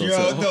 So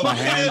my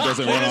hand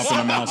doesn't run off in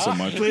the mouth so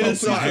much. Play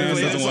this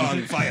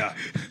song. Fire.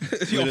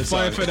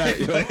 Fire for that.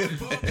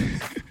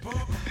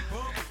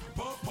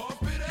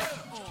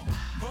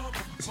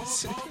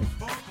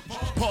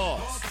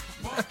 Pause.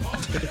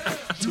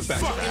 Too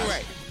fast. Fucking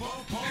right.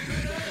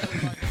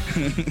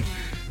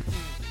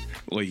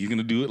 Like you're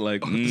gonna do it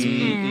like.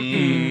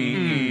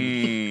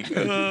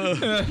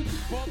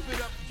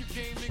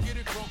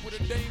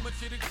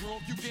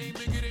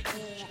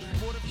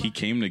 He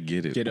came to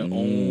get it. Get it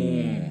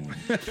on.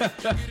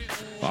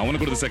 I want to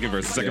go to the second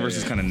verse. The second verse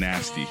is kind of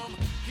nasty.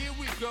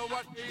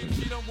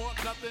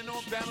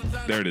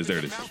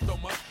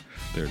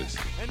 There it is.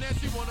 And then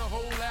she wanna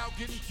hold out,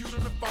 getting cute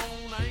on the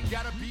phone. I ain't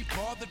gotta be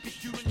bothered, be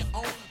cute on your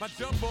own. My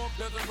jump off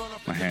doesn't run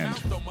up my hand.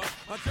 So much.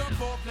 My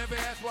jump off never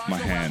asks why my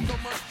hand. So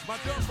much. My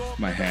jump off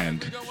my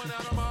hand.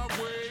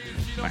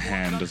 My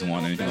hand doesn't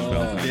want anything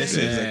about that. This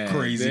is a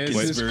crazy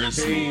conspiracy. This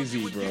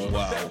is crazy, bro.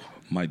 Wow.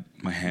 my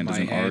hand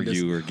doesn't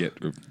argue or get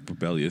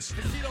rebellious.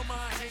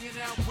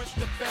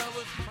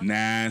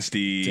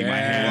 Nasty. Damn, my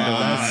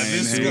hand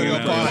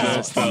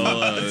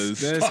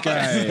this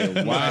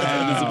guy.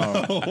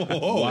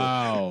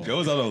 Wow.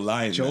 Joe's on a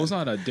line. Joe's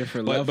on a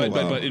different level.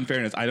 But in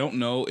fairness, I don't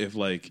know if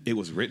like it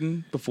was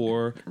written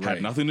before,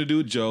 had nothing to do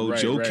with Joe.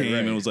 Joe came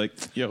and was like,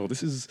 "Yo,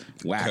 this is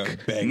whack."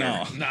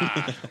 No,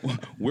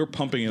 we're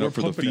pumping it up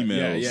for the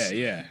females.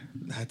 Yeah.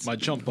 That's my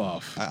jump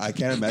off. I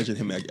can't imagine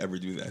him ever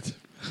do that.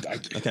 I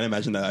can't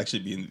imagine that actually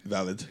being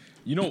valid.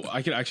 You know,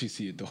 I can actually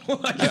see it though.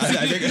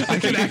 I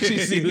can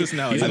actually see this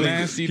now. He's a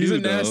nasty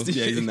dude. Yeah,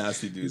 he's a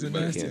nasty dude. He's a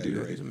nasty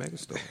dude. He's a mega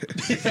star.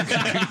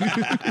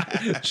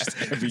 Just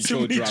every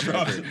Joe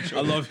drop.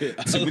 I love it.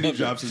 Too many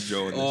drops of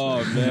Joe.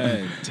 Oh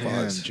man,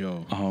 damn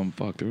Joe.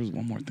 Fuck. There was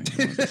one more thing I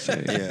wanted to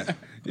say. Yeah.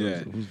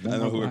 I don't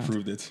know who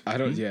approved it. I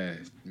don't. Yeah,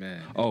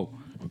 man. Oh,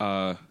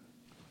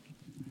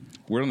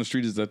 word on the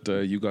street is that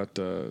you got.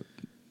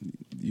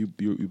 You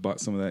bought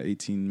some of that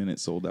 18-minute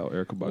sold out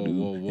Erykah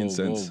Badu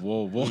incense.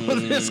 Whoa.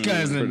 This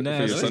guy's for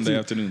your Sunday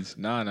afternoons.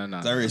 Nah. Is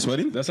that already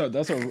sweating? That's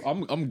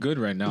I'm good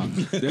right now.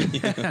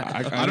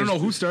 I don't know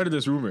who started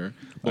this rumor,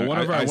 but one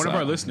of our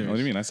listeners. What do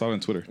you mean? I saw it on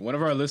Twitter. One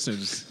of our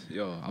listeners.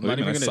 I'm not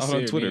even gonna say it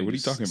on Twitter. What are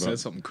you talking about? Said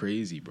something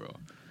crazy, bro.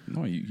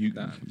 No, you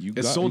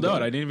it's sold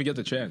out. I didn't even get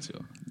the chance, yo.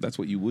 That's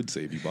what you would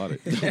say if you bought it.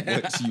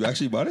 What, so you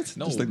actually bought it?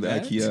 No, just like the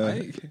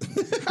IKEA.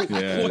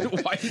 Yeah,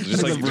 why?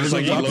 Just like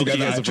Loki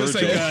has a just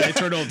like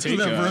Eternal Take.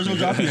 The Virgil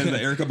drop and the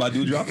Erykah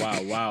Badu drop.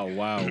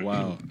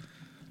 Wow.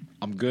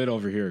 I'm good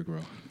over here, bro.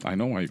 I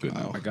know why you're good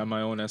now. I got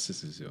my own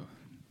essences, yo.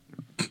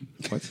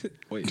 What?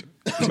 Wait.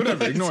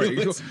 Whatever. Ignore it.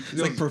 It's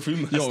like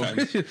perfume last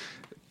time.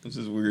 This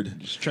is weird.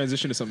 Just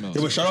transition to something else.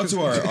 Yeah, but shout out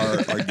to our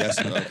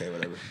guest. Okay,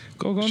 whatever.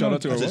 Go. Shout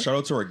out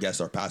to our guest,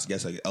 our past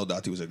guest. Like El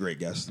Dati was a great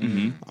guest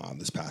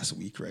this past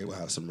week, right? We'll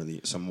have some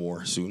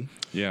more soon.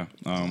 Yeah,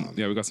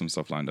 we got some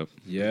stuff lined up.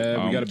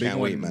 Yeah, we got a big can't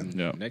one. wait, man.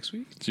 Yeah. Next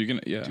week. So you're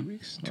gonna 2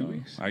 weeks. 2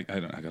 weeks. I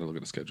gotta look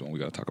at the schedule and we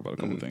gotta talk about a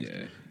couple things.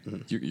 Yeah.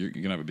 You're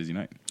gonna have a busy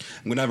night.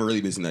 I'm gonna have a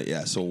really busy night.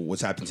 Yeah. So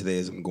what's happening today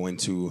is I'm going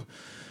to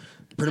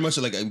pretty much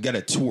like get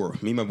a tour.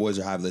 Me and my boys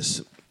are have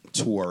this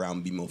tour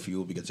around BMO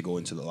Field. We get to go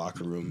into the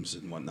locker rooms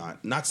and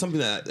whatnot. Not something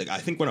that like I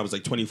think when I was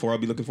like 24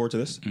 I'd be looking forward to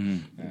this,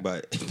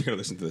 but they're gonna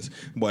listen to this.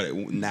 But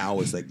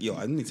now it's like, yo,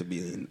 I need to be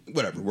in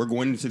whatever. We're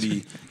going into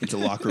the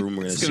locker room.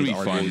 We're gonna see the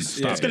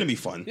Argos. It's gonna be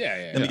fun.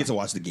 Yeah. Then we get to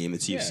watch the game, the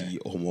TFC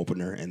home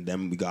opener, and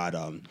then we got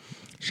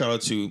shout out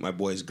to my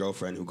boy's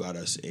girlfriend who got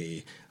us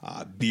a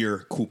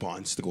beer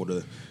coupons to go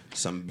to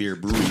some beer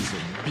breweries.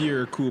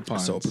 Beer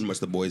coupons. So pretty much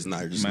the boys and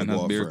I are just Man, gonna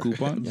go out beer for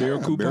coupons? Beer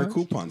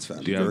coupons,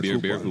 fam. Do you have beer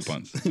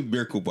coupons?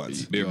 Beer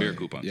coupons. Beer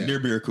coupons. Yeah.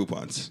 Beer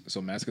coupons.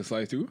 So Mask a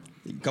Slice too?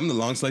 Come to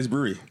Long Slice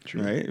Brewery,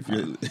 right? If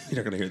you're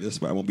not gonna hear this,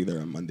 but I won't be there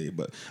on Monday.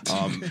 But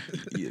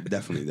yeah,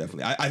 definitely.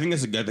 I think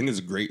it's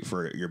great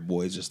for your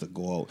boys just to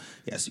go out.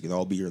 Yes, you can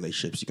all be in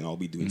relationships. You can all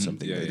be doing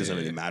something. It doesn't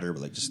really matter,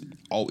 but like just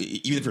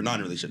even if you're not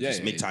in a relationship,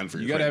 just make time for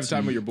your friends. You gotta have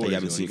time with your boys. That you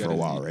haven't seen for a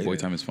while, right? Boy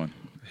time is fun.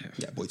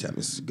 Yeah, boy time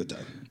is a good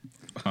time.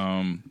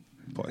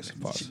 Pause.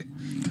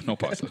 No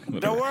pause.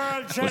 The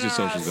world What's your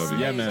socials, Govey?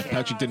 Yeah, man.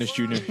 Patrick Dennis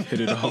Jr.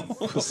 hit it up.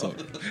 What's up?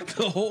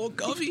 The whole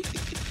Govey.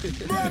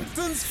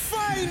 Brampton's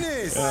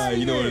finest.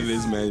 You know what it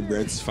is, man.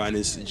 Brampton's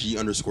finest.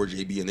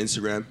 G_JB on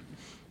Instagram.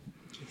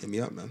 Hit me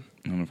up, man.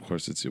 And of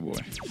course, it's your boy.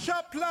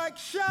 Shop like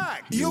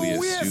Shaq.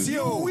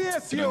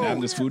 Yes, Can I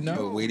have this food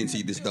now? I'm waiting to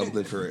eat this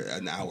dumpling for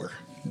an hour.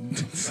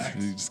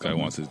 This guy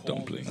wants his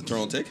dumpling.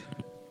 Eternal take?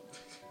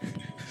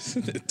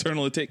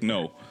 Eternal take?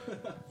 No.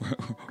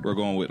 We're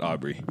going with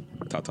Aubrey.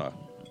 Ta-ta.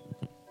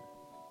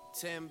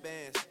 10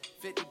 bands,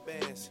 50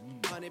 bands,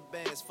 100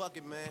 bands, fuck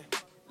it, man.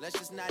 Let's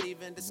just not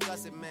even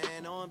discuss it,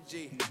 man.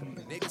 OMG.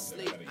 Niggas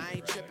sleep. I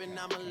ain't tripping,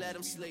 I'ma let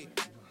them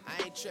sleep.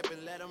 I ain't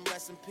tripping, let them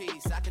rest in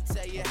peace. I can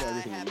tell you how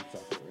it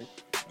happened.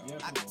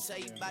 I can tell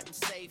you about them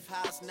safe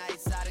house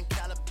nights out in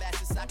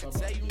Calabasas. I can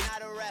tell you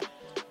not a rap.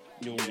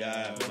 I'm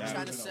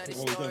trying to say the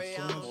story,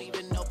 I don't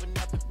even open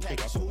up the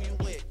package. Who you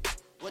with?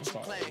 What you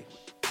playing?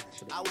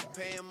 I was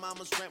paying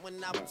mama's rent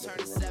when I was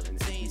turning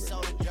 17.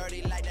 So the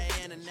dirty like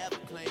Diana never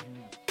clean.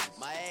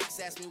 My ex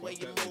asked me where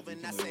you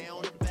moving, I say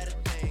on the better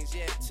things.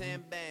 Yeah,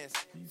 10 bands,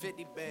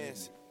 50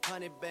 bands,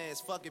 100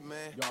 bands, fuck it,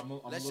 man.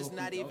 Let's just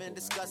not even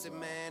discuss it,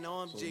 man.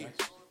 OMG.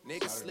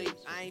 Niggas sleep,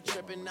 I ain't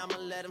tripping, I'ma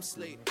let them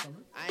sleep.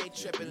 I ain't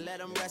tripping, let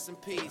them rest in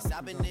peace.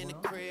 I've been in the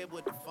crib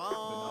with the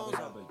phones.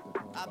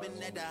 I've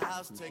been at the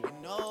house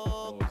taking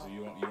notes.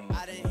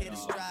 I didn't hit a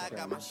stride,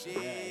 got my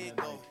shit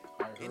going.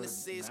 In the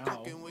seats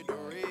cooking with the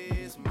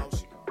wrist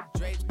motion.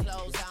 Drapes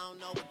closed, I don't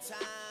know what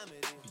time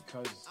it is.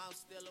 Because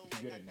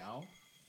you get it now.